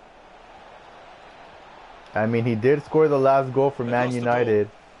 I mean, he did score the last goal for Man United.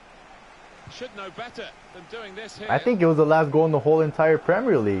 Should know better than doing this here. I think it was the last goal in the whole entire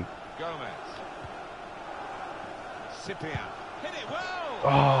Premier League. Gomez. Cyprian. Hit it well.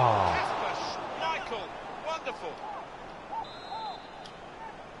 Oh. Kasper Schmeichel. Wonderful.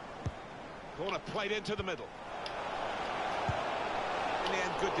 Corner played into the middle. In the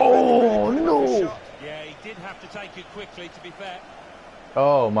end, good oh no. Yeah, he did have to take it quickly, to be fair.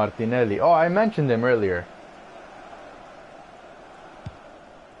 Oh, Martinelli. Oh, I mentioned him earlier.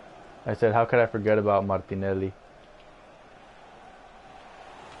 I said, how could I forget about Martinelli?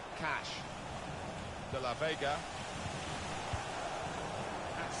 Cash. De La Vega.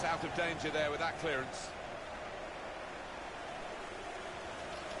 That's out of danger there with that clearance.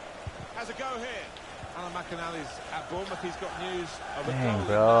 Has a go here. Alan McInally's at Bournemouth. He's got news of a Dang, goal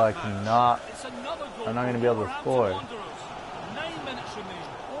bro, I in that match. cannot. It's another goal. I'm not going to be able to score. 9 minutes remain.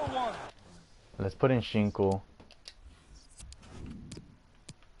 4-1. Let's put in Schinkel.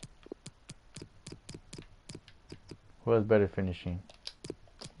 Who has better finishing?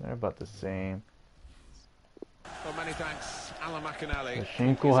 They're about the same. Well, many thanks, Alan McInally. The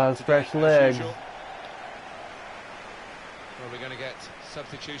Schinkel has fresh legs. Well, we're going to get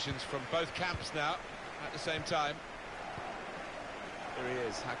substitutions from both camps now at the same time. Here he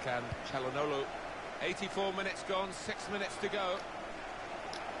is, Hakan Çalhanoğlu. 84 minutes gone, 6 minutes to go.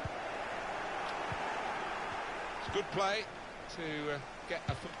 It's good play to get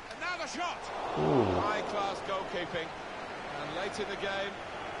a foot. And now the shot! High-class goalkeeping. And late in the game,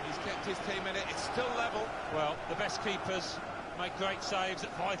 he's kept his team in it. It's still level. Well, the best keepers make great saves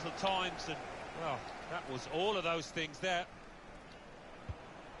at vital times, and, well, that was all of those things there.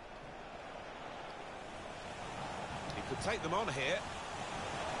 He could take them on here.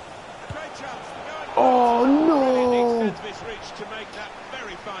 A great chance. Oh, no! Really extends his reach to make that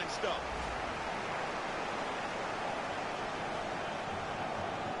very fine stop.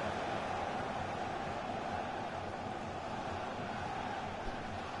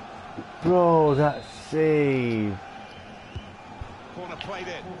 Bro, that save. Corner played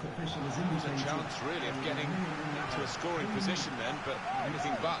in. There's a chance, really, of getting into a scoring position then, but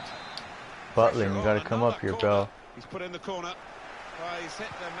anything but. Butland, you gotta come up here, bro. He's put in the corner. Well, he's hit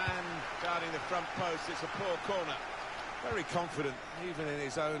the man guarding the front post. It's a poor corner. Very confident, even in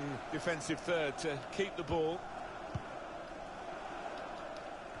his own defensive third, to keep the ball.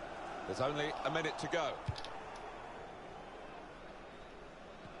 There's only a minute to go.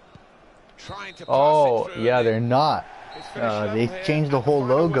 Trying to pass it through. Yeah, they're not. They changed the whole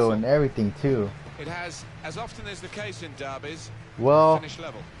logo and everything too. It has, as often is the case in derbies, well, finish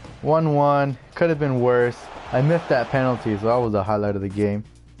level. 1-1. Could have been worse. I missed that penalty, so that was the highlight of the game.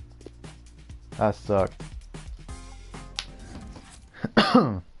 That sucked.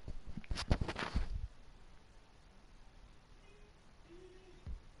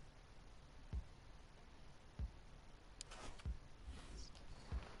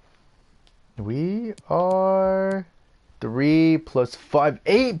 We are 3 plus 5,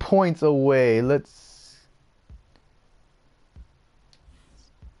 8 points away. Let's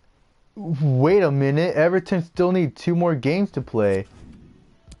wait a minute. Everton still need 2 more games to play.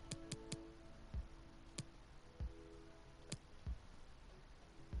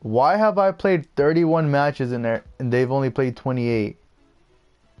 Why have I played 31 matches in there and they've only played 28?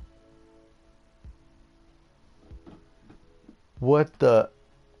 What the?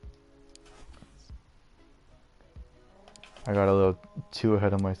 I got a little too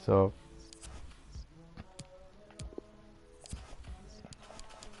ahead of myself.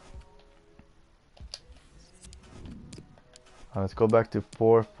 Let's go back to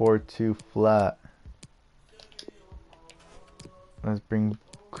 4-4-2 flat. Let's bring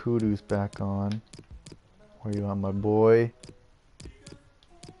Kudus back on. Where you at, my boy?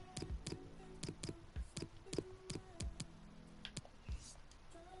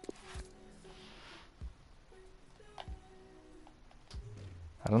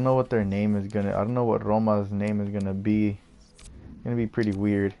 I don't know what their name is gonna. I don't know what Roma's name is gonna be Gonna be pretty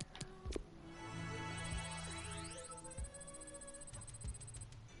weird.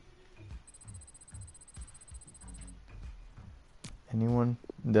 Anyone?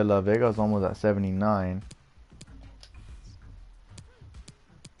 De La Vega's almost at 79.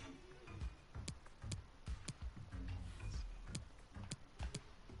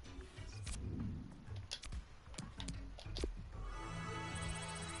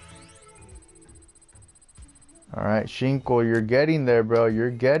 All right, Schinkel, you're getting there, bro. You're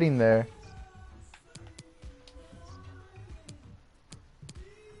getting there.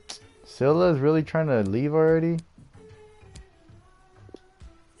 Silla's really trying to leave already.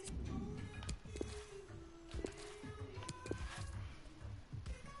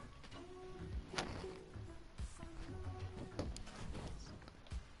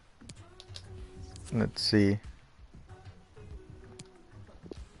 Let's see.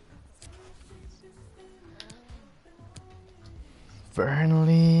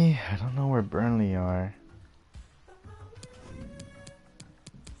 Burnley, I don't know where Burnley are.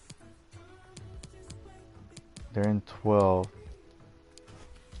 They're in 12.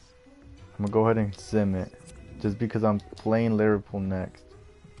 I'm gonna go ahead and sim it, just because I'm playing Liverpool next.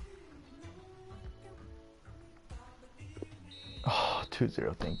 Oh,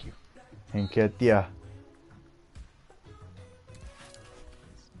 2-0, thank you. Enketia.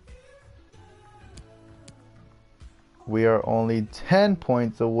 We are only 10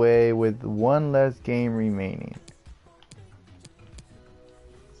 points away with one less game remaining.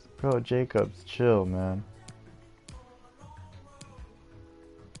 Bro, Jacobs, chill, man.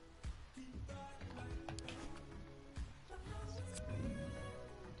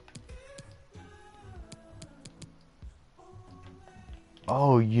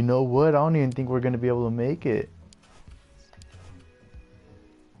 Oh, you know what? I don't even think we're going to be able to make it.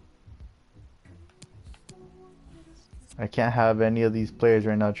 I can't have any of these players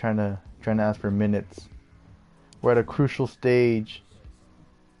right now trying to ask for minutes. We're at a crucial stage.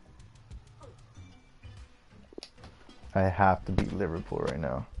 I have to beat Liverpool right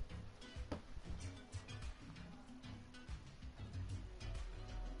now.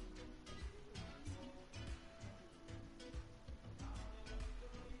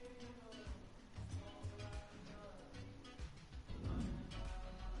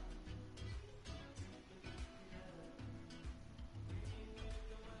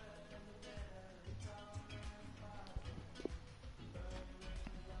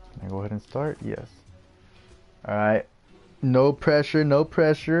 Can I go ahead and start? Yes. Alright. No pressure, no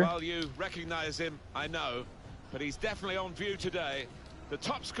pressure. Well, you recognise him, I know, but he's definitely on view today. The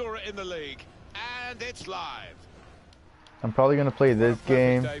top scorer in the league, and it's live. I'm probably gonna play this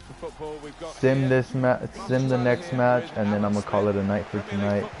game, sim this match, sim the next match, and then I'm gonna call it a night for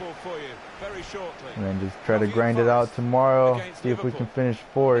tonight. And then just try to grind it out tomorrow. See if we can finish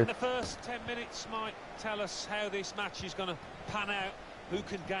fourth. The first 10 minutes might tell us how this match is gonna pan out. Who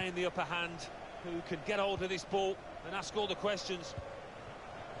can gain the upper hand? Who can get hold of this ball and ask all the questions?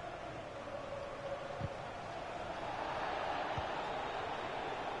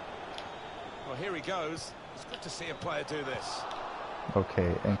 Well, here he goes. It's good to see a player do this.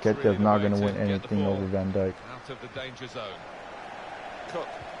 Okay, and Nketiah's not going to win anything over Van Dijk. Out of the danger zone. Cook.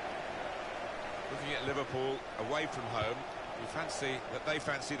 Looking at Liverpool away from home, you fancy that they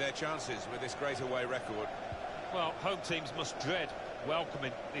fancy their chances with this great away record. Well, home teams must dread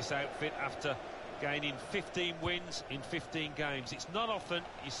welcoming this outfit after gaining 15 wins in 15 games. It's not often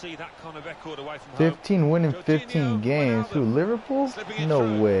you see that kind of record away from home. 15 win in 15 games? Who, Liverpool? No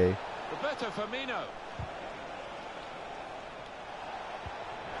way. Roberto Firmino.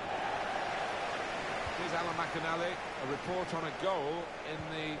 Here's Alan McAnally, a report on a goal in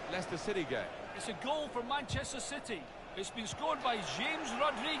the Leicester City game. It's a goal for Manchester City. It's been scored by James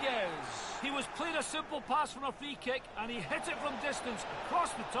Rodriguez. He was played a simple pass from a free kick and he hit it from distance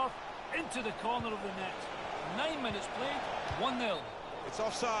across the turf into the corner of the net. 9 minutes played, 1-0. It's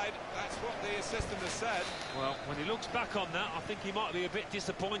offside, that's what the assistant has said. Well, when he looks back on that, I think he might be a bit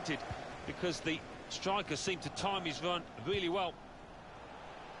disappointed because the striker seemed to time his run really well.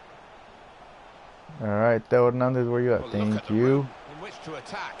 Alright, Theo Hernandez, where you at? Well, thank you. In which to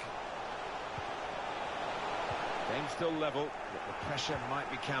attack. Game still level, but the pressure might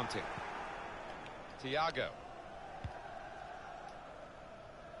be counting. Thiago.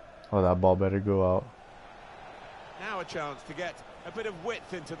 Oh, that ball better go out. Now a chance to get a bit of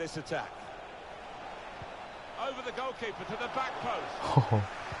width into this attack. Over the goalkeeper to the back post. Oh,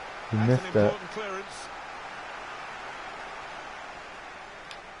 you That's missed an that. important clearance.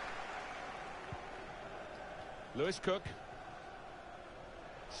 Lewis Cook.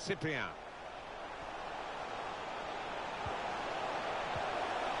 Cyprian.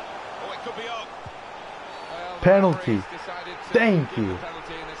 could be on. Well, the Penalty. referee's decided to Thank give you. the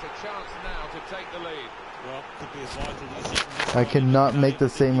penalty, and there's a chance now to take the lead. Well, could be as vital decision. I cannot make the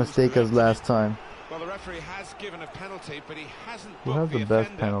same mistake as last time. Well, the referee has given a penalty, but he hasn't Who has booked the the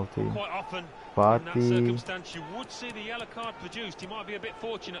best offender. penalty? Quite often, in that Fati. circumstance, you would see the yellow card produced. He might be a bit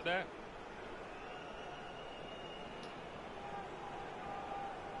fortunate there.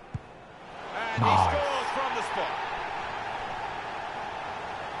 And he Nice. scores from the spot.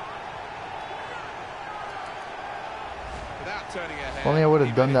 Without turning a head. Only I would have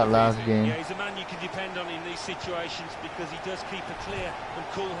he done made that it last easy. game. Yeah, he's a man you can depend on in these situations because he does keep a clear and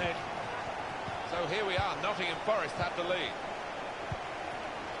cool head. So here we are, Nottingham Forest have the lead.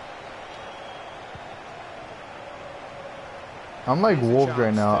 I'm like Here's a Wolves right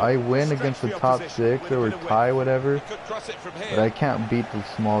chance now. to I win stretch against the the top opposition 6 with a or bit of tie width. whatever, He could cross it from here. but I can't beat the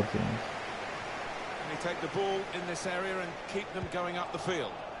small teams. And they take the ball in this area and keep them going up the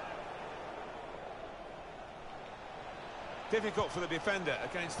field. Difficult for the defender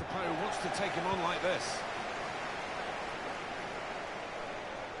against the player who wants to take him on like this.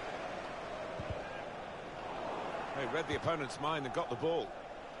 They read the opponent's mind and got the ball.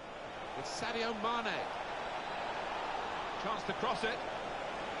 It's Sadio Mane. Chance to cross it.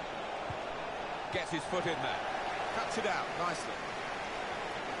 Gets his foot in there. Cuts it out nicely.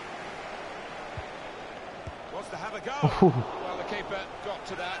 Wants to have a go. Well, the keeper got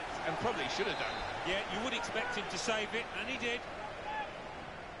to that and probably should have done. Yeah, you would expect him to save it, and he did.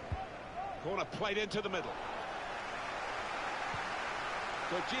 Corner played into the middle.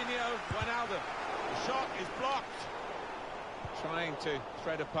 Jorginho Wijnaldum. The shot is blocked. Trying to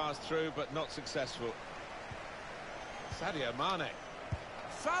thread a pass through, but not successful. Sadio Mane.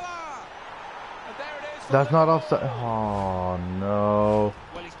 Salah! And there it is. That's not offside. Oh no.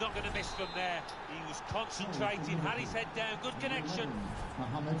 Well, he's not going to miss from there. He was concentrating, had his head down, good connection.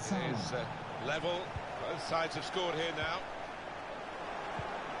 Mohamed It Salah. is level. Both sides have scored here now.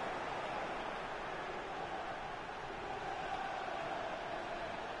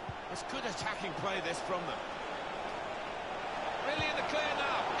 It's good attacking play this from them. Really in the clear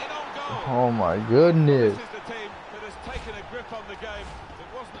now, in on goal. Oh my goodness. This is the team that has taken a grip on the game. It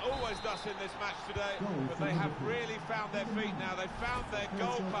wasn't always thus in this match today, but they have really found their feet now. They've found their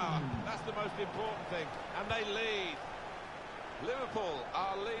goal power. That's the most important thing. And they lead. Liverpool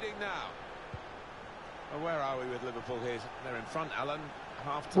are leading now. Well, where are we with Liverpool here? They're in front, Alan.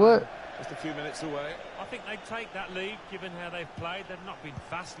 Half-time. What? Just a few minutes away. I think they'd take that lead, given how they've played. They've not been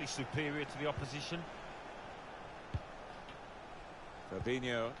vastly superior to the opposition.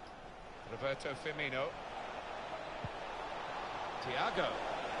 Fabinho. Roberto Firmino. Thiago.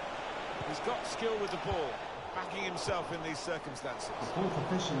 He's got skill with the ball, backing himself in these circumstances. The fourth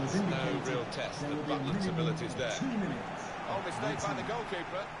official has No indicated real test there of will be a Butland's minimum abilities of there. 2 minutes. Oh, mistake by the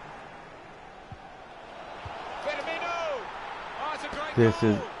goalkeeper. Firmino! Oh, it's a great This goal!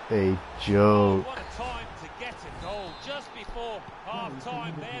 is a Oh, joke. what a time to get a goal just before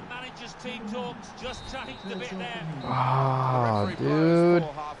half-time. Their manager's team talks just changed a bit there. Ah, The referee blows dude.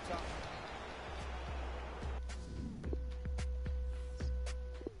 for half-time.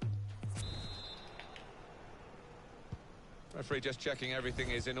 Referee just checking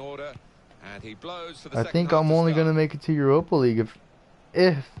everything is in order, and he blows for the I second think half I'm to only start. gonna make it to Europa League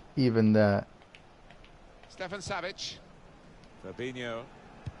if even that. Stefan Savic. Fabinho.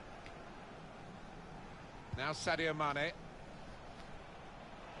 Now Sadio Mane.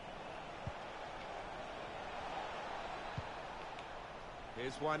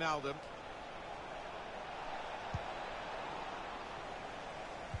 Here's Wijnaldum.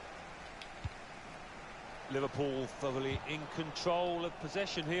 Liverpool thoroughly in control of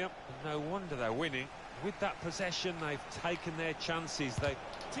possession here. No wonder they're winning. With that possession, they've taken their chances.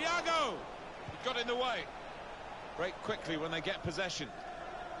 Thiago! He got in the way. Break quickly when they get possession.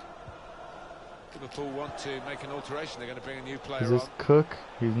 Liverpool want to make an alteration. They're going to bring a new player Is this on. Cook?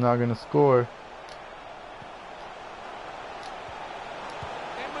 He's not gonna score.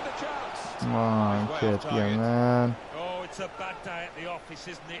 In with a chance. Come on, He's way off Kip, target. yeah, man. Oh, it's a bad day at the office,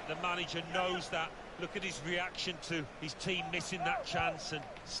 isn't it? The manager knows that. Look at his reaction to his team missing that chance and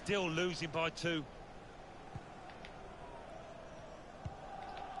still losing by 2.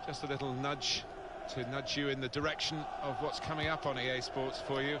 Just a little nudge to nudge you in the direction of what's coming up on EA Sports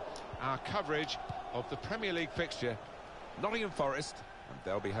for you. Our coverage of the Premier League fixture, Nottingham Forest, and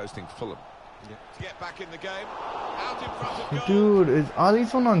they'll be hosting Fulham. To get back in the game, out in front of goal. Dude, is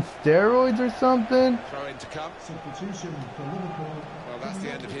Alisson on steroids or something? Throw in to come. Substitution for Liverpool. Well, that's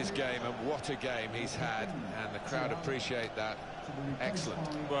the end of his game, and what a game he's had, and the crowd appreciate that. Excellent.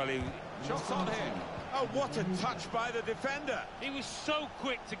 Well, he Shots on here. Oh, what a touch by the defender. He was so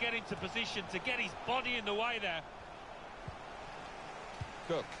quick to get into position, to get his body in the way there.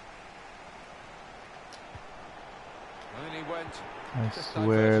 Cook. And he went. I Just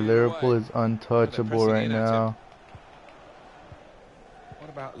swear, diverted Liverpool away. is untouchable They're right pressing in at him. now. What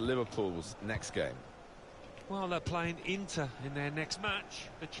about Liverpool's next game? Well, they're playing Inter in their next match,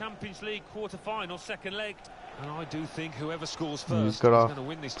 the Champions League quarter-final, second leg. And I do think whoever scores You first just is got going off to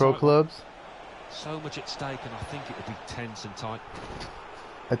win this pro title. clubs. So much at stake, and I think it will be tense and tight.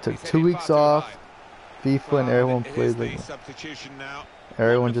 I took He's 2 heading weeks far too off. high. FIFA and everyone Here's plays the like substitution now.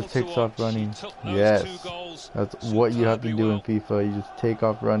 everyone just Wonderful takes to off watch. He running. took those Yes, 2 goals that's what you have to superbly do in well. FIFA. You just take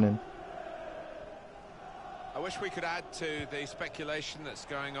off running. I wish we could add to the speculation that's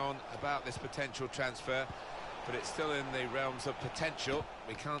going on about this potential transfer, but it's still in the realms of potential.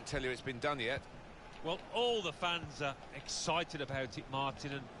 We can't tell you it's been done yet. Well, all the fans are excited about it,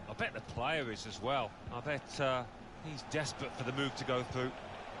 Martin, and I bet the player is as well. I bet he's desperate for the move to go through.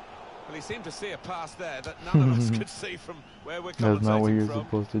 Well, he seemed to see a pass there that none of us could see from where we're commentating That's not what you're from.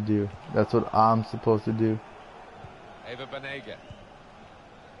 supposed to do. That's what I'm supposed to do. Eva Banega.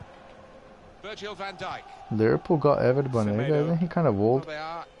 Virgil van Dijk. Liverpool got Evan Banega. Semedo. Isn't he kind of Well, old? they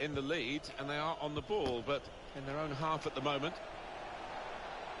are in the lead and they are on the ball, but in their own half at the moment.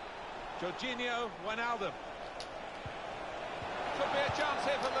 Jorginho Wijnaldum. Could be a chance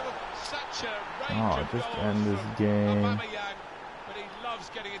here for Liverpool. Such a range Oh, of just goals end this from game. Aubameyang, but he loves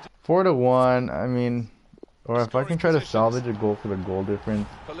getting into 4-1. I mean, or if I can try to Scoring salvage a goal for the goal difference.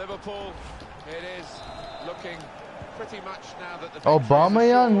 for Liverpool. It is looking pretty much now that the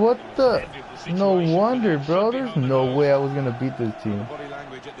Aubameyang, what the? Situation, No but wonder, that bro. should be There's home and no home. way I was gonna beat this The team. body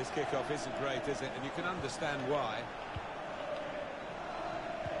language at this kickoff isn't great, is it? And you can understand why.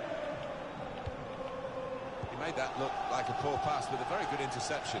 He made that look like a poor pass with a very good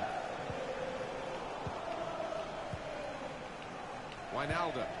interception.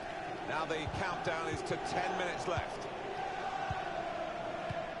 Wijnaldum. Now the countdown is to 10 minutes left.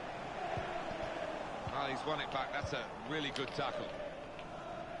 Well, he's won it back. That's a really good tackle.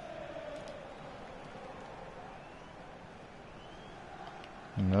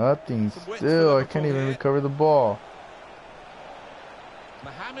 Nothing Some width still. for I can't Liverpool even here. recover the ball.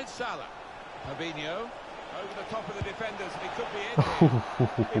 Mohamed Salah. Fabinho. Over the top of the defenders, and he could be in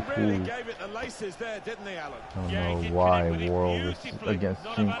here. He really gave it the laces there, didn't he, Alan? I don't Yeah, he know did why connect with it Worrell was beautifully. against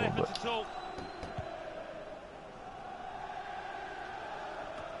Not a bad Schinkel, effort but at all.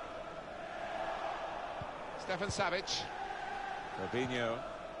 Stefan Savic. Fabinho.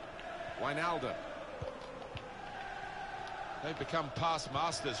 Wijnaldum. They've become past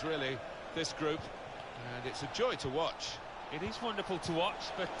masters, really, this group, and it's a joy to watch. It is wonderful to watch,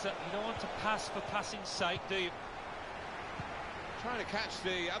 but you don't want to pass for passing's sake, do you? Trying to catch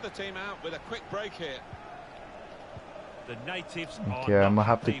the other team out with a quick break here. The natives okay, are I'm not gonna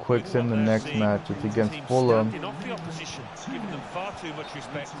have to happy quick with sim what the they're next seeing. match. It's against Team Fulham. standing off the opposition, giving them far too much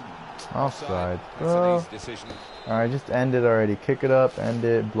respect. Offside, That's bro. an easy decision. Alright, just end it already. Kick it up, end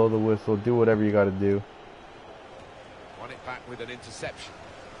it, blow the whistle, do whatever you gotta do. Won it back with an interception.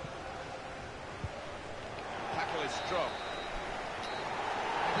 Tackle is strong.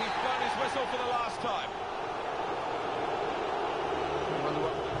 He's blown his whistle for the last time. I wonder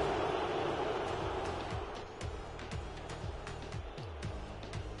what...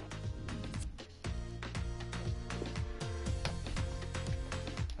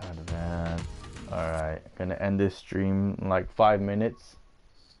 Advance. Alright, gonna end this stream in like 5 minutes.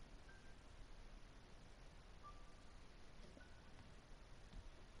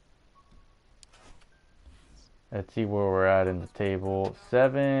 Let's see where we're at in the table.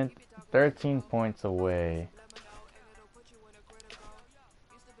 13 points away.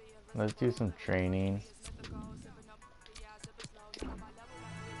 Let's do some training.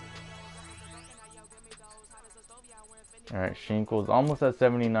 Alright, Schinkel's almost at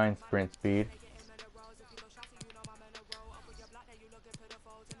 79 sprint speed.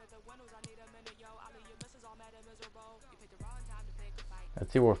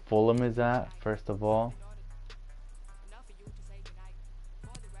 Let's see where Fulham is at, first of all.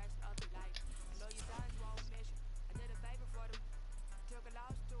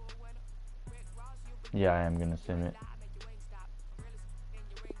 Yeah, I am gonna sim it.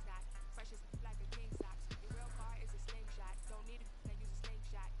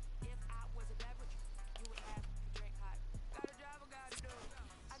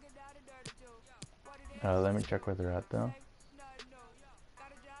 Let me check where they're at though.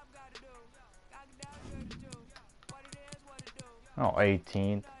 Oh,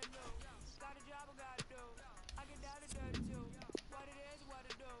 18th.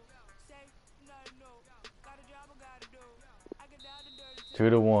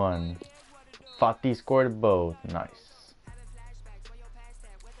 2-1. Fati scored both. Nice.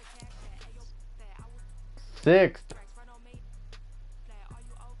 6th.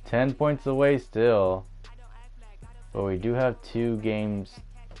 10 points away still. But we do have 2 games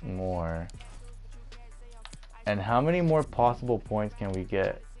more. And how many more possible points can we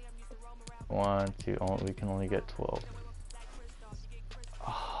get? 1, 2, we can only get 12.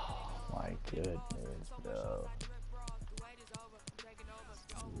 Oh my goodness, bro.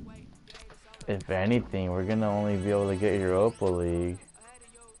 If anything, we're gonna only be able to get Europa League.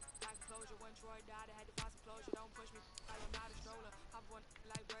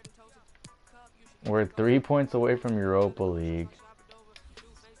 We're 3 points away from Europa League.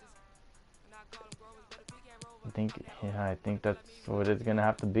 I think that's what it's gonna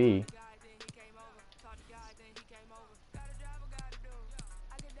have to be.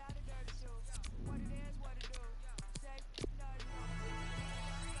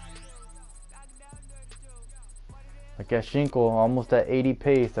 Look at Schinkel, almost at 80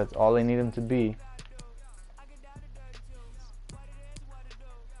 pace. That's all I need him to be.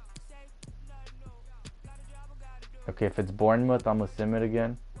 Okay, if it's Bournemouth, I'm gonna sim it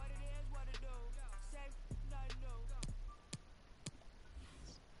again.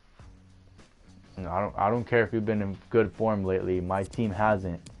 No, I don't care if you've been in good form lately. My team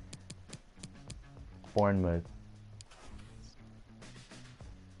hasn't. Bournemouth.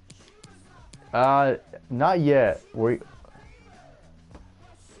 Not yet.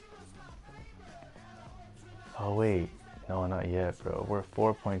 Oh wait, no, not yet, bro. We're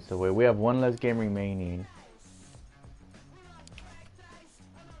 4 points away. We have 1 less game remaining.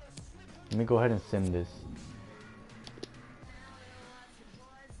 Let me go ahead and sim this.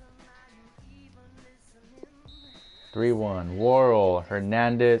 (3-1). Worrell,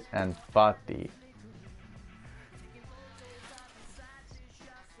 Hernandez, and Fati.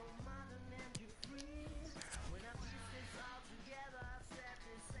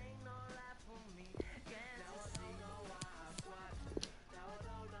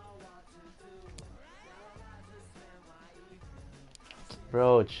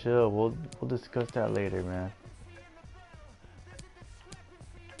 Bro, chill. We'll discuss that later, man.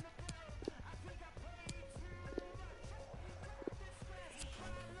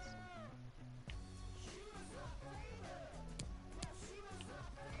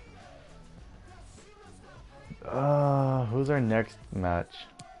 Who's our next match?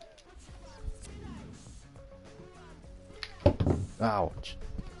 Ouch.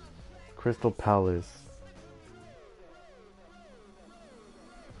 Crystal Palace.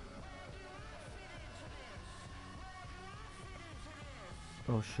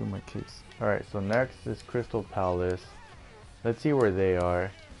 Oh shoot, my case. Alright, so next is Crystal Palace. Let's see where they are.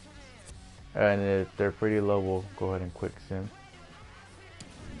 And if they're pretty low, we'll go ahead and quick sim.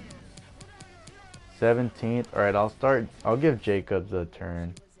 17th. Alright, I'll give Jacobs a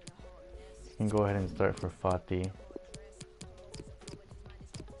turn. You can go ahead and start for Fati.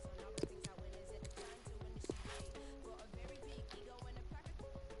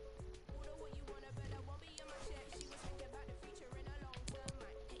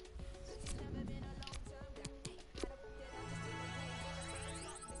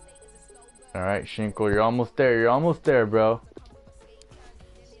 Alright, Schinkel, you're almost there. You're almost there, bro.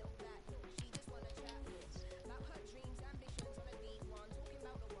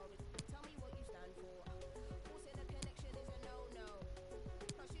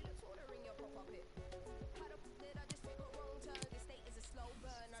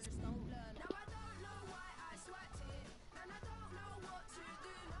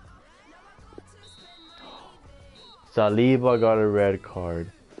 Saliba got a red card.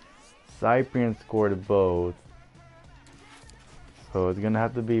 Cyprian scored both. So it's gonna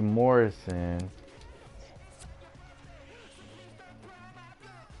have to be Morrison.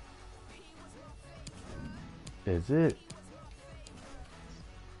 Is it?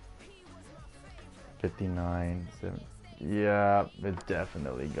 59, 7. Yeah, it's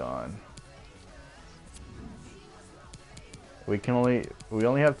definitely gone. We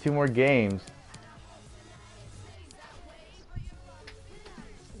only have 2 more games.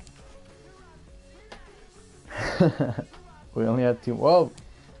 We only have 2. Whoa.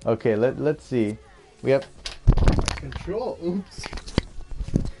 Okay, let's see. We have control. Oops.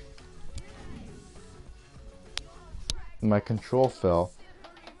 My control fell.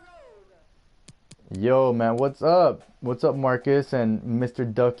 Yo, man, what's up? What's up, Marcus and Mr.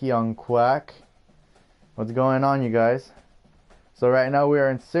 Ducky on Quack? What's going on, you guys? So right now we are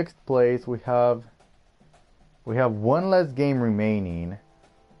in 6th place. We have 1 less game remaining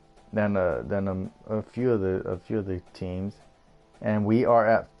than a few of the teams. And we are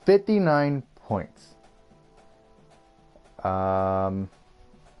at 59 points. We're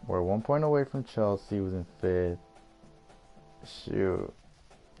 1 point away from Chelsea, who's in 5th. Shoot.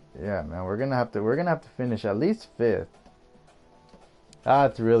 Yeah, man, we're gonna have to finish at least 5th.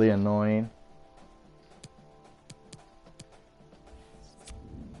 That's really annoying.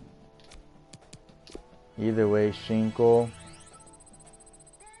 Either way, Schinkel,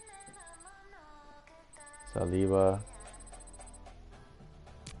 Saliba,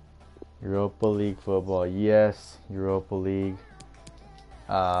 Europa League football. Yes, Europa League.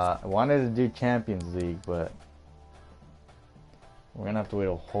 I wanted to do Champions League, but we're gonna have to wait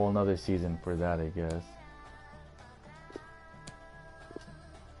a whole nother season for that, I guess.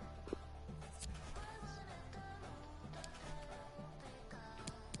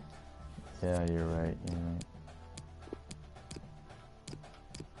 Yeah, you're right. You're right.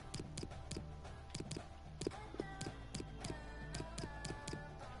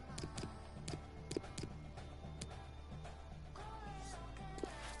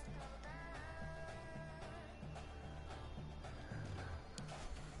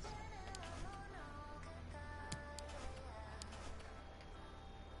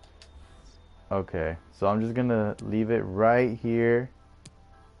 Okay, so I'm just gonna leave it right here.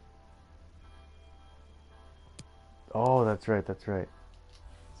 Oh, that's right, that's right.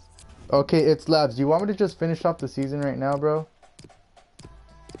 Okay, it's Labs. Do you want me to just finish off the season right now, bro?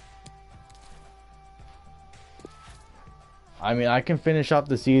 I mean, I can finish off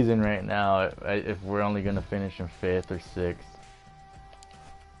the season right now if we're only gonna finish in 5th or 6th.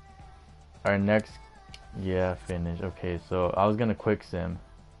 Our next, yeah, finish. Okay, so I was gonna quick sim.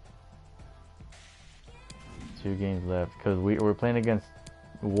 2 games left because we're playing against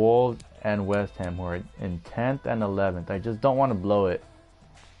Wolves and West Ham, who are in 10th and 11th. I just don't want to blow it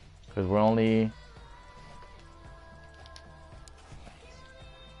because we're only.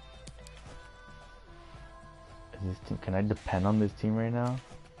 Is this team? Can I depend on this team right now?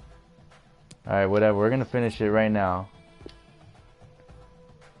 All right, whatever. We're gonna finish it right now.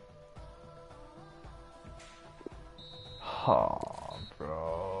 Oh,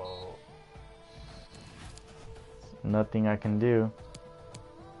 bro. Nothing I can do.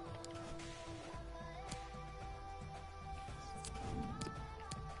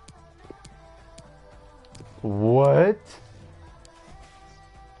 What?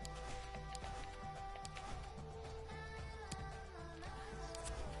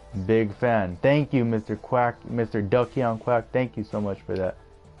 Big fan. Thank you, Mr. Quack, Mr. Ducky on Quack. Thank you so much for that.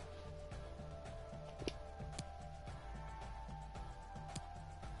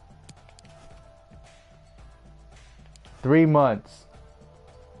 Three months.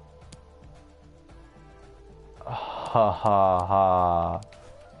 Ha ha ha.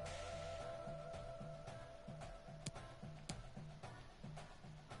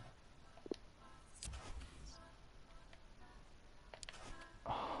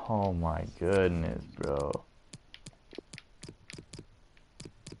 Oh my goodness, bro.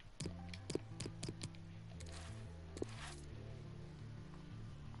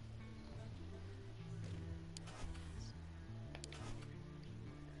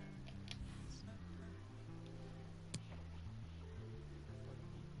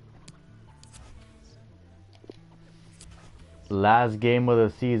 Last game of the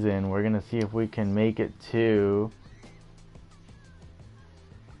season. We're gonna see if we can make it to.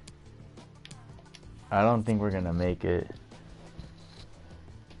 I don't think we're gonna make it.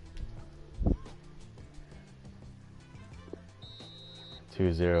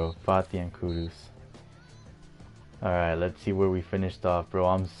 (2-0) Fati and Kudus. Alright, let's see where we finished off, bro.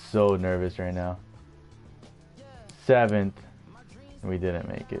 I'm so nervous right now. 7th. We didn't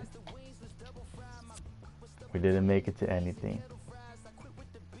make it. We didn't make it to anything.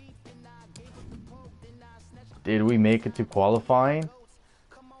 Did we make it to qualifying?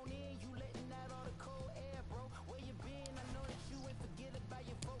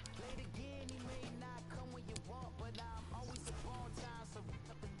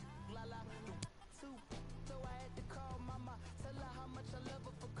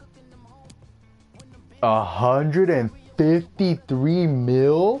 $153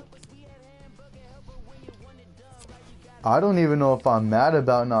 million? I don't even know if I'm mad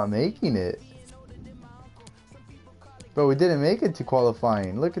about not making it. But we didn't make it to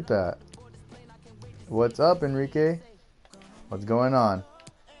qualifying. Look at that. What's up, Enrique? What's going on?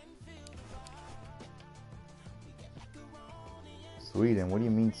 Sweden? What do you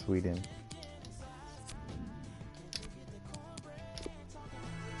mean Sweden?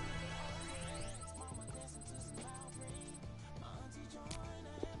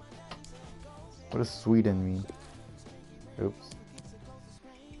 What does Sweden mean? Oops.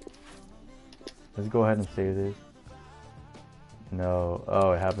 Let's go ahead and save this. No.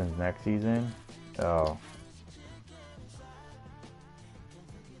 Oh, it happens next season? Oh.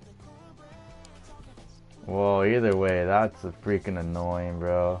 Well, either way, that's freaking annoying,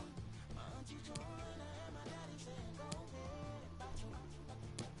 bro.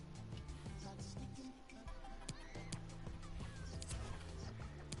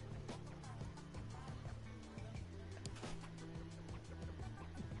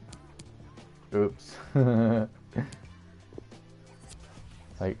 Oops.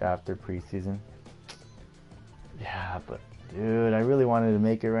 Like after preseason. Yeah, but dude, I really wanted to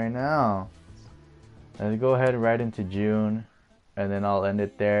make it right now. Let's go ahead right into June, and then I'll end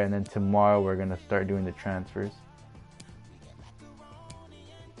it there, and then tomorrow we're gonna start doing the transfers.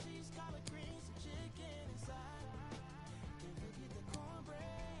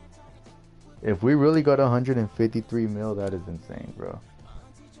 If we really got 153 mil, that is insane, bro.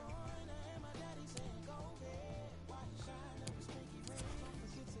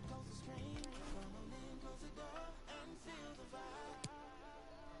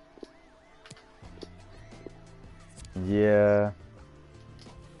 Yeah.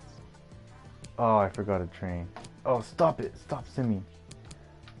 Oh, I forgot a train. Oh, stop it. Stop simming.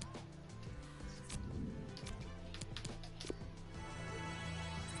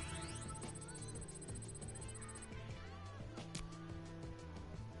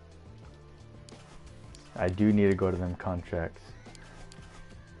 I do need to go to them contracts.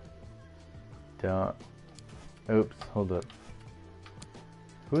 Don't. Oops, hold up.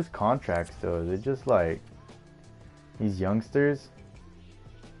 Whose contracts though? Is it just like these youngsters?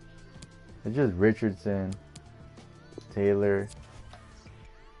 It's just Richardson, Taylor.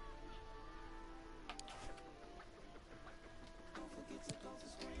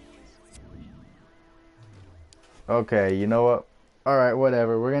 Okay, you know what? Alright,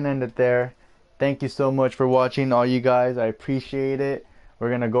 whatever. We're gonna end it there. Thank you so much for watching, all you guys. I appreciate it. We're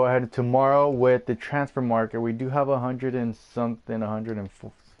gonna go ahead tomorrow with the transfer market. We do have 100 and something,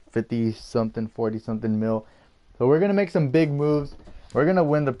 150 something, 40 something mil. So we're gonna make some big moves. We're gonna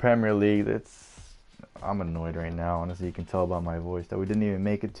win the Premier League. I'm annoyed right now. Honestly, you can tell by my voice that we didn't even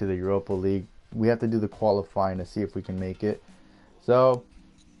make it to the Europa League. We have to do the qualifying to see if we can make it. So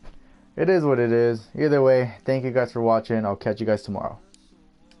it is what it is. Either way, thank you guys for watching. I'll catch you guys tomorrow.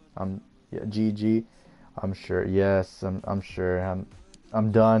 Yeah, GG. I'm sure. Yes, I'm sure.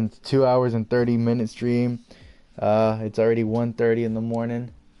 I'm done. It's 2 hours and 30-minute stream. It's already 1:30 in the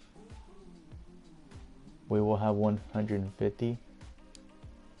morning. We will have 150.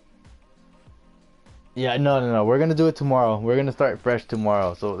 Yeah, no. We're gonna do it tomorrow. We're gonna start fresh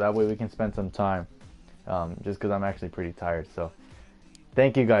tomorrow, so that way we can spend some time. Just because I'm actually pretty tired. So,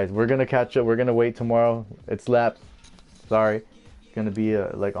 thank you guys. We're gonna catch up. We're gonna wait tomorrow. It's laps. Sorry. It's gonna be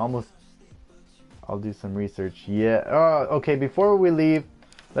like almost. I'll do some research. Yeah. Okay. Before we leave,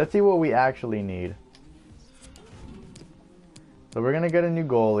 let's see what we actually need. So we're gonna get a new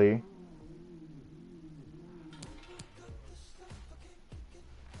goalie.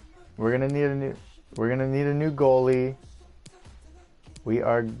 We're gonna need a new goalie.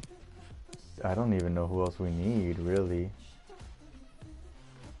 I don't even know who else we need, really.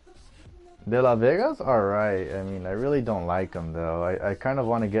 De La Vega's alright. I mean, I really don't like him, though. I kind of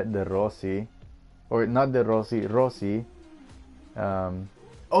want to get De Rossi. Or not De Rossi, Rossi.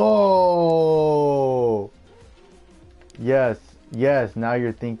 Oh! Yes, now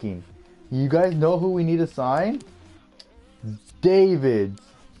you're thinking. You guys know who we need to sign? David.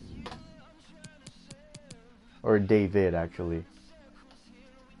 Or David, actually.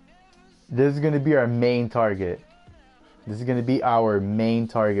 This is going to be our main target. This is going to be our main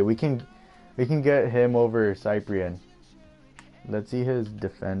target. We can get him over Cyprian. Let's see his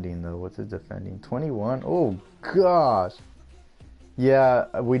defending, though. What's his defending? 21? Oh, gosh. Yeah,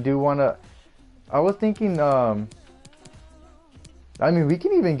 we do want to... I was thinking, I mean, we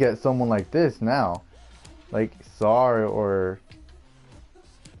can even get someone like this now. Like Sar or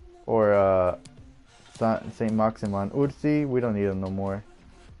Saint Maximin. Ursi, we don't need him no more.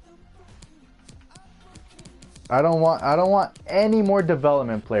 I don't want any more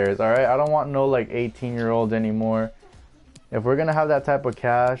development players, all right? I don't want no like 18-year-olds anymore. If we're going to have that type of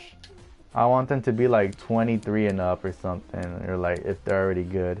cash, I want them to be like 23 and up or something, or like if they're already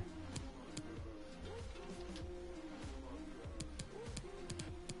good.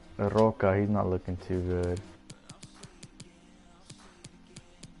 Roca, he's not looking too good.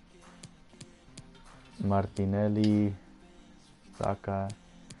 Martinelli, Saka,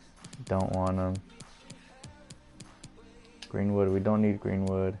 don't want him. Greenwood, we don't need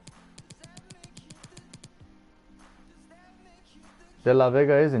Greenwood. De La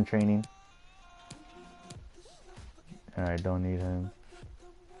Vega is in training. Alright, don't need him.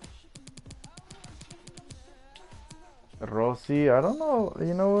 Rossi, I don't know.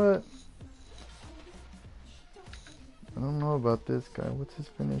 You know what? I don't know about this guy. What's his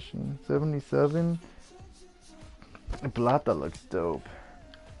finishing? 77? Plata looks dope.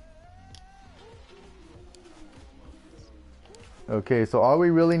 Okay, so all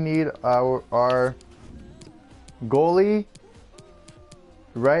we really need our goalie,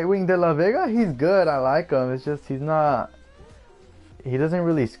 right wing De La Vega. He's good. I like him. It's just he's not. He doesn't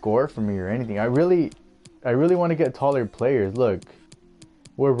really score for me or anything. I really want to get taller players. Look,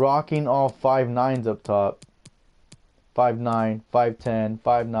 we're rocking all 5'9s up top. 5'9, 5'10,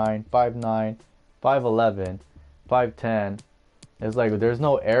 5'9, 5'9, 5'11, 5'10. It's like there's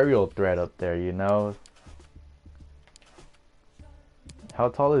no aerial threat up there, you know? How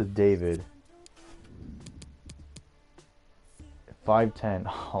tall is David? 5'10.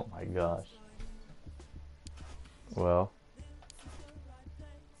 Oh my gosh. Well.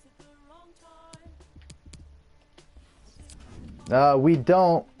 We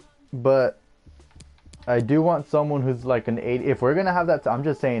don't, but I do want someone who's like an 80. If we're gonna have that, I'm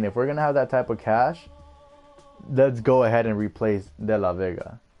just saying, if we're gonna have that type of cash, let's go ahead and replace De La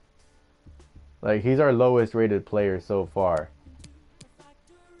Vega. Like, he's our lowest rated player so far.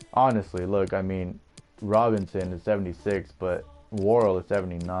 Honestly, look, I mean, Robinson is 76, but Worrell is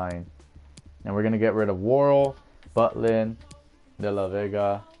 79. And we're gonna get rid of Worrell, Butlin, De La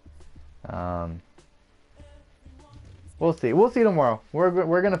Vega. We'll see. We'll see tomorrow.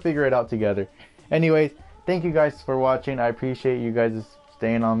 We're gonna figure it out together. Anyways, thank you guys for watching. I appreciate you guys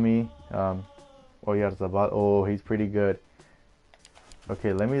staying on me. Oh, he's pretty good.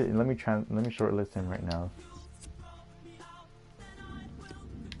 Okay, let me shortlist him right now.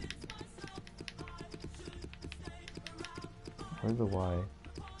 Where's the Y?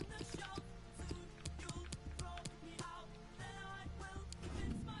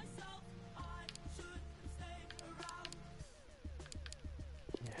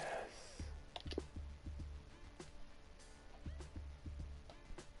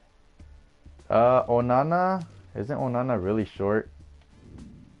 Onana? Isn't Onana really short?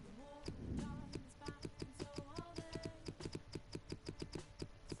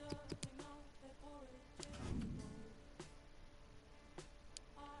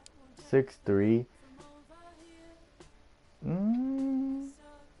 Six three.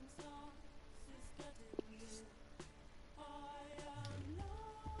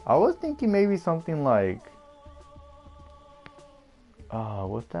 I was thinking maybe something like,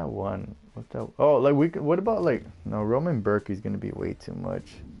 what's that one? What's that? Oh, like what about like, no, Roman Burke is gonna be way too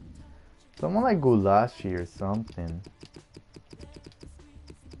much. Someone like Gulashi or something.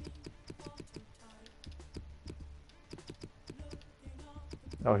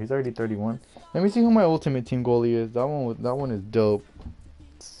 Oh, he's already 31. Let me see who my ultimate team goalie is. That one is dope.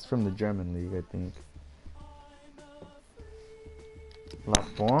 It's from the German league, I think.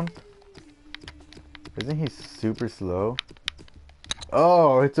 Lafont? Isn't he super slow?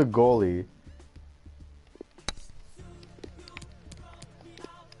 Oh, it's a goalie.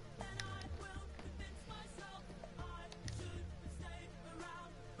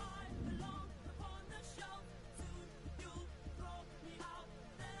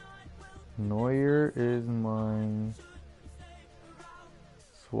 Neuer is mine.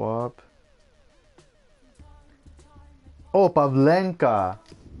 Swap. Oh, Pavlenka.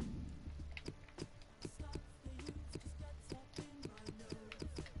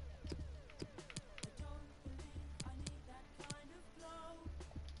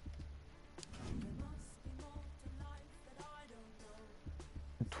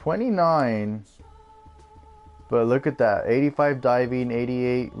 $29. But look at that. 85 diving,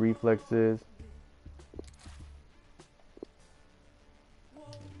 88 reflexes.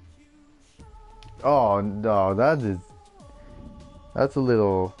 Oh no, that's a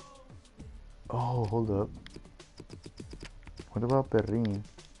little. Oh, hold up. What about Perrin?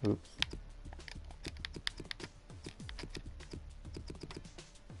 Oops.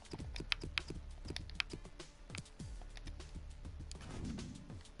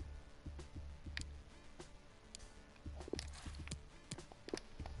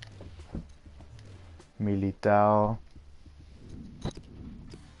 Militao.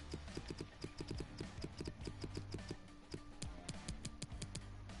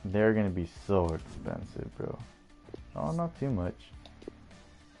 They're gonna be so expensive, bro. Oh, not too much.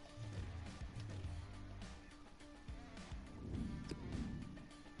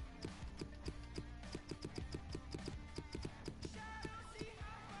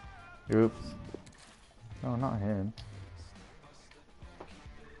 Oops. No, not him.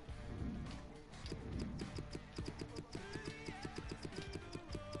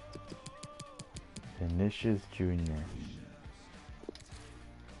 Vinicius Jr.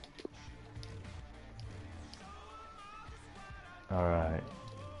 Alright.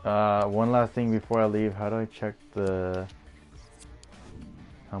 One last thing before I leave. How do I check how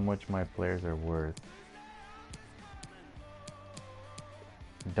much my players are worth?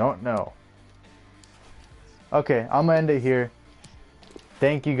 Don't know. Okay, I'm gonna end it here.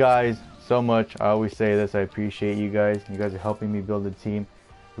 Thank you guys so much. I always say this. I appreciate you guys. You guys are helping me build a team.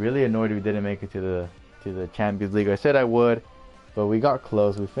 Really annoyed we didn't make it to the Champions League. I said I would, but we got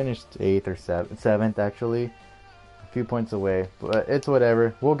close. We finished 8th or 7th actually. A few points away, but it's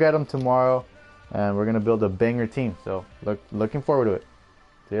whatever. We'll get them tomorrow, and we're gonna build a banger team. So looking forward to it.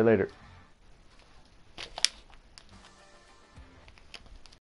 See you later.